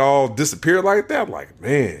see it all disappear like that, I'm like,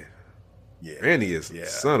 man. Yeah, Randy is a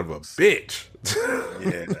son of a bitch.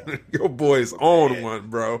 Yeah, your boy's on one,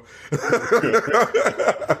 bro.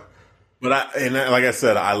 But like I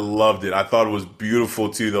said, I loved it. I thought it was beautiful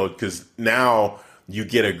too, though, because now you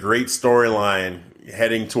get a great storyline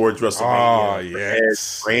heading towards WrestleMania. Oh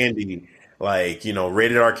yes, Randy, like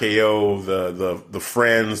rated RKO, the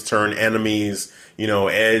friends turn enemies.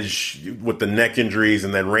 Edge with the neck injuries,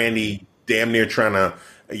 and then Randy damn near trying to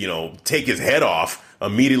take his head off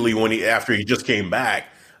immediately after he just came back.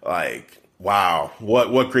 Like, wow,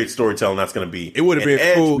 what great storytelling that's going to be. It would have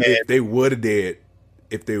been cool if they would have did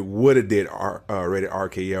rated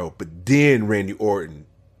RKO, but then Randy Orton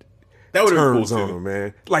that would have been cool on him,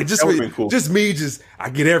 man. Like, cool. I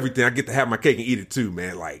get everything. I get to have my cake and eat it too,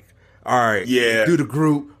 man. Like, all right, do the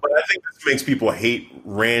group. But I think this makes people hate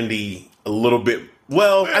Randy a little bit.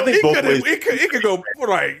 Well, I think both ways. It could go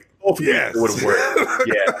like. Both ways would have worked.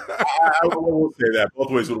 Yeah, I won't say that.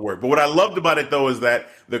 Both ways would have worked. But what I loved about it, though, is that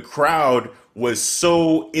the crowd was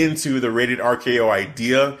so into the rated RKO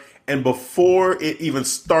idea. And before it even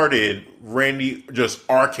started, Randy just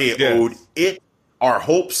RKO'd it, our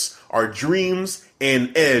hopes, our dreams,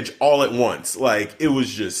 and Edge all at once. Like, it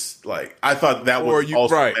was just, like, I thought that was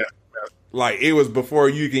also right. Like, it was before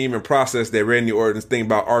you can even process that Randy Orton's thing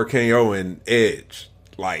about RKO and Edge.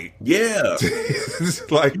 Like, yeah,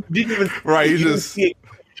 like you didn't even right. You just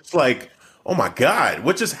like, oh my god,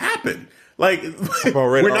 what just happened? Like,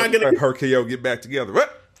 we're not gonna RKO get back together.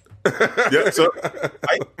 What? Yeah, so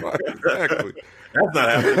exactly. That's not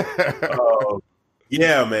happening.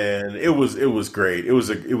 Yeah, man, it was great. It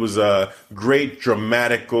was a great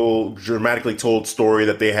dramatically told story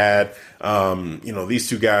that they had. These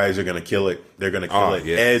 2 guys are gonna kill it. They're gonna kill it.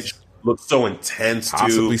 Yes. Edge looked so intense too.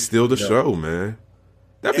 Possibly steal the show, man.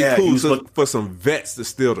 That'd be cool for some vets to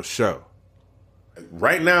steal the show.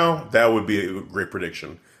 Right now, that would be a great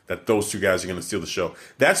prediction that those 2 guys are going to steal the show.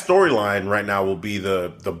 That storyline right now will be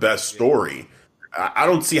the best story. I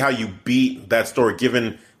don't see how you beat that story,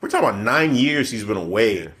 given we're talking about 9 years he's been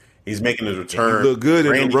away. He's making his return. And he looked good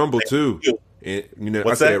in the Rumble, too. And,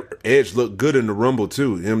 I said Edge looked good in the Rumble,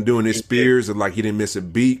 too. Him doing his spears and like he didn't miss a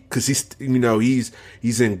beat because he's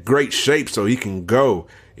in great shape so he can go.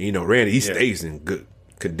 Randy, he stays in good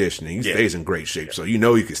conditioning. He stays in great shape, so he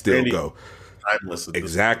can still Randy, go.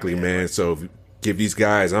 Exactly, man. So if you give these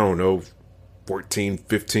guys, I don't know, 14,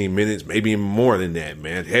 15 minutes, maybe even more than that,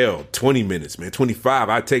 man. Hell, 20 minutes, man. 25,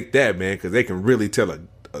 I take that, man, because they can really tell a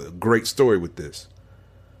great story with this.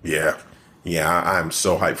 Yeah. I'm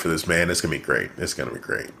so hyped for this, man. It's going to be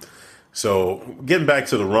great. So getting back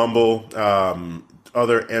to the Rumble,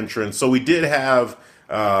 other entrants. So we did have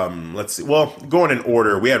Let's see. Well, going in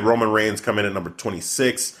order, we had Roman Reigns come in at number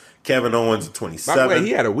 26, Kevin Owens at 27. By the way,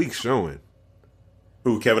 he had a weak showing.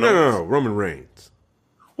 Who, Kevin Owens? No, Roman Reigns.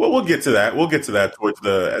 Well, we'll get to that. We'll get to that towards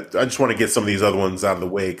I just want to get some of these other ones out of the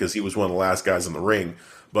way because he was one of the last guys in the ring.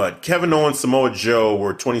 But Kevin Owens, Samoa Joe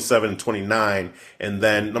were 27 and 29. And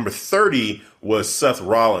then number 30 was Seth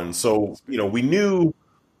Rollins. So,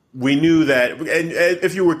 we knew that, and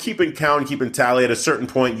if you were keeping tally, at a certain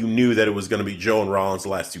point, you knew that it was going to be Joe and Rollins, the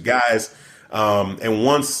last two guys. And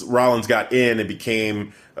once Rollins got in, it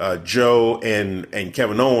became Joe and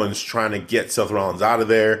Kevin Owens trying to get Seth Rollins out of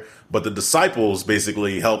there. But the Disciples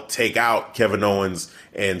basically helped take out Kevin Owens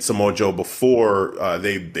and Samoa Joe before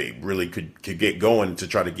they really could get going to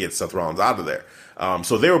try to get Seth Rollins out of there.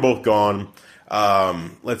 So they were both gone.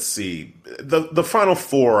 Let's see. The final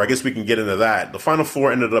four, I guess we can get into that. The final four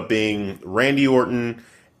ended up being Randy Orton,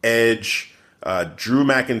 Edge, Drew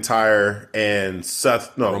McIntyre, and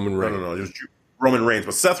Roman Reigns. No, it was Roman Reigns.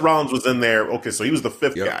 But Seth Rollins was in there. Okay, so he was the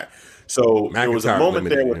fifth guy. So McIntyre there was a moment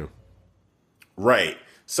there. Right.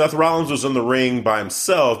 Seth Rollins was in the ring by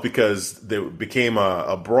himself because there became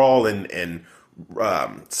a brawl, and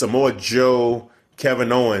Samoa Joe,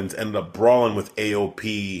 Kevin Owens ended up brawling with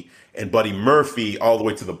AOP and Buddy Murphy all the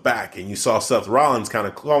way to the back. And you saw Seth Rollins kind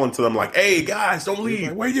of calling to them like, "Hey, guys, don't leave.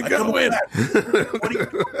 Like, where you going?"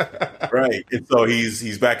 Right. And so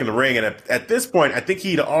he's back in the ring. And at this point, I think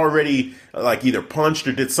he'd already either punched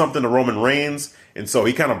or did something to Roman Reigns. And so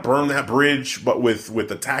he kind of burned that bridge, but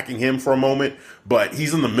with attacking him for a moment. But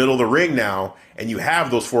he's in the middle of the ring now, and you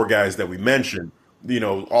have those four guys that we mentioned,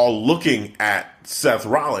 all looking at Seth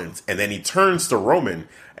Rollins. And then he turns to Roman,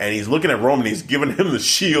 and he's looking at Roman. He's giving him the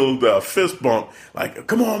Shield fist bump, like,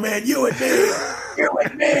 "Come on, man, you and me, you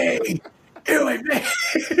and me, you and me."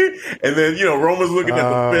 And then, Roman's looking at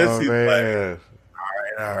the fist. He's like,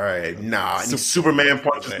 all right. Nah. And Superman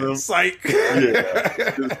punches him. Psych. Yeah.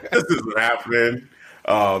 This isn't happening.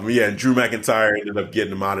 And Drew McIntyre ended up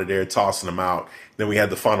getting him out of there, tossing him out. Then we had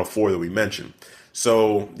the final four that we mentioned.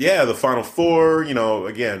 So, the final four,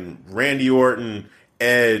 again, Randy Orton,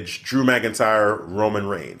 Edge, Drew McIntyre, Roman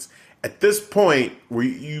Reigns. At this point,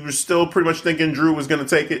 you were still pretty much thinking Drew was going to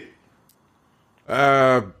take it?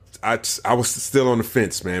 I was still on the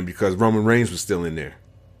fence, man, because Roman Reigns was still in there.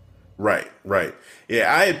 Right.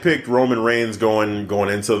 Yeah, I had picked Roman Reigns going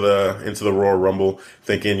into the Royal Rumble,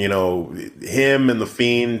 thinking, him and The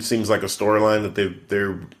Fiend seems like a storyline that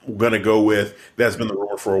they're going to go with. That's been the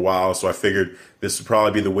rumor for a while, so I figured this would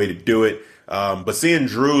probably be the way to do it. But seeing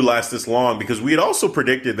Drew last this long, because we had also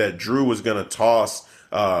predicted that Drew was going to toss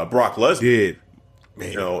Brock Lesnar. Did.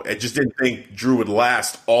 Man. I just didn't think Drew would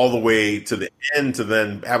last all the way to the end to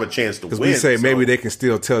then have a chance to win. Because we say maybe they can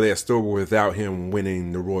still tell that story without him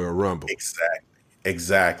winning the Royal Rumble.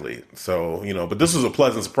 Exactly. So, but this was a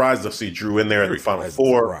pleasant surprise to see Drew in there in the final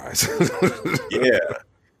four. Yeah.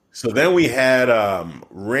 So then we had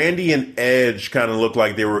Randy and Edge kind of look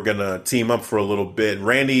like they were going to team up for a little bit.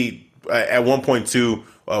 Randy, at one point, too,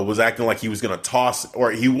 was acting like he was going to toss,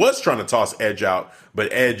 or he was trying to toss Edge out,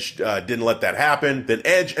 but Edge didn't let that happen. Then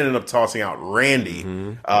Edge ended up tossing out Randy.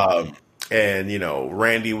 Mm-hmm. And,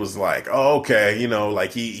 Randy was like, "Oh, okay."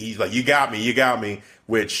 He's like, you got me,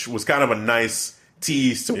 which was kind of a nice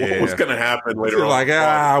tease to what was going to happen later on. Like,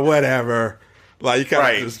 whatever. Like, you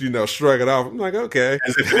kind of just, shrug it off. I'm like, okay.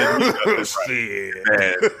 As if it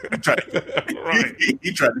didn't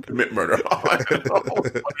he tried to commit murder.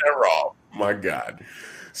 Oh my God.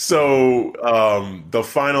 So the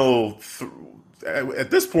final at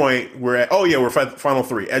this point, we're final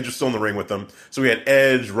three. Edge was still in the ring with them. So we had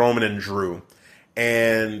Edge, Roman, and Drew.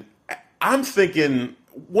 And I'm thinking,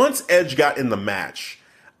 once Edge got in the match,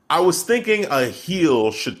 I was thinking a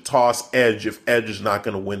heel should toss Edge if Edge is not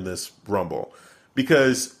going to win this Rumble.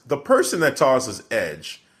 Because the person that tosses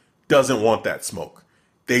Edge doesn't want that smoke.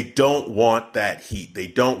 They don't want that heat. They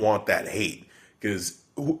don't want that hate. Because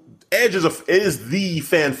Edge is the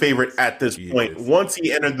fan favorite at this point. Once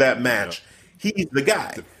he entered that match, he's the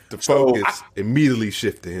guy. The focus immediately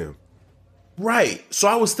shifted to him. Right. So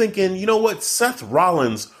I was thinking, you know what? Seth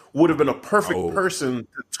Rollins would have been a perfect person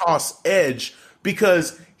to toss Edge,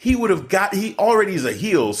 because he already is a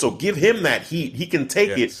heel. So give him that heat. He can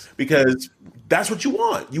take it, because that's what you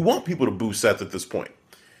want. You want people to boo Seth at this point.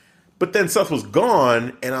 But then Seth was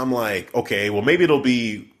gone, and I'm like, okay, well, maybe it'll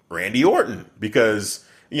be Randy Orton, because,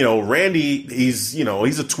 Randy, he's a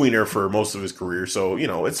tweener for most of his career. So,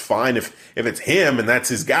 it's fine if it's him and that's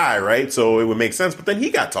his guy, right? So it would make sense. But then he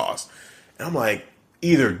got tossed. And I'm like,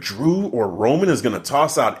 either Drew or Roman is going to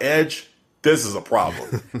toss out Edge. This is a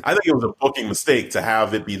problem. I think it was a booking mistake to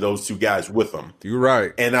have it be those two guys with them. You're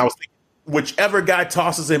right. And I was thinking, whichever guy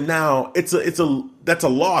tosses him now, that's a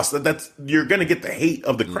loss. That's you're gonna get the hate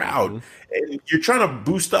of the crowd, and you're trying to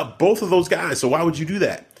boost up both of those guys. So why would you do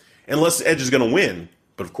that? Unless Edge is gonna win,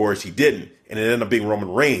 but of course he didn't, and it ended up being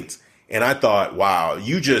Roman Reigns. And I thought, wow,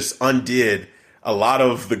 you just undid a lot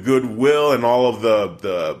of the goodwill and all of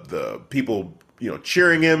the people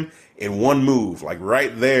cheering him in one move. Like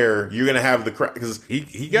right there, you're gonna have the crowd because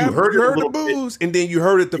you heard the boos, and then you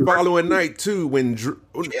heard it the following night too when Drew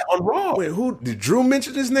on Raw. Who did Drew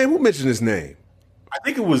mention his name? Who mentioned his name? I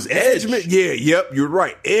think it was Edge. You're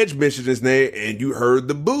right. Edge mentioned his name, and you heard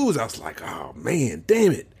the boos. I was like, oh man,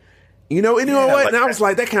 damn it. You know what? Like, and I was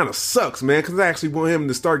like, that kind of sucks, man, because I actually want him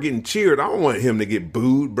to start getting cheered. I don't want him to get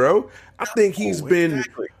booed, bro. I think he's been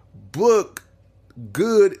booked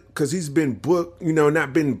good because he's been booked,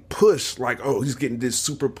 not been pushed like, oh, he's getting this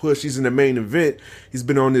super push. He's in the main event. He's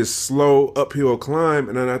been on this slow uphill climb,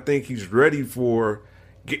 and then I think he's ready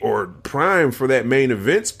or primed for that main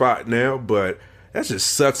event spot now, but that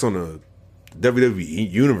just sucks on the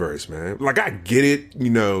WWE universe, man. Like, I get it,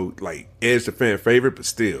 like Edge the fan favorite, but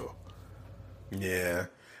still. Yeah.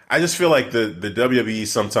 I just feel like the WWE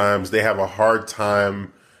sometimes they have a hard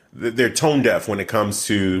time. They're tone deaf when it comes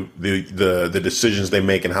to the decisions they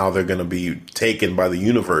make and how they're going to be taken by the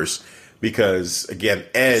universe. Because again,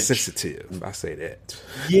 Edge sensitive. I say that.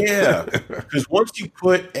 Yeah, because once you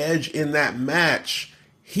put Edge in that match,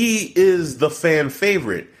 he is the fan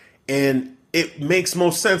favorite, and it makes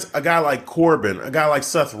most sense. A guy like Corbin, a guy like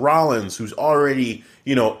Seth Rollins, who's already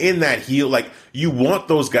in that heel, like you want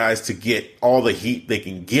those guys to get all the heat they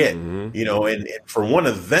can get, and for one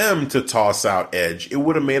of them to toss out Edge, it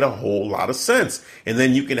would have made a whole lot of sense. And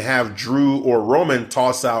then you can have Drew or Roman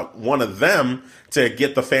toss out one of them to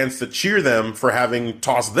get the fans to cheer them for having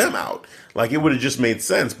tossed them out. Like it would have just made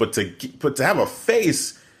sense. But to have a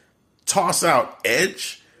face toss out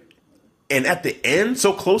Edge, and at the end,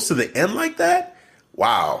 so close to the end like that,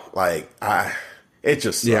 wow! It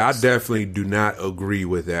just sucks. Yeah, I definitely do not agree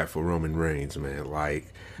with that for Roman Reigns, man.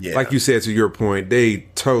 Like you said, to your point, they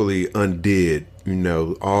totally undid,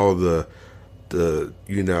 all the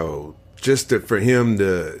just for him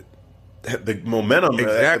to the momentum,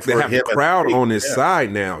 exactly, have the crowd on his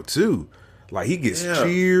side now too. Like he gets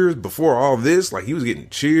cheers before all this. Like he was getting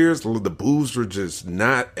cheers. The boos were just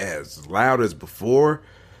not as loud as before.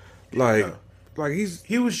 Like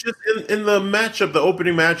he was just in the matchup, the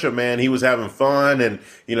opening matchup, man. He was having fun, and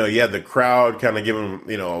you had the crowd kind of giving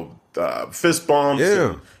him, fist bumps.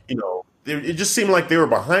 Yeah, and, it just seemed like they were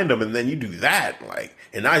behind him, and then you do that,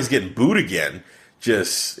 and now he's getting booed again.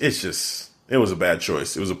 It was a bad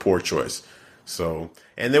choice. It was a poor choice. So,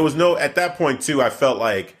 and there was at that point too, I felt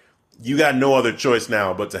like you got no other choice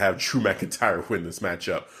now but to have Drew McIntyre win this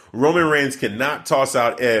matchup. Roman Reigns cannot toss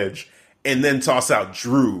out Edge and then toss out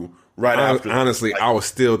Drew. Right after, honestly, I was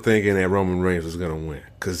still thinking that Roman Reigns was going to win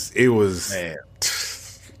because it was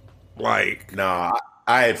Nah,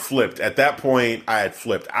 I had flipped at that point. I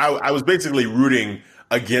was basically rooting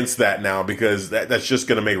against that now because that's just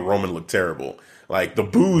going to make Roman look terrible. Like the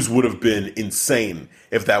boos would have been insane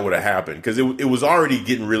if that would have happened because it was already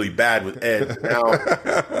getting really bad with Edge. Now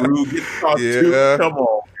Drew gets tossed too. Come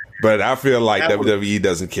on. But I feel like WWE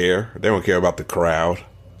doesn't care. They don't care about the crowd.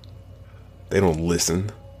 They don't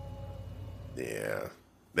listen. Yeah,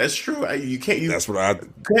 that's true. You can't. That's what I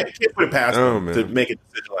can't put it past them to make a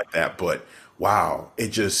decision like that. But wow, it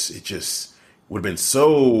just would have been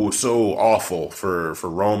so awful for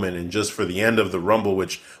Roman and just for the end of the Rumble,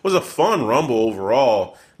 which was a fun Rumble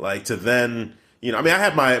overall. Like to then, I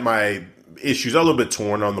had my issues. I'm a little bit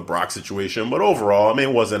torn on the Brock situation, but overall, it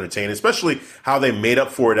was entertaining, especially how they made up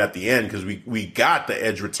for it at the end because we got the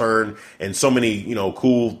Edge return and so many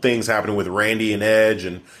cool things happening with Randy and Edge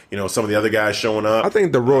and some of the other guys showing up. I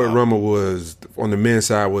think the Royal Rumble was on the men's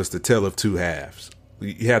side was the tale of two halves.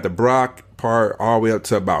 You had the Brock part all the way up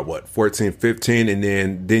to about 14, 15, and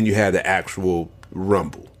then you had the actual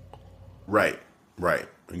Rumble. Right,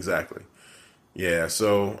 exactly. Yeah,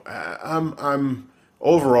 so I'm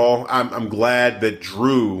overall, I'm glad that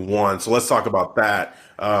Drew won. So let's talk about that.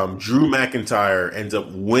 Drew McIntyre ends up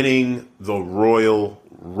winning the Royal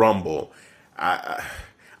Rumble. I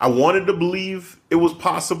wanted to believe it was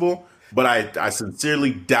possible, but I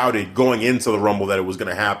sincerely doubted going into the Rumble that it was going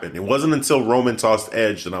to happen. It wasn't until Roman tossed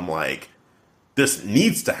Edge that I'm like, this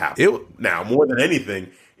needs to happen. Now, more than anything,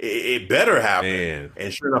 it better happen. Man.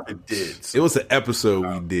 And sure enough, it did. So, it was an episode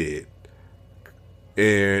we did,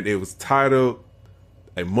 and it was titled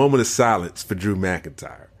A Moment of Silence for Drew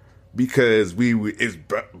McIntyre, because it's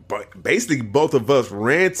basically both of us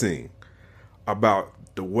ranting about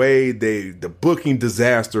the way the booking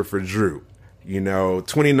disaster for Drew. You know,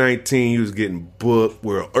 2019, he was getting booked,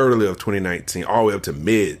 well, early of 2019, all the way up to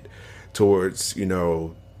mid towards, you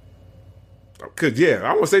know, because, yeah, I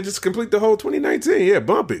want to say just complete the whole 2019. Yeah,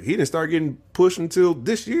 bump it. He didn't start getting pushed until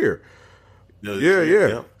this year.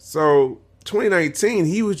 Yeah. So 2019,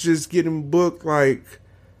 he was just getting booked like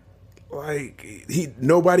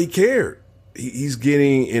nobody cared. He's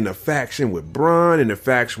getting in a faction with Braun, in a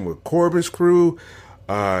faction with Corbin's crew.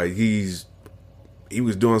 He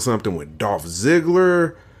was doing something with Dolph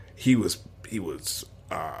Ziggler. He was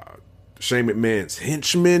Shane McMahon's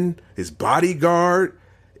henchman, his bodyguard,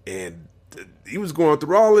 and he was going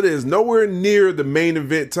through all of this. Nowhere near the main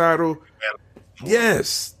event title.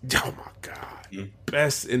 Yes. Oh my God.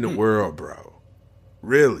 Best in the world, bro.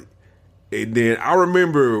 Really. And then I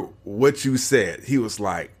remember what you said. He was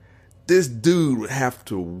like, this dude would have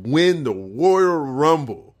to win the Royal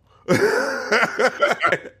Rumble.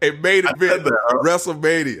 A main event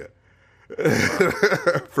WrestleMania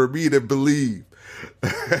for me to believe.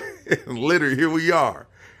 Literally, here we are.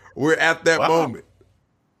 We're at that moment.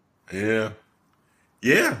 Yeah.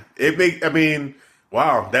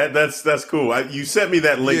 Wow. That's cool. You sent me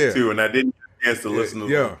that link too, and I didn't get a chance to listen to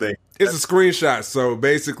the thing. It's a screenshot. So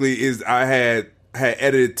basically, I had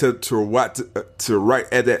edited to right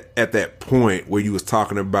at that point where you was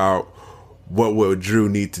talking about what will Drew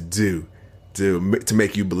need to do to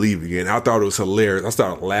make you believe again. I thought it was hilarious. I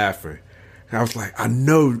started laughing. And I was like, I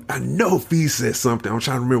know Fee said something. I'm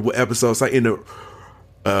trying to remember what episode. So I ended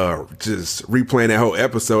up just replaying that whole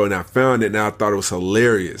episode, and I found it, and I thought it was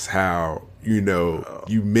hilarious how, you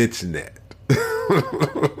mentioned that.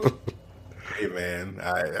 Hey, man,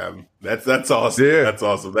 that's awesome. Yeah. That's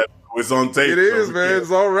awesome. That was on tape. It is, man.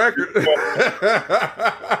 It's on record.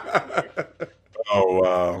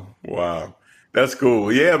 Oh, wow. That's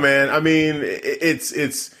cool. Yeah, man. I mean,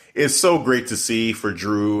 it's so great to see for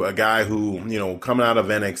Drew, a guy who, coming out of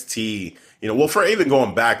NXT, for even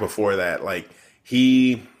going back before that, like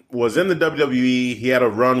he was in the WWE. He had a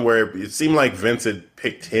run where it seemed like Vince had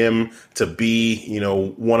picked him to be,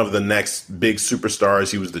 one of the next big superstars.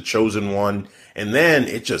 He was the chosen one. And then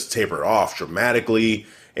it just tapered off dramatically.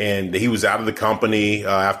 And he was out of the company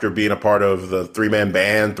after being a part of the three-man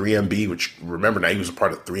band, 3MB, which, remember now, he was a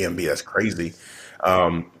part of 3MB. That's crazy.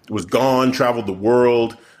 Was gone, traveled the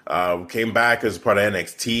world, came back as part of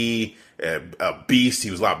NXT, a beast.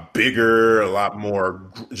 He was a lot bigger, a lot more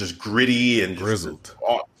just gritty and grizzled.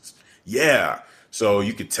 Yeah. So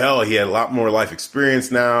you could tell he had a lot more life experience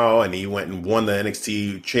now, and he went and won the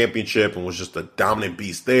NXT championship and was just a dominant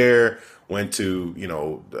beast there. Went to,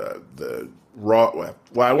 the Raw.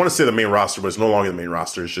 Well, I want to say the main roster, but it's no longer the main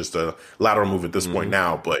roster. It's just a lateral move at this point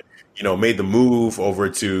now. But made the move over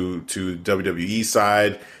to WWE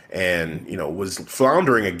side, and was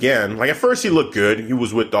floundering again. Like at first, he looked good. He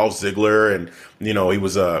was with Dolph Ziggler, and he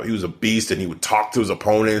was a beast, and he would talk to his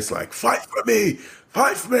opponents like, "Fight for me,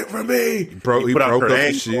 fight for me." He broke up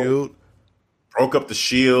the Shield. Broke up the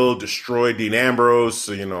Shield, destroyed Dean Ambrose.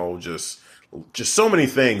 So, just so many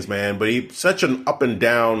things, man. But he such an up and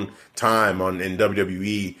down time in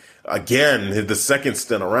WWE. Again, the second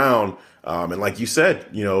stint around, and like you said,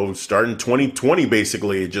 starting 2020,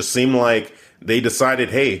 basically, it just seemed like they decided,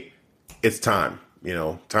 hey, it's time.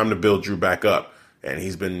 Time to build Drew back up. And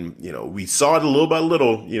he's been, we saw it little by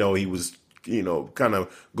little. He was, kind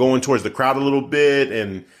of going towards the crowd a little bit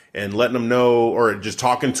and letting them know, or just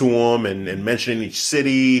talking to them and mentioning each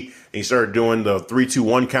city. And he started doing the 3, 2,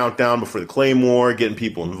 1 countdown before the Claymore, getting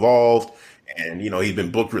people involved. And, he'd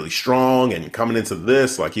been booked really strong, and coming into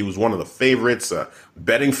this, like he was one of the favorites,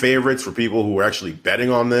 betting favorites for people who were actually betting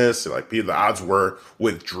on this. Like the odds were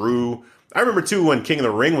with Drew. I remember too, when King of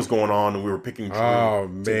the Ring was going on and we were picking Drew. Oh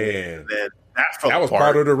man. That was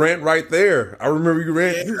part of the rant right there. I remember you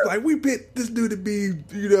ran. He was like, "We picked this dude to be,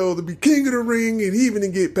 to be king of the ring, and he even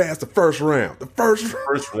didn't get past the first round." The first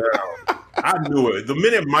round. I knew it. The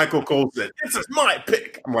minute Michael Cole said, "This is my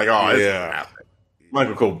pick," I'm like, "Oh, yeah."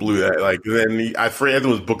 Michael Cole blew that. Like then I forget it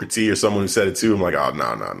was Booker T or someone who said it too. I'm like, "Oh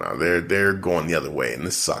no, they're going the other way, and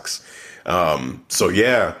this sucks." So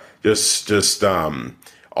yeah, just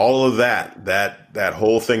all of that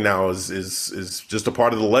whole thing now is just a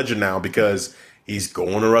part of the legend now, because he's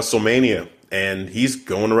going to WrestleMania, and he's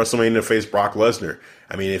going to WrestleMania to face Brock Lesnar.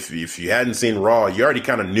 I mean, if you hadn't seen Raw, you already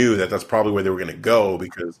kind of knew that that's probably where they were going to go,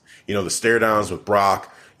 because the stare downs with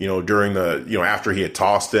Brock, during the after he had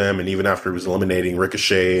tossed him, and even after he was eliminating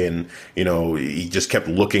Ricochet, and he just kept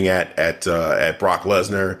looking at Brock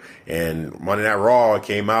Lesnar. And Monday Night Raw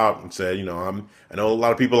came out and said, I know a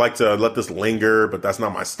lot of people like to let this linger, but that's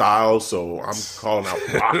not my style, so I'm calling out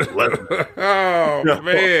Brock Lesnar. Oh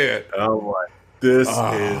man! And I'm like, this is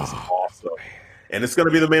awesome. So, and it's going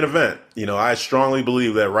to be the main event. You know, I strongly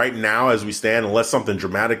believe that right now, as we stand, unless something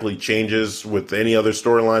dramatically changes with any other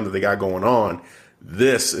storyline that they got going on,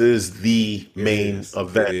 this is the main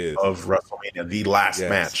event of WrestleMania, the last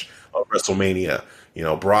match of WrestleMania. You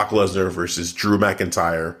know, Brock Lesnar versus Drew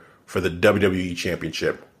McIntyre for the WWE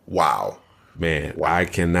Championship. Wow. Man, I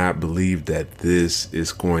cannot believe that this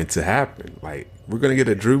is going to happen. Like, we're going to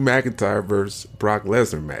get a Drew McIntyre versus Brock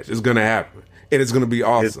Lesnar match. It's going to happen. And it's going to be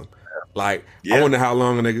awesome. I wonder how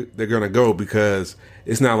long they're going to go, because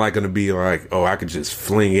it's not like going to be like, oh, I could just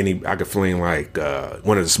fling like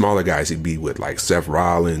one of the smaller guys he'd be with, like Seth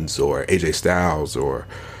Rollins or AJ Styles or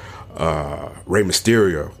Rey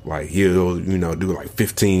Mysterio. Like, he'll, do like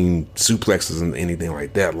 15 suplexes and anything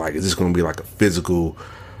like that. Like, is this going to be like a physical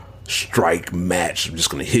strike match? I'm just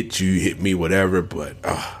going to hit you, hit me, whatever. But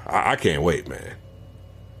I can't wait, man.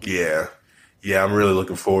 Yeah, I'm really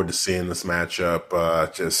looking forward to seeing this matchup.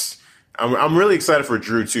 I'm really excited for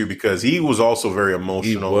Drew too, because he was also very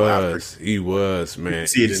emotional. He was, man. You can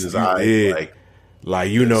see it in his eyes. If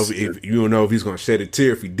you don't know if he's gonna shed a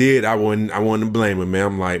tear. If he did, I wouldn't blame him, man.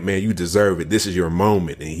 I'm like, man, you deserve it. This is your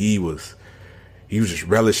moment, and he was just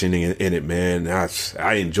relishing in it, man.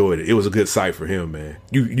 I enjoyed it. It was a good sight for him, man.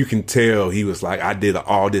 You can tell he was like, I did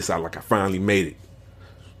all this. I finally made it.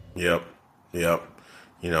 Yep.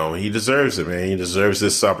 You know, he deserves it, man. He deserves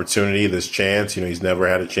this opportunity, this chance. You know, he's never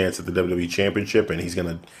had a chance at the WWE Championship, and he's going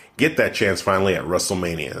to get that chance finally at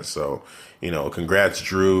WrestleMania. So, congrats,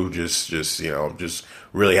 Drew. Just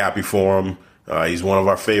really happy for him. He's one of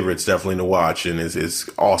our favorites, definitely to watch, and it's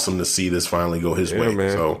awesome to see this finally go his way.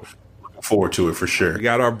 Man. So, looking forward to it for sure. We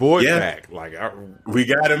got our boy back. We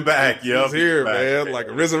got him back. Yep, he's here, man. Like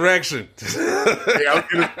a resurrection. I was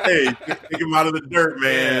gonna say, take him out of the dirt,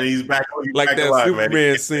 man. He's back. Like back that alive, Superman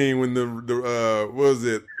man. scene when the what was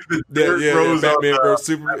it? Rose Batman versus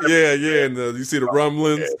Superman. And you see the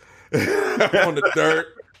rumblings on the dirt.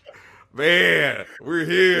 Man, we're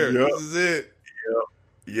here. Yep. This is it.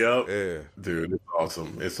 Yep. Yeah, dude, it's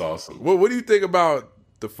awesome. It's awesome. What do you think about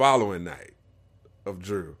the following night of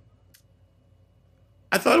Drew?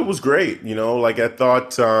 I thought it was great. I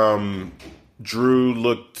thought Drew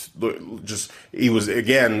looked he was,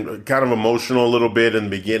 again, kind of emotional a little bit in the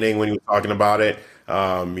beginning when he was talking about it.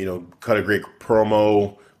 Cut a great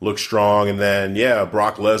promo, looked strong. And then,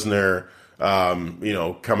 Brock Lesnar,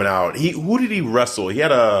 coming out. Who did he wrestle? He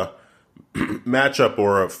had a matchup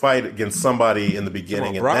or a fight against somebody in the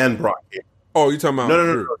beginning, and then Brock came. Oh, you talking about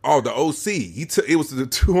no. Oh, the OC. It was the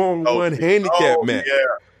 2-on-1 handicap match. Yeah.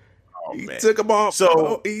 He took him off.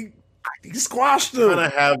 So he squashed him.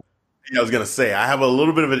 I was gonna say, I have a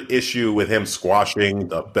little bit of an issue with him squashing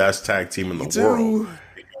the best tag team in the world,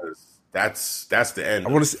 because that's the end.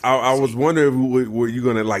 I was wondering, were you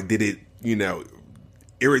gonna did it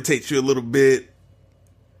irritate you a little bit?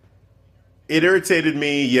 It irritated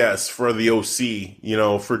me, yes, for the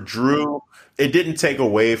OC. For Drew, it didn't take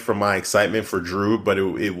away from my excitement for Drew, but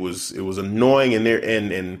it was annoying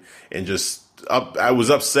and just. I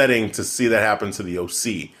was upsetting to see that happen to the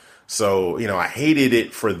OC. So, I hated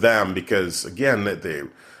it for them, because, again, that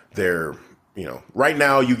they're right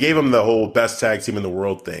now, you gave them the whole best tag team in the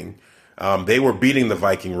world thing. They were beating the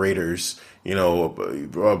Viking Raiders,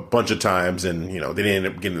 a bunch of times, and, they didn't end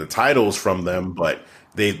up getting the titles from them, but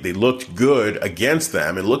they looked good against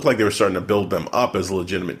them. It looked like they were starting to build them up as a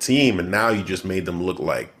legitimate team, and now you just made them look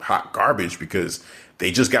like hot garbage because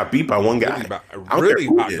they just got beat by one guy. Really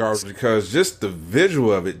hot garbage, because just the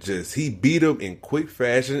visual of it, he beat him in quick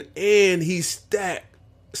fashion, and he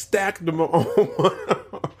stacked them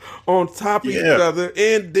on top of each other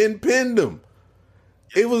and then pinned them.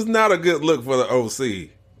 It was not a good look for the OC.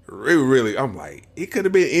 Really, I'm like, it could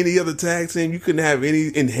have been any other tag team. You couldn't have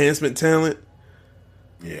any enhancement talent.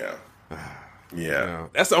 Yeah.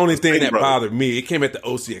 That's the only thing that bothered me. It came at the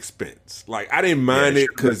OC expense. I didn't mind it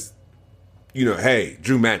because, hey,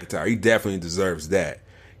 Drew McIntyre, he definitely deserves that.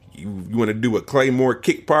 You want to do a Claymore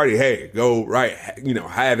kick party? Hey, go right.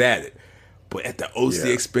 Have at it. But at the OC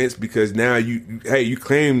expense, because now you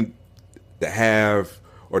claim to have,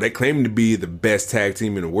 or they claim to be the best tag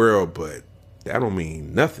team in the world, but that don't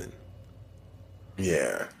mean nothing.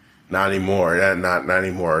 Yeah, not anymore. Not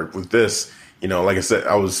anymore. With this, like I said,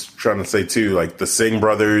 I was trying to say too, like the Singh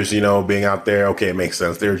brothers, being out there. Okay, it makes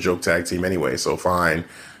sense. They're a joke tag team anyway, so fine.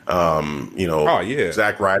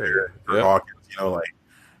 Zack Ryder, Hawkins,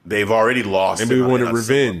 they've already lost. Maybe we wanted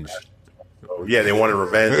revenge. So, they wanted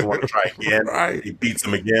revenge. They want to try again. Right. He beats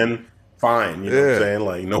them again. Fine. You know what I'm saying?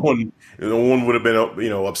 Like no one would have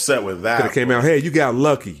been, upset with that. Could have came out, hey, you got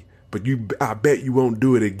lucky, but I bet you won't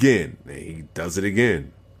do it again. And he does it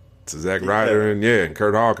again. to Zack Ryder and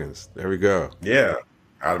Kurt Hawkins. There we go. Yeah,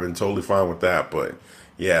 I'd have been totally fine with that. But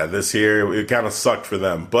yeah, this here, it kind of sucked for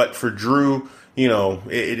them. But for Drew, you know,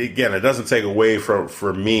 it doesn't take away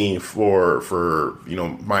from me for you know,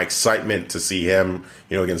 my excitement to see him,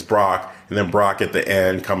 you know, against Brock, and then Brock at the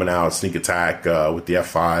end coming out sneak attack with the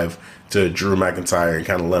F5 to Drew McIntyre and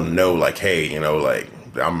kind of let him know, like, hey, you know, like,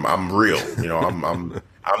 I'm real, you know, I'm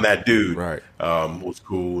that dude. Right. Was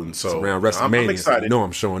cool, and so around WrestleMania, I'm excited. You know,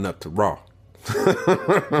 I'm showing up to Raw.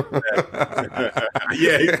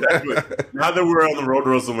 Yeah, exactly. Now that we're on the road to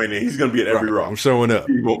WrestleMania, he's going to be at every Raw. I'm showing up.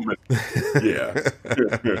 Yeah.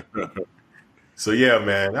 So yeah,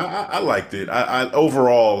 man, I liked it. I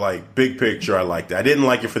overall, like, big picture, I liked it. I didn't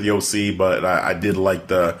like it for the OC, but I did like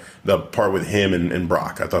the part with him and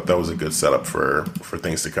Brock. I thought that was a good setup for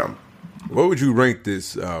things to come. What would you rank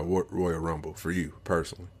this Royal Rumble for you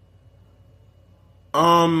personally?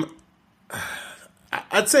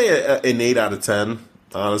 I'd say an 8 out of 10.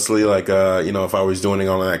 Honestly, like, you know, if I was doing it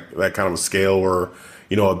on that kind of a scale, or,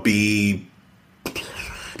 you know, a B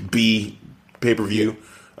pay-per-view,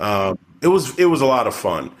 it was a lot of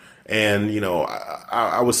fun. And, you know,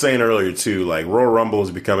 I was saying earlier too, like, Royal Rumble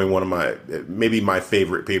is becoming one of maybe my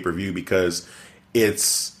favorite pay-per-view, because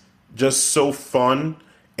it's just so fun.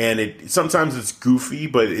 And sometimes it's goofy,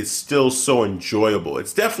 but it's still so enjoyable.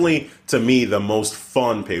 It's definitely, to me, the most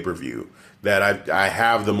fun pay-per-view that I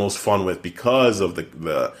have the most fun with, because of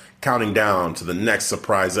the counting down to the next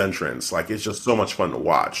surprise entrance. Like, it's just so much fun to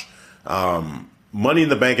watch. Money in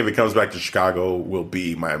the Bank, if it comes back to Chicago, will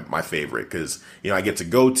be my favorite, because, you know, I get to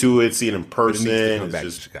go to it, see it in person. It needs to come back to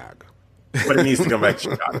Chicago. But it needs to come back to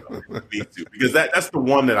Chicago. Because that's the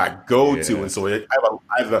one that I go to, and so I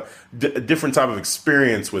have a different type of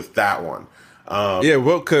experience with that one.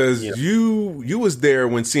 Well, because you was there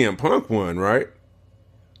when CM Punk won, right?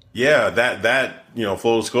 Yeah, that you know,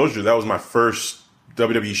 full disclosure, that was my first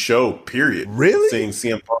WWE show, period. Really? Seeing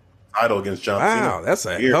CM Punk title against John Cena. Wow, that's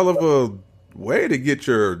a hell of a way to get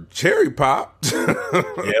your cherry popped. Yeah,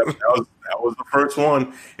 that was the first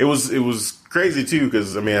one. It was crazy too,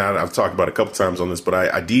 because, I mean, I've talked about it a couple times on this, but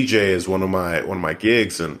I DJ as one of my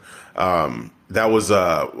gigs, and that was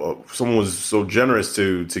someone was so generous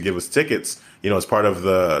to give us tickets, you know, as part of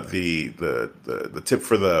the tip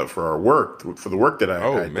for our work, for the work that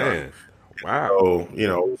I man done. Wow. So, you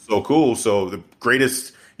know, so cool. So the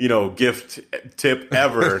greatest, you know, gift tip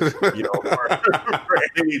ever, you know, for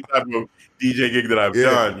any type of DJ gig that I've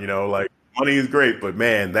done, you know, like, money is great, but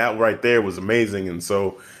man, that right there was amazing. And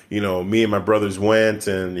so, you know, me and my brothers went,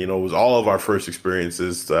 and, you know, it was all of our first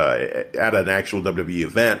experiences at an actual WWE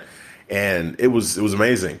event. And it was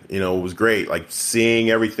amazing. You know, it was great. Like, seeing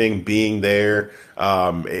everything, being there.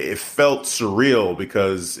 It felt surreal,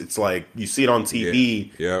 because it's like you see it on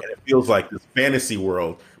TV, and it feels like this fantasy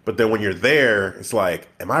world. But then when you're there, it's like,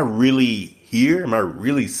 am I really here? Am I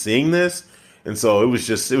really seeing this? And so it was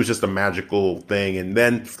just a magical thing. And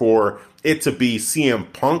then for it to be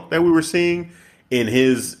CM Punk that we were seeing in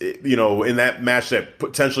his, you know, in that match that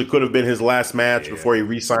potentially could have been his last match before he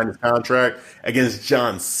re-signed his contract, against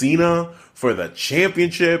John Cena for the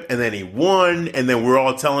championship, and then he won, and then we're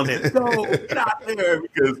all telling him, no, get out there,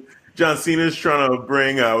 because John Cena's trying to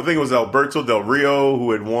bring, I think it was Alberto Del Rio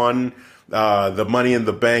who had won the Money in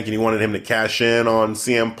the Bank, and he wanted him to cash in on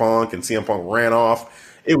CM Punk, and CM Punk ran off.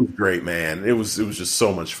 It was great, man. It was just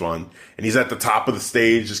so much fun. And he's at the top of the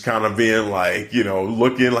stage, just kind of being like, you know,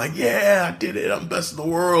 looking like, yeah, I did it. I'm best in the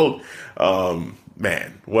world.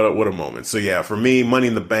 Man, what a moment. So yeah, for me, Money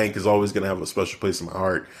in the Bank is always going to have a special place in my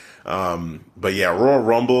heart. But yeah, Royal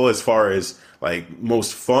Rumble, as far as like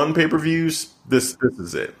most fun pay-per-views, this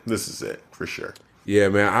is it. This is it for sure. Yeah,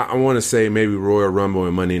 man. I want to say maybe Royal Rumble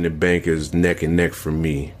and Money in the Bank is neck and neck for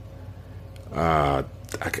me. I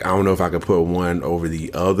don't know if I could put one over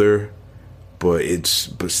the other, but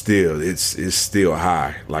still, it's still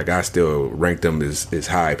high. Like, I still rank them as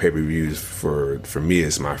high pay-per-views for me.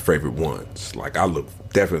 It's my favorite ones. Like, I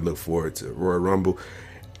definitely look forward to Royal Rumble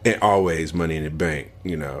and always Money in the Bank.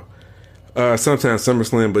 You know, sometimes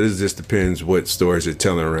SummerSlam, but it just depends what stories they're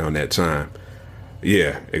telling around that time.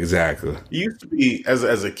 Yeah, exactly. It used to be, as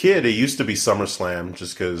a kid, it used to be SummerSlam,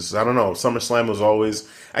 just because, I don't know, SummerSlam was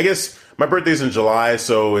always, I guess my birthday's in July,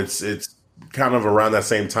 so it's kind of around that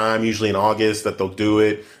same time, usually in August, that they'll do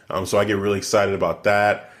it. So I get really excited about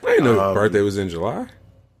that. I didn't know your birthday was in July.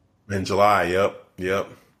 In July, yep.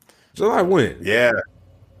 July when? Yeah.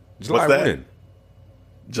 July when?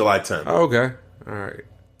 July 10th. Oh, okay. All right.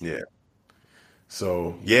 Yeah.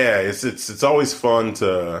 So yeah, it's always fun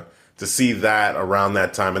to see that around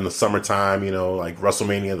that time in the summertime, you know, like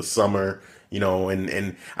WrestleMania the summer,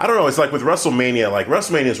 and I don't know. It's like with WrestleMania, like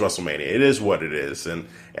WrestleMania is WrestleMania. It is what it is. And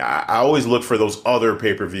I always look for those other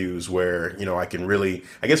pay-per-views where, I can really,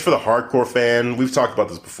 I guess for the hardcore fan, we've talked about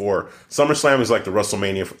this before. SummerSlam is like the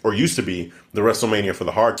WrestleMania, or used to be the WrestleMania for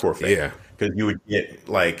the hardcore fan. Yeah. Because you would get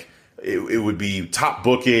like, it would be top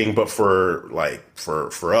booking, but for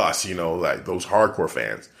us, like those hardcore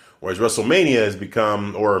fans. Whereas WrestleMania has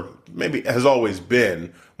become, or maybe has always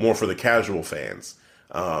been, more for the casual fans.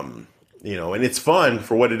 And it's fun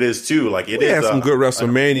for what it is too. Like we had some good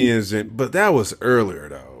WrestleManias, but that was earlier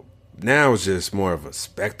though. Now it's just more of a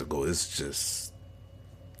spectacle. It's just,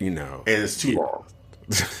 and it's too long.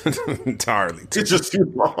 Entirely. It's just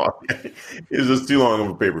too long. It's just too long of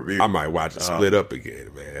a pay-per-view. I might watch it split up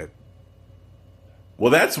again, man.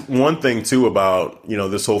 Well, that's one thing too about,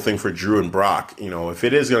 this whole thing for Drew and Brock. If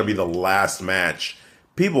it is going to be the last match,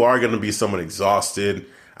 people are going to be somewhat exhausted.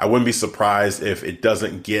 I wouldn't be surprised if it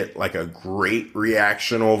doesn't get like a great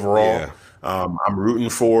reaction overall. Yeah. I'm rooting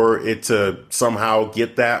for it to somehow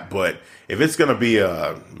get that. But if it's going to be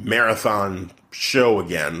a marathon show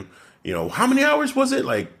again, how many hours was it?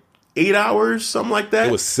 Like 8 hours, something like that?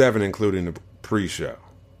 It was 7, including the pre-show.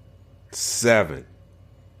 7.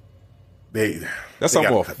 That's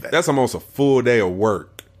almost a full day of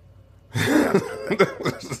work.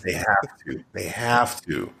 They have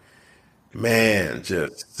to. Man,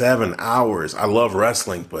 just 7 hours. I love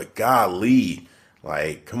wrestling, but golly,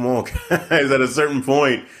 like, come on, guys. At a certain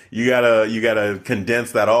point, you gotta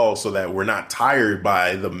condense that all so that we're not tired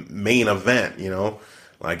by the main event.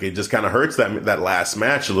 Like it just kind of hurts that last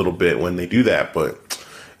match a little bit when they do that. But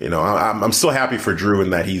I'm still happy for Drew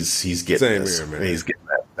in that he's getting Same this. here, man. And he's getting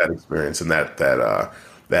that experience and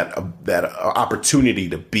that opportunity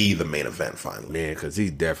to be the main event finally. Man, because he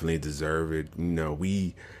definitely deserved it.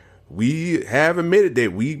 We have admitted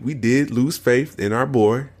that we did lose faith in our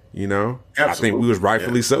boy. Absolutely. I think we was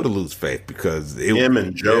rightfully so to lose faith because him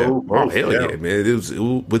and Joe. Yeah. Oh hell yeah, man! It was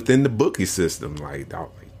within the bookie system. Like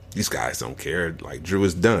these guys don't care. Like Drew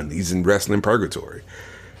is done. He's in wrestling purgatory.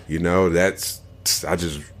 I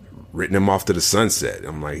just written him off to the sunset.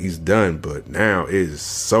 I'm like, he's done. But now it is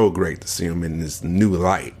so great to see him in this new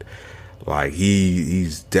light. Like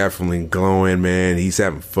he's definitely glowing, man. He's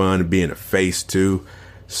having fun being a face too.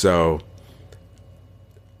 So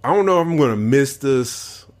I don't know if I'm going to miss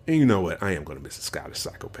this. And you know what? I am going to miss the Scottish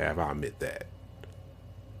Psychopath. I'll admit that.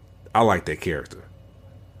 I like that character.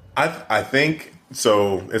 I think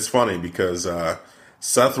so. It's funny because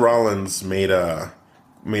Seth Rollins made a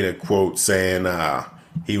quote saying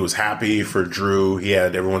he was happy for Drew.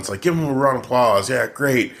 Everyone's like, give him a round of applause. Yeah,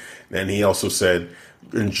 great. And he also said,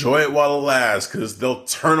 enjoy it while it lasts because they'll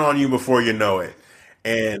turn on you before you know it.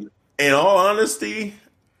 And in all honesty,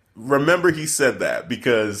 remember he said that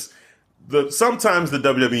because sometimes the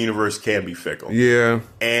WWE universe can be fickle. Yeah.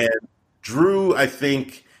 And Drew, I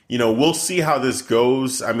think, we'll see how this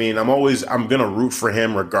goes. I mean, I'm going to root for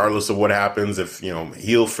him regardless of what happens. If,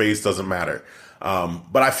 heel, face, doesn't matter.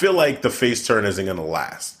 But I feel like the face turn isn't going to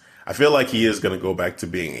last. I feel like he is going to go back to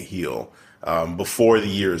being a heel before the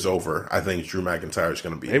year is over. I think Drew McIntyre is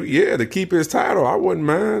going to be. Yeah, to keep his title, I wouldn't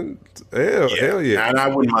mind. Hell yeah. And I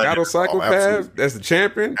wouldn't mind. Scottish Psychopath as the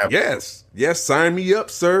champion? Absolutely. Yes, sign me up,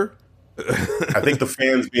 sir. I think the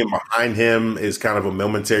fans being behind him is kind of a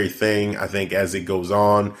momentary thing. I think as it goes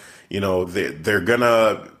on, they're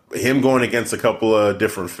gonna him going against a couple of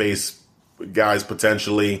different face guys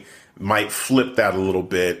potentially might flip that a little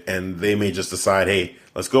bit, and they may just decide, hey,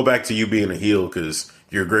 let's go back to you being a heel because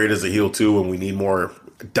you're great as a heel too, and we need more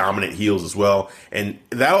dominant heels as well. And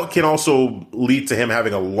that can also lead to him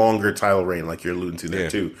having a longer title reign, like you're alluding to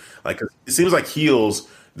there too. Like it seems like heels,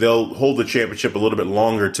 they'll hold the championship a little bit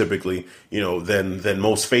longer typically, than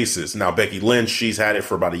most faces. Now, Becky Lynch, she's had it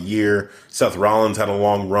for about a year. Seth Rollins had a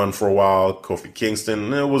long run for a while. Kofi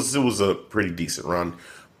Kingston, it was a pretty decent run.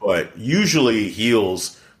 But usually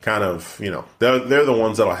heels kind of, they're the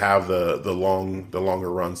ones that'll have the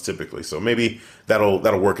longer runs typically. So maybe that'll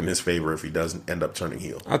work in his favor if he doesn't end up turning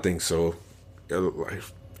heel. I think so.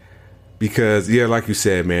 Because, like you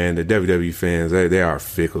said, man, the WWE fans, they are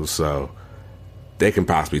fickle, so they can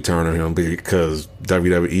possibly turn on him because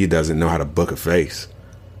WWE doesn't know how to book a face.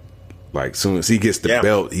 Like, soon as he gets the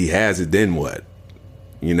belt, he has it, then what?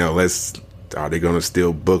 Are they going to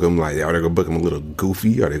still book him? Like, are they going to book him a little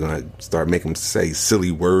goofy? Are they going to start making him say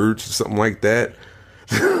silly words or something like that?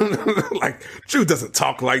 Like, Drew doesn't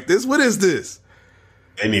talk like this. What is this?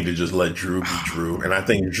 They need to just let Drew be Drew. And I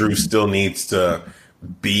think Drew still needs to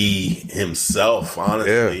be himself,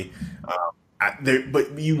 honestly. Yeah.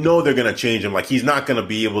 But they're going to change him. Like, he's not going to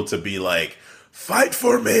be able to be like, fight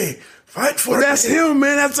for me, Fight for it. That's him,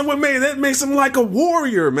 man. That's what makes him like a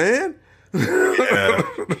warrior, man. Yeah.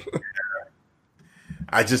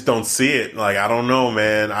 I just don't see it. Like, I don't know,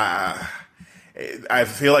 man. I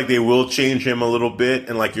feel like they will change him a little bit.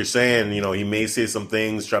 And like you're saying, he may say some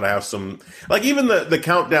things, try to have some, like even the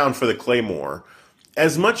countdown for the Claymore,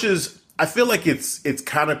 as much as I feel like it's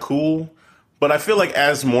kind of cool, but I feel like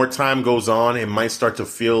as more time goes on, it might start to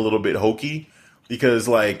feel a little bit hokey because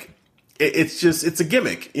like, it's a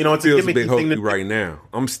gimmick. It's a gimmick thing right now.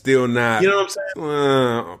 I'm still not, you know what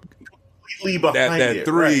I'm saying? Completely behind that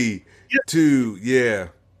 3, right? 2, yeah.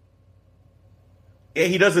 Yeah,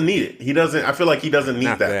 he doesn't need it. He doesn't. I feel like he doesn't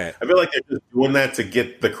need that. I feel like they're just doing that to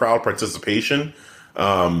get the crowd participation,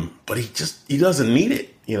 but he doesn't need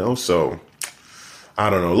it. So I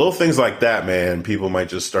don't know. Little things like that, man. People might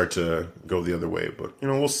just start to go the other way, but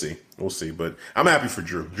we'll see. We'll see. But I'm happy for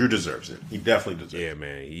Drew. Drew deserves it. He definitely deserves it. Yeah,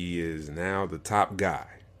 man. He is now the top guy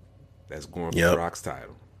that's going for Brock's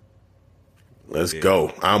title. Let's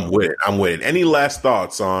go. I'm with it. Any last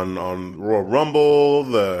thoughts on Royal Rumble,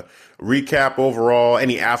 the recap overall,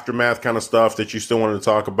 any aftermath kind of stuff that you still wanted to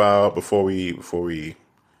talk about before we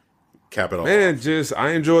cap it off? Man,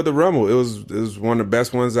 I enjoyed the Rumble. It was one of the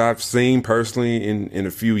best ones I've seen personally in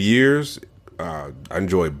a few years. I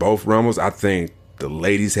enjoyed both Rumbles. I think the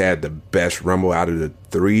ladies had the best Rumble out of the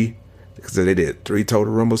 3 because they did 3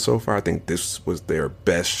 total Rumbles so far. I think this was their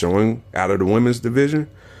best showing out of the women's division.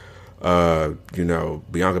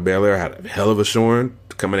 Bianca Belair had a hell of a showing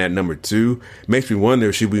coming at number 2. Makes me wonder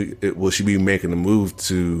if will she be making a move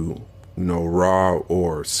to Raw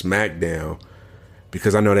or SmackDown,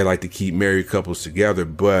 because I know they like to keep married couples together,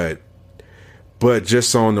 but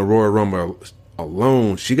just on the Royal Rumble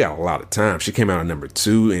alone, she got a lot of time. She came out at number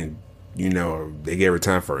 2, and they gave her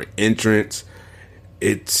time for an entrance.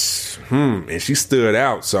 And she stood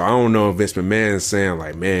out. So I don't know if Vince McMahon is saying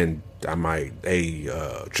like, man, I might,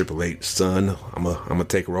 Triple H son, I'm gonna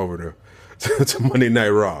take her over to Monday Night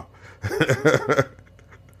Raw.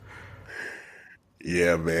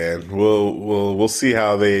 Yeah, man. We'll see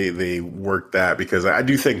how they work that, because I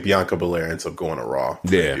do think Bianca Belair ends up going to Raw.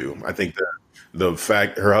 Yeah, I think that the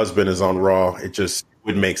fact her husband is on Raw, it just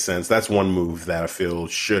would make sense. That's one move that I feel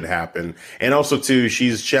should happen. And also too,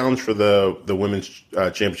 she's challenged for the women's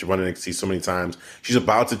championship on NXT so many times. She's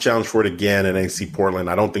about to challenge for it again at NXT Portland.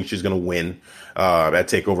 I don't think she's going to win at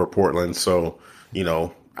TakeOver Portland. So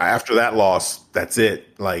after that loss, that's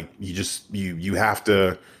it. Like you have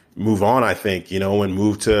to move on, I think, and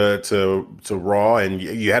move to Raw. And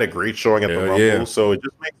you had a great showing at the Rumble, so it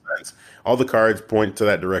just makes sense. All the cards point to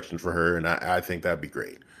that direction for her, and I think that'd be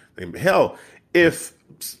great. Hell, if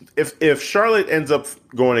Charlotte ends up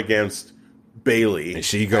going against Bayley and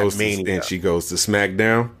she goes to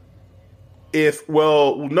SmackDown.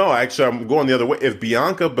 Actually, I'm going the other way. If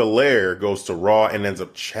Bianca Belair goes to Raw and ends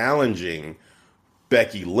up challenging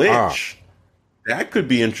Becky Lynch, that could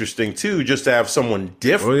be interesting too, just to have someone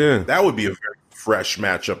different. Oh, yeah. That would be a very fresh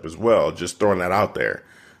matchup as well. Just throwing that out there.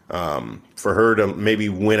 For her to maybe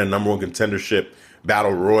win a number 1 contendership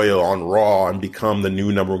battle royal on Raw and become the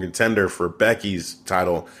new number 1 contender for Becky's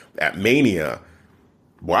title at Mania.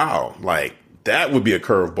 Wow. Like, that would be a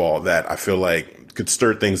curveball that I feel like could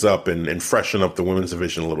stir things up and freshen up the women's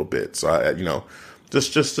division a little bit. So,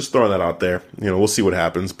 just throwing that out there. We'll see what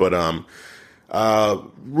happens. But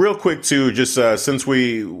real quick too, just since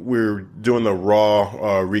we're doing the Raw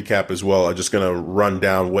recap as well, I'm just gonna run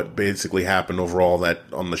down what basically happened overall that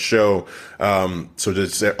on the show, so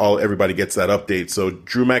just everybody gets that update. So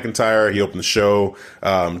Drew McIntyre, he opened the show,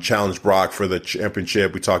 challenged Brock for the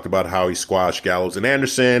championship. We talked about how he squashed Gallows and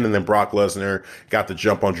Anderson, and then Brock Lesnar got the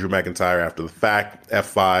jump on Drew McIntyre after the fact.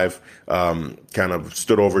 F5 kind of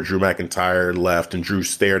stood over Drew McIntyre, left, and Drew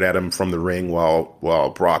stared at him from the ring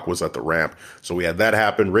while Brock was at the ramp. So we had that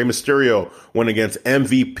happen. Rey Mysterio went against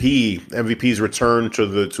MVP. MVP's return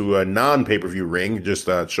to a non-pay-per-view ring, just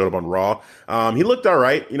showed up on Raw. He looked all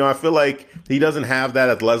right. I feel like he doesn't have that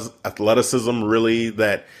athleticism really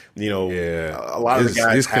that, a lot of the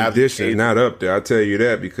guys his have. His condition not up there, I'll tell you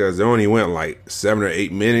that, because it only went like 7 or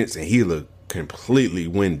 8 minutes and he looked completely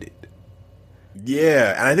winded.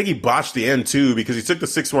 Yeah, and I think he botched the end too, because he took the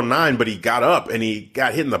 619, but he got up and he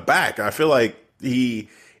got hit in the back. I feel like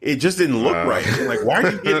it just didn't look right. Like, why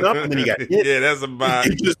are you getting up and then he got hit? Yeah, that's a botch.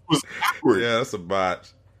 It just was awkward. Yeah, that's a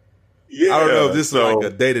botch. Yeah, I don't know if this is like a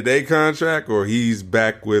day-to-day contract or he's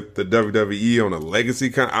back with the WWE on a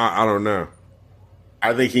legacy I don't know.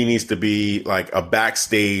 I think he needs to be like a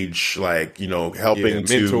backstage, like, helping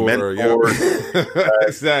to mentor. Yeah.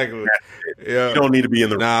 Exactly. Yeah. You don't need to be in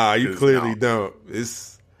the ring. Nah, you clearly don't.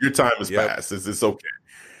 Your time has passed. It's okay.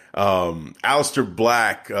 Aleister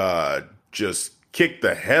Black just kicked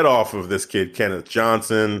the head off of this kid, Kenneth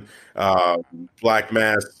Johnson. Black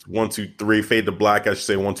Mass 1 2 3, Fade to Black, I should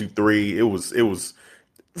say 1 2 3. It was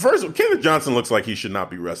first of all, Kenneth Johnson looks like he should not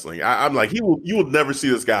be wrestling. I'm like, you will never see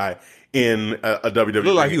this guy in a WWE. Looked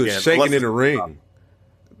like he was again, shaking in the ring.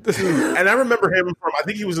 And I remember him from, I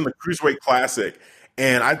think he was in the Cruiserweight Classic,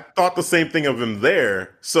 and I thought the same thing of him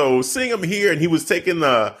there. So seeing him here, and he was taking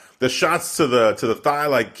the shots to the thigh,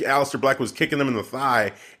 like Aleister Black was kicking him in the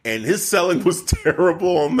thigh, and his selling was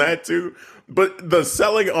terrible on that too. But the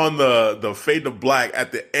selling on the Fade to Black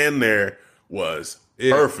at the end there was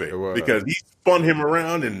perfect because he spun him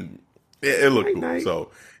around, and it looked cool.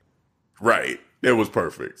 So, right, it was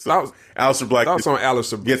perfect. So Aleister Black. Thoughts on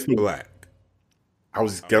Aleister Black? I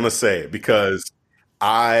was going to say it because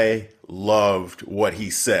I loved what he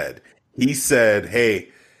said. He said, hey,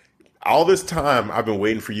 all this time I've been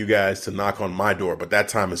waiting for you guys to knock on my door, but that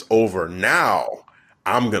time is over. Now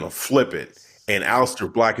I'm going to flip it, and Aleister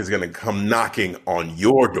Black is going to come knocking on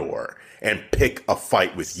your door and pick a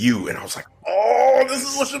fight with you. And I was like, oh, this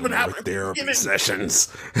is what should have been happening. Therapy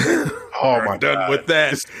sessions. Oh, my done God. with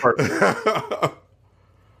that. This is perfect.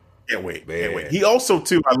 Can't wait. He also,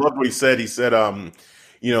 too, I loved what he said. He said,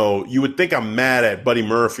 you would think I'm mad at Buddy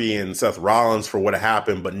Murphy and Seth Rollins for what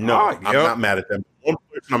happened, but no, I'm not mad at them. One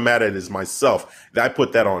person I'm mad at is myself. I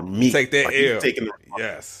put that on me. Take that L.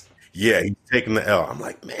 Yes. Yeah, he's taking the L. I'm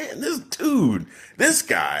like, man, this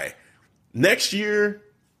guy, next year,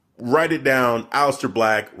 write it down, Aleister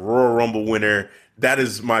Black, Royal Rumble winner. That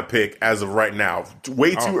is my pick as of right now.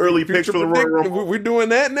 Way too early picks for the Royal Rumble. We're doing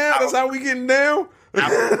that now? That's how we getting down?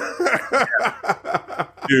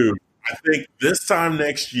 Dude, I think this time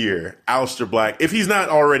next year, Aleister Black, if he's not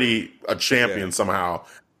already a champion somehow,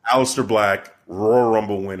 Aleister Black, Royal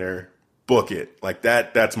Rumble winner, book it. Like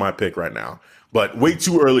that's my pick right now. But way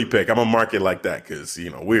too early pick. I'm gonna mark it like that because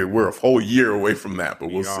we're a whole year away from that,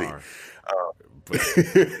 but we'll see.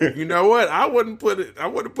 But you know what? I wouldn't put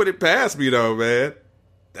it past me though, man.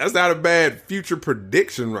 That's not a bad future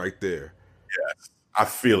prediction right there. Yes. I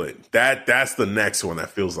feel it. That's the next one that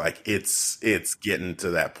feels like it's getting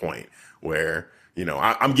to that point where,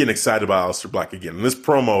 I'm getting excited about Aleister Black again. And this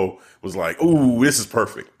promo was like, ooh, this is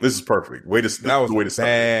perfect. This is perfect. That was a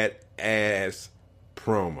bad ass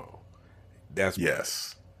promo. That's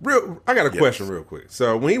yes. Real. I got a question real quick.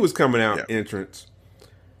 So when he was coming out entrance,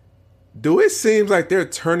 do it seems like they're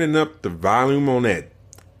turning up the volume on that,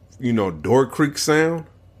 Door Creek sound?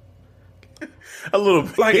 A little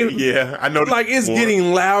bit. I know. Like it's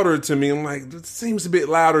getting louder to me. I'm like, it seems a bit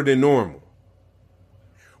louder than normal.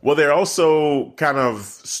 Well, they also kind of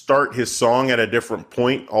start his song at a different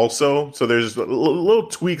point also. So there's little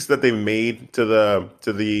tweaks that they made to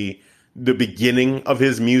the beginning of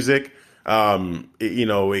his music.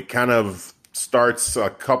 It kind of starts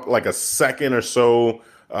a second or so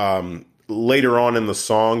later on in the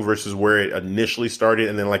song versus where it initially started.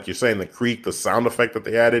 And then, like you're saying, the sound effect that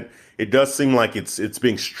they added, it does seem like it's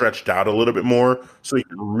being stretched out a little bit more, so you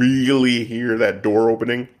can really hear that door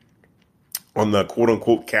opening on the quote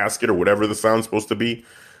unquote casket or whatever the sound's supposed to be.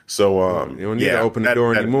 So you don't need to open the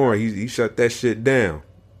door anymore. He shut that shit down.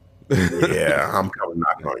 I'm coming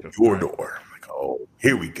knocking on your door. I'm like, oh,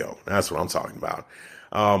 here we go. That's what I'm talking about.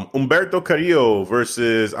 Humberto Carrillo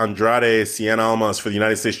versus Andrade Cien Almas for the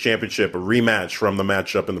United States Championship, a rematch from the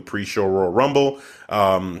matchup in the pre-show Royal Rumble.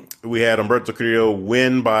 We had Humberto Carrillo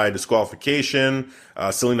win by disqualification.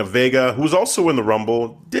 Selena Vega, who was also in the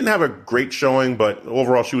Rumble, didn't have a great showing, but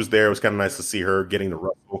overall she was there. It was kind of nice to see her getting the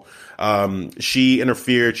Rumble. She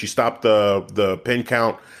interfered. She stopped the pin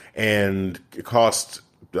count, and it cost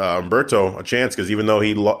Humberto a chance because even though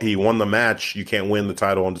he won the match, you can't win the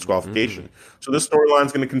title on disqualification. So this storyline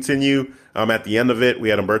is going to continue. At the end of it, we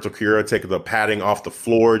had Humberto Carrillo take the padding off the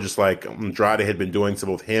floor, just like Andrade had been doing to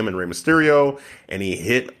both him and Rey Mysterio, and he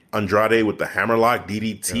hit Andrade with the hammerlock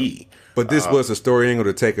DDT. Yeah. But this was a story angle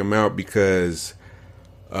to take him out because,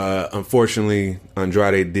 unfortunately,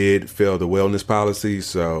 Andrade did fail the wellness policy.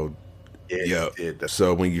 So,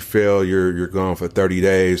 so when you fail, you're gone for 30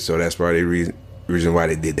 days. So that's probably the reason why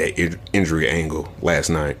they did that injury angle last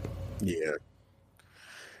night.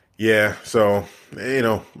 Yeah. So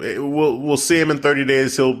we'll see him in 30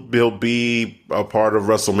 days. He'll be a part of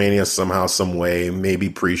WrestleMania somehow, some way. Maybe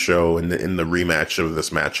pre-show in the rematch of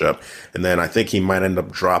this matchup, and then I think he might end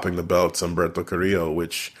up dropping the belt to Humberto Carrillo,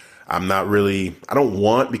 which I don't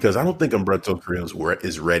want because I don't think Humberto Carrillo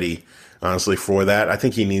is ready. Honestly, for that, I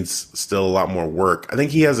think he needs still a lot more work. I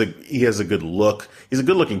think he has a good look. He's a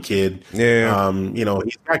good looking kid. Yeah.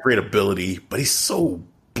 He's got great ability, but he's so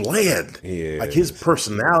bland. Yeah. Like his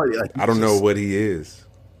personality. Like I don't know what he is.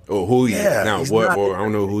 Oh, who he is. Now, he's what? not- Or I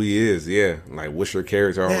don't know who he is. Yeah. Like, what's your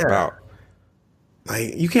character all about?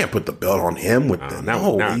 Like, you can't put the belt on him with the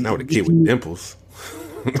Not with the kid with dimples.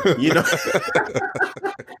 You know,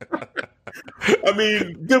 I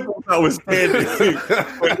mean, Dimples notwithstanding,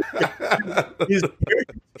 his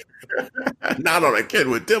not on a kid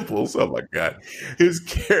with dimples. Oh my god, his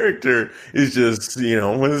character is just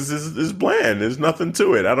is bland. There's nothing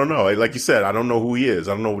to it. I don't know. Like you said, I don't know who he is.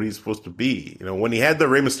 I don't know what he's supposed to be. When he had the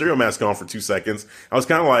Rey Mysterio mask on for 2 seconds, I was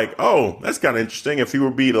kind of like, oh, that's kind of interesting. If he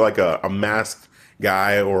would be like a masked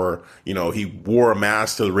guy, or he wore a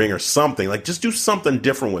mask to the ring or something, like just do something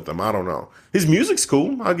different with him. I don't know. His music's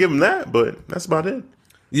cool, I'll give him that, but that's about it.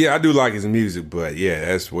 Yeah, I do like his music, but yeah,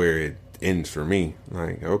 that's where it ends for me.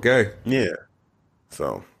 Like, okay.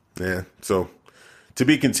 So to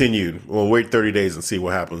be continued. We'll wait 30 days and see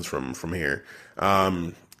what happens from here.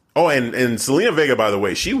 And Selena Vega, by the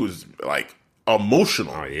way, she was like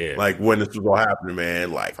emotional. Oh yeah, like when this was all happening,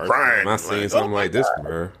 man, like crying. I seen something like this from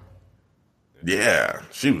her. Yeah,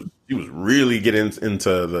 she was really getting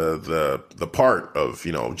into the part of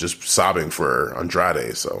just sobbing for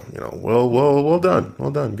Andrade. So well done,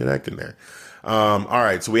 good acting there. All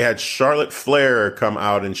right, so we had Charlotte Flair come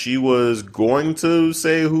out, and she was going to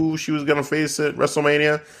say who she was going to face at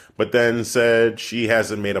WrestleMania, but then said she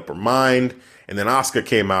hasn't made up her mind. And then Asuka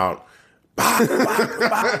came out.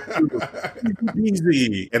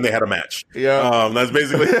 Easy, and they had a match. Yeah, that's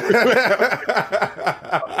basically.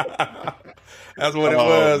 That's what it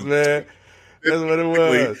was, man. That's what it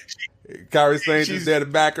was. Kairi Sane just there to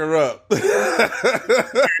back her up. Yep.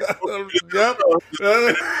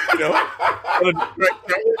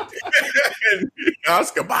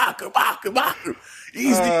 Asuka, Baku.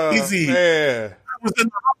 Easy. Man. I was in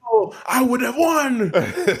the hole. I would have won.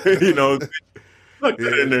 Look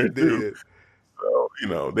in there too. So,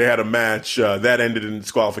 they had a match that ended in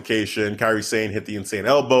disqualification. Kairi Sane hit the insane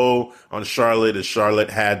elbow on Charlotte as Charlotte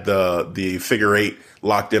had the figure 8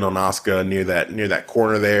 locked in on Asuka near that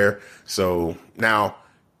corner there. So now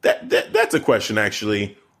that's a question,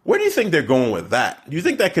 actually. Where do you think they're going with that? Do you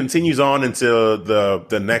think that continues on until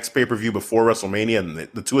the next pay-per-view before WrestleMania and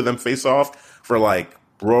the two of them face off for like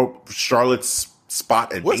Charlotte's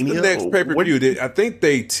spot at What's Mania? the next pay-per-view? I think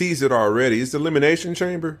they teased it already. It's the Elimination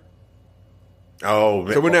Chamber. Oh,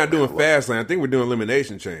 man. So we're not doing Fastlane. I think we're doing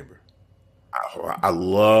Elimination Chamber. I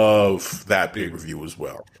love that pay-per-view as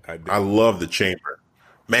well. I love the Chamber.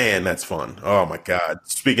 Man, that's fun. Oh, my God.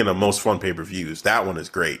 Speaking of most fun pay-per-views, that one is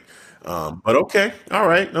great. But okay. All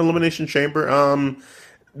right. Elimination Chamber.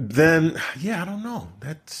 Then, yeah, I don't know.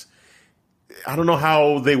 I don't know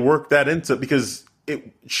how they work that into, because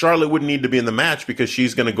Charlotte wouldn't need to be in the match because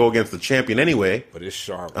she's going to go against the champion anyway. But it's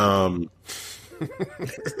Charlotte.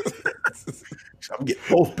 I'm getting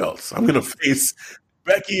both belts. I'm going to face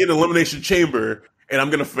Becky in Elimination Chamber, and I'm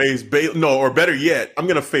going to face Bayley. No, or better yet, I'm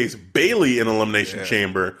going to face Bayley in Elimination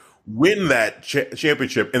Chamber, win that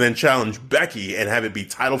championship, and then challenge Becky and have it be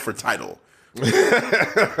title for title. Yeah.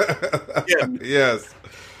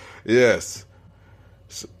 Yes.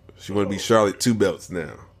 So she want to be Charlotte 2 belts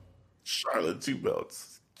now. Charlotte 2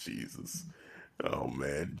 belts. Jesus. Oh,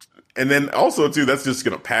 man. And then also, too, that's just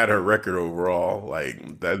going to pad her record overall.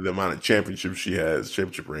 Like, the amount of championships she has,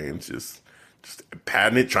 championship reigns, just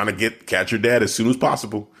padding it, trying to catch her dad as soon as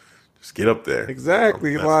possible. Just get up there.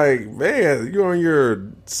 Exactly. Like, man, you're on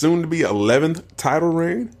your soon-to-be 11th title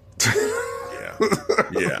reign?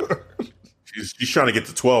 Yeah. She's trying to get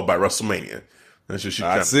to 12 by WrestleMania. That's what she's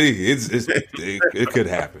trying I see. It could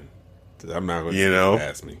happen. I'm not going to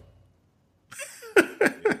ask me.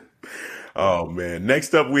 Oh, man.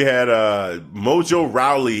 Next up, we had Mojo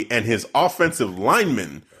Rawley and his offensive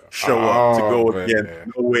linemen show up to go against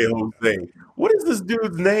No Way Jose. What is this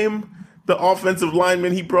dude's name? The offensive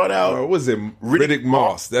lineman he brought out? What was it? Riddick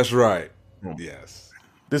Moss. That's right. Yes.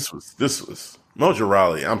 This was Mojo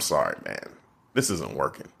Rawley. I'm sorry, man. This isn't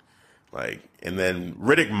working. Like, and then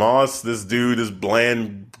Riddick Moss, this dude, this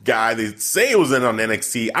bland guy, they say it was in on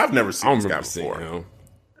NXT. I've never seen this guy before.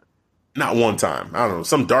 Not one time. I don't know.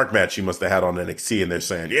 Some dark match he must have had on NXT, and they're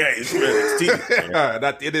saying, yeah, he's from NXT.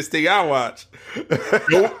 Not the NXT I watch.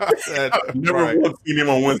 Nope. I've never once seen him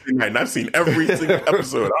on Wednesday night, and I've seen every single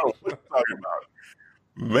episode. I don't know what you're talking about.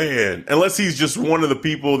 Man. Unless he's just one of the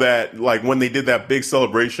people that, like, when they did that big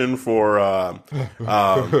celebration for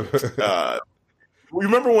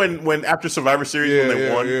remember when after Survivor Series when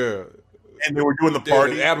they won? Yeah. And they were doing the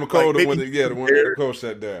party? Adam Cole, the one that Cole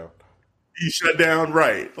shut down. He shut down,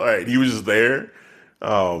 right. He was just there.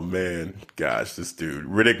 Oh, man. Gosh, this dude.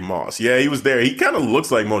 Riddick Moss. Yeah, he was there. He kind of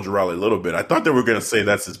looks like Mojo Rawley a little bit. I thought they were going to say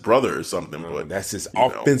that's his brother or something. But that's his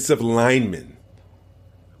offensive lineman.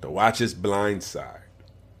 watch his blind side.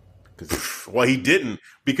 Well, he didn't,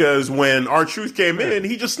 because when R-Truth came in,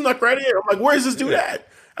 he just snuck right in. I'm like, where's this dude at?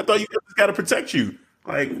 I thought you guys got to protect you.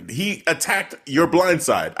 Like, he attacked your blind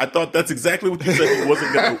side. I thought that's exactly what you said he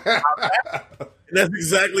wasn't going to. And that's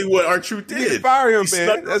exactly what R-Truth did. Fire him,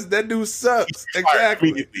 man. That dude sucks.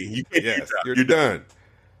 Exactly. You can't you're done.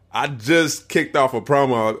 I just kicked off a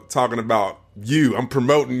promo talking about you. I'm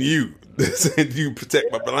promoting you. You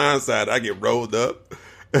protect my blind side. I get rolled up.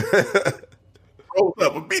 Rolled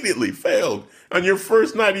up immediately, failed on your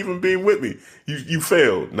first night even being with me. You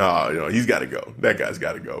failed. No, he's got to go. That guy's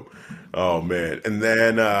got to go. Oh man! And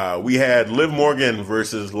then we had Liv Morgan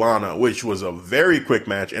versus Lana, which was a very quick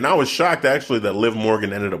match, and I was shocked actually that Liv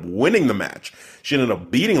Morgan ended up winning the match. She ended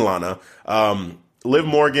up beating Lana. Liv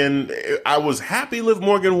Morgan, I was happy Liv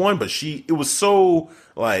Morgan won, but it was so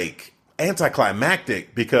like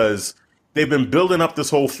anticlimactic because they've been building up this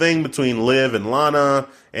whole thing between Liv and Lana,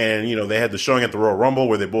 and they had the showing at the Royal Rumble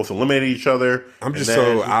where they both eliminated each other. I'm just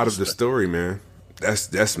so out of the story, man.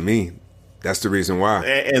 That's me. That's the reason why.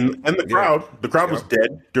 And the crowd was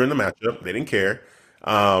dead during the matchup. They didn't care.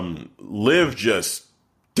 Liv just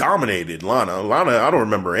dominated Lana. Lana, I don't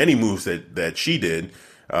remember any moves that she did.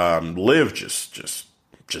 Liv just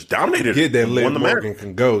dominated. Get that Liv Morgan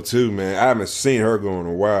can go too, man. I haven't seen her go in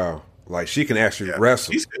a while. Like, she can actually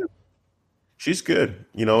wrestle. She's good.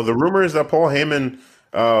 The rumor is that Paul Heyman,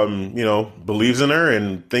 believes in her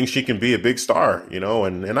and thinks she can be a big star,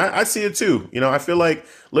 and I see it too. I feel like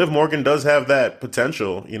Liv Morgan does have that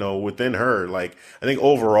potential, within her. Like, I think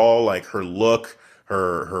overall, like her look,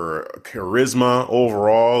 her charisma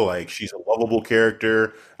overall, like she's a lovable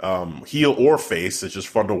character, heel or face. It's just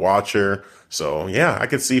fun to watch her. So yeah, I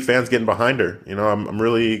could see fans getting behind her. I'm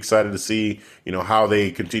really excited to see, how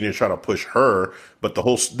they continue to try to push her. But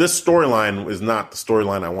this storyline is not the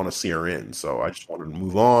storyline I want to see her in. So I just wanted to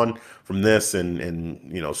move on from this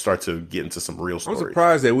and start to get into some real stories. I'm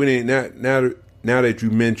surprised that we didn't now that you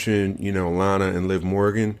mentioned, Lana and Liv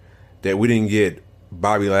Morgan, that we didn't get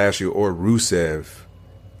Bobby Lashley or Rusev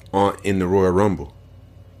in the Royal Rumble.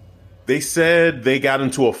 They said they got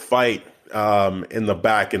into a fight in the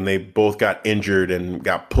back, and they both got injured and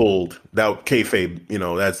got pulled. That kayfabe,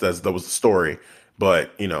 that was the story.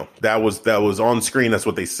 But that was on screen. That's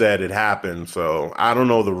what they said it happened. So I don't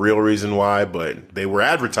know the real reason why, but they were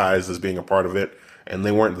advertised as being a part of it, and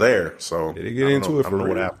they weren't there. So did they get into it? I don't know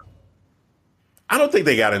what happened. I don't think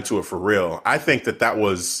they got into it for real. I think that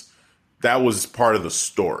was part of the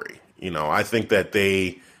story. I think that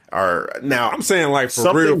they are now. I'm saying like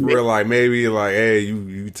for real, like maybe like, hey,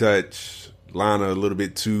 you touch Lana a little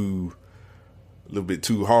bit too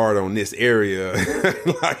hard on this area.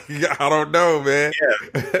 Like, I don't know, man.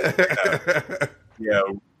 Yeah.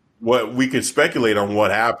 What we could speculate on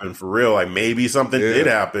what happened for real. Like maybe something did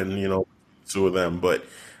happen, two of them, but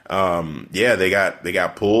they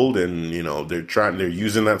got pulled, and they're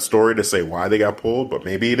using that story to say why they got pulled, but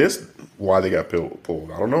maybe it is why they got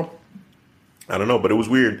pulled. I don't know, but it was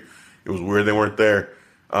weird. It was weird they weren't there.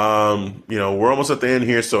 We're almost at the end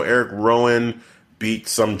here. So Eric Rowan beat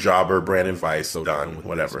some jobber, Brandon Weiss. So done,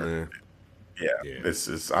 whatever. This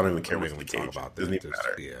is. I don't even care what we talk about. Doesn't even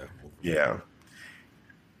matter. Yeah.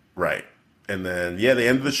 Right. And then, they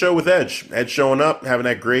ended the show with Edge. Edge showing up, having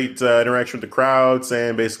that great interaction with the crowd,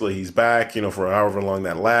 saying basically he's back, for however long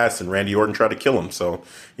that lasts. And Randy Orton tried to kill him. So,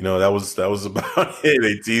 that was about it.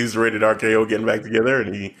 They teased Rated RKO getting back together.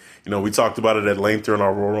 And we talked about it at length during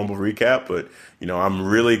our Royal Rumble recap. But, I'm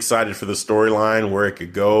really excited for the storyline, where it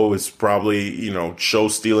could go. It's probably,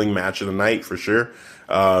 show-stealing match of the night for sure.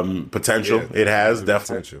 Potential. It has,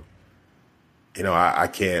 definitely. Potential. I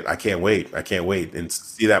can't wait. I can't wait. And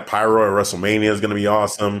see that Pyro at WrestleMania is going to be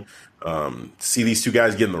awesome. See these two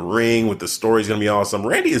guys get in the ring with the story is going to be awesome.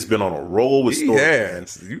 Randy has been on a roll with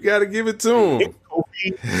stories. You got to give it to him.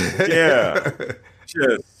 Yeah.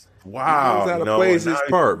 Just, wow. He knows how to play his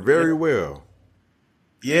part very well.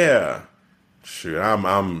 Yeah. Shoot,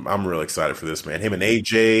 I'm really excited for this, man. Him and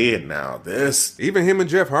AJ, and now this. Even him and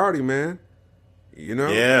Jeff Hardy, man.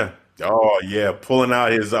 Yeah. Oh yeah, pulling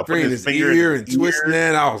out his his finger ear and twisting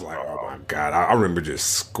that. I was like, oh my god! I remember just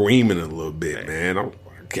screaming a little bit, man. I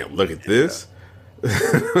can't look at this.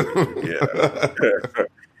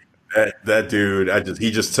 That dude, he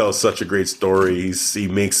just tells such a great story. He's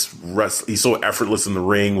so effortless in the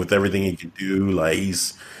ring with everything he can do. Like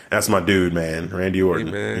that's my dude, man. Randy Orton.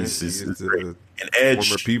 Hey, man, he's great. And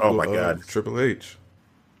Edge. Oh my god, Triple H.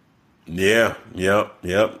 Yeah, yep.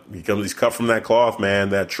 He's cut from that cloth, man.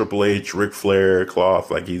 That Triple H, Ric Flair cloth.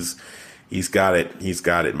 Like he's got it. He's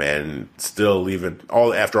got it, man. Still even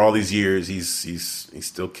after all these years, he's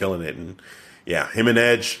still killing it. And yeah, him and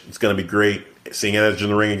Edge, it's going to be great. Seeing Edge in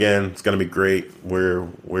the ring again, it's going to be great. We're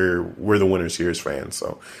the winners here as fans,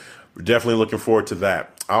 so we're definitely looking forward to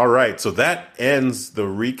that. All right, so that ends the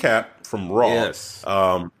recap from Raw. Yes.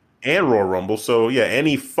 And Royal Rumble. So, yeah,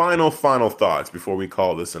 any final thoughts before we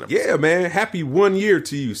call this an episode? Yeah, man. Happy 1 year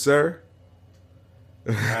to you, sir.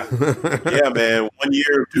 Yeah, man. 1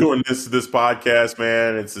 year of doing this podcast,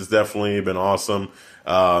 man. It's definitely been awesome.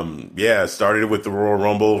 Yeah, started with the Royal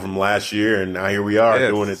Rumble from last year, and now here we are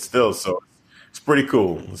doing it still. So it's pretty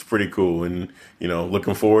cool. It's pretty cool. And, you know,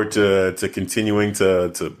 looking forward to continuing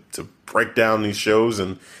to break down these shows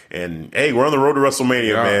and hey, we're on the road to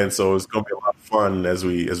WrestleMania, man. So it's gonna be a lot of fun as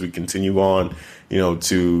we continue on, you know,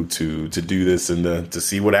 to do this and to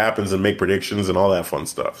see what happens and make predictions and all that fun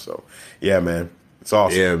stuff. So yeah, man, it's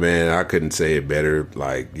awesome. Yeah, man, I couldn't say it better.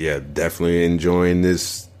 Like, yeah, definitely enjoying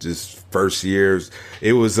this first years.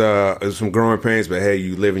 It was some growing pains, but hey,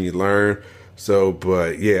 you live and you learn. So,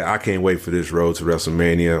 but yeah, I can't wait for this road to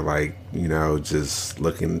WrestleMania. Like, you know, just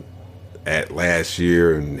looking at last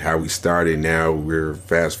year and how we started. Now we're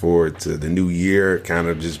fast forward to the new year, kind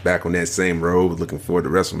of just back on that same road, looking forward to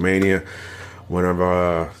WrestleMania, one of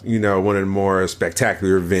the more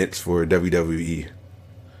spectacular events for WWE.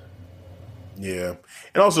 Yeah,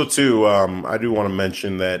 and also too, I do want to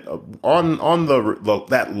mention that on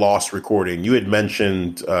that Lost recording, you had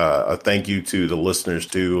mentioned a thank you to the listeners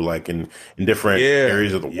too, like in different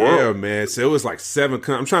areas of the world. Yeah, man. So it was like 7.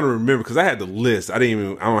 I'm trying to remember because I had the list. I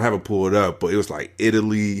don't have it pulled up, but it was like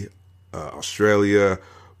Italy, Australia,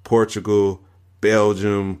 Portugal,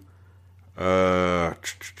 Belgium,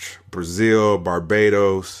 Brazil,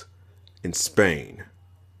 Barbados, and Spain.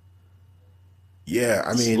 Yeah,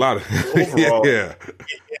 I mean, a lot of overall, yeah.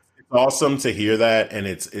 It's awesome to hear that, and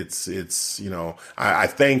it's you know, I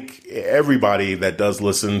thank everybody that does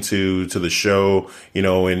listen to the show, you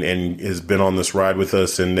know, and has been on this ride with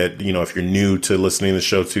us, and that, you know, if you're new to listening to the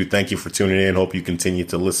show too, thank you for tuning in. Hope you continue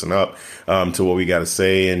to listen up to what we got to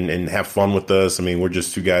say and have fun with us. I mean, we're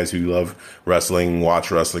just two guys who love wrestling, watch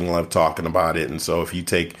wrestling, love talking about it, and so if you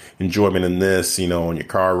take enjoyment in this, you know, on your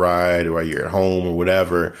car ride or while you're at home or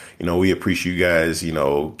whatever, you know, we appreciate you guys, you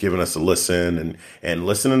know, giving us a listen and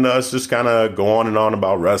listening to us just kind of go on and on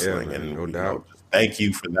about wrestling. Yeah, man, and no doubt. Thank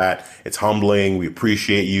you for that. It's humbling. We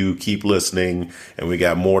appreciate you. Keep listening, and we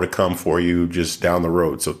got more to come for you just down the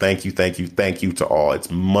road. So thank you to all.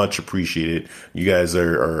 It's much appreciated. You guys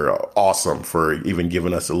are awesome for even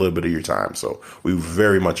giving us a little bit of your time. So we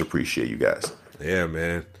very much appreciate you guys. Yeah,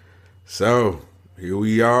 man. So here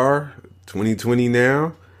we are, 2020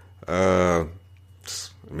 now. Man,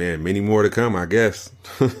 many more to come, I guess.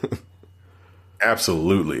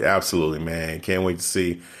 Absolutely, man. Can't wait to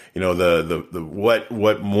see, you know, the what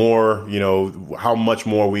more, you know, how much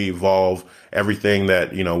more we evolve everything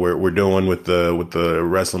that, you know, we're doing with the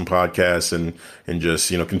wrestling podcast and just,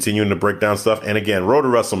 you know, continuing to break down stuff. And again, Road to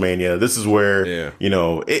WrestleMania, this is where, you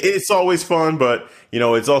know, it's always fun, but, you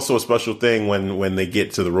know, it's also a special thing when they get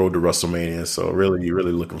to the Road to WrestleMania. So really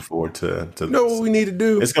looking forward to you know what we need to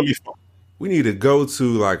do? It's gonna be fun. We need to go to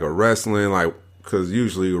like a wrestling, like, because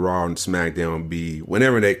usually Raw and SmackDown be,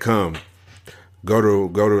 whenever they come, go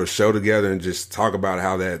to a show together and just talk about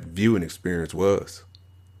how that viewing experience was.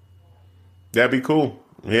 That'd be cool.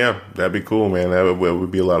 Yeah, that'd be cool, man. That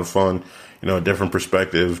would be a lot of fun. You know, a different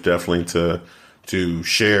perspective, definitely to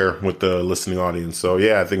share with the listening audience. So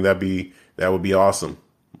yeah, I think that would be awesome.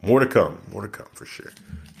 More to come for sure.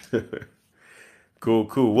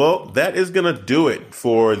 Cool. Well, that is going to do it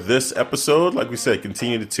for this episode. Like we said,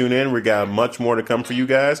 continue to tune in. We got much more to come for you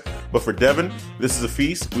guys. But for Devin, this is a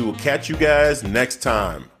feast. We will catch you guys next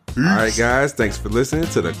time. Peace. All right, guys. Thanks for listening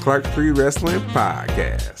to the Clark Free Wrestling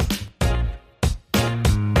Podcast.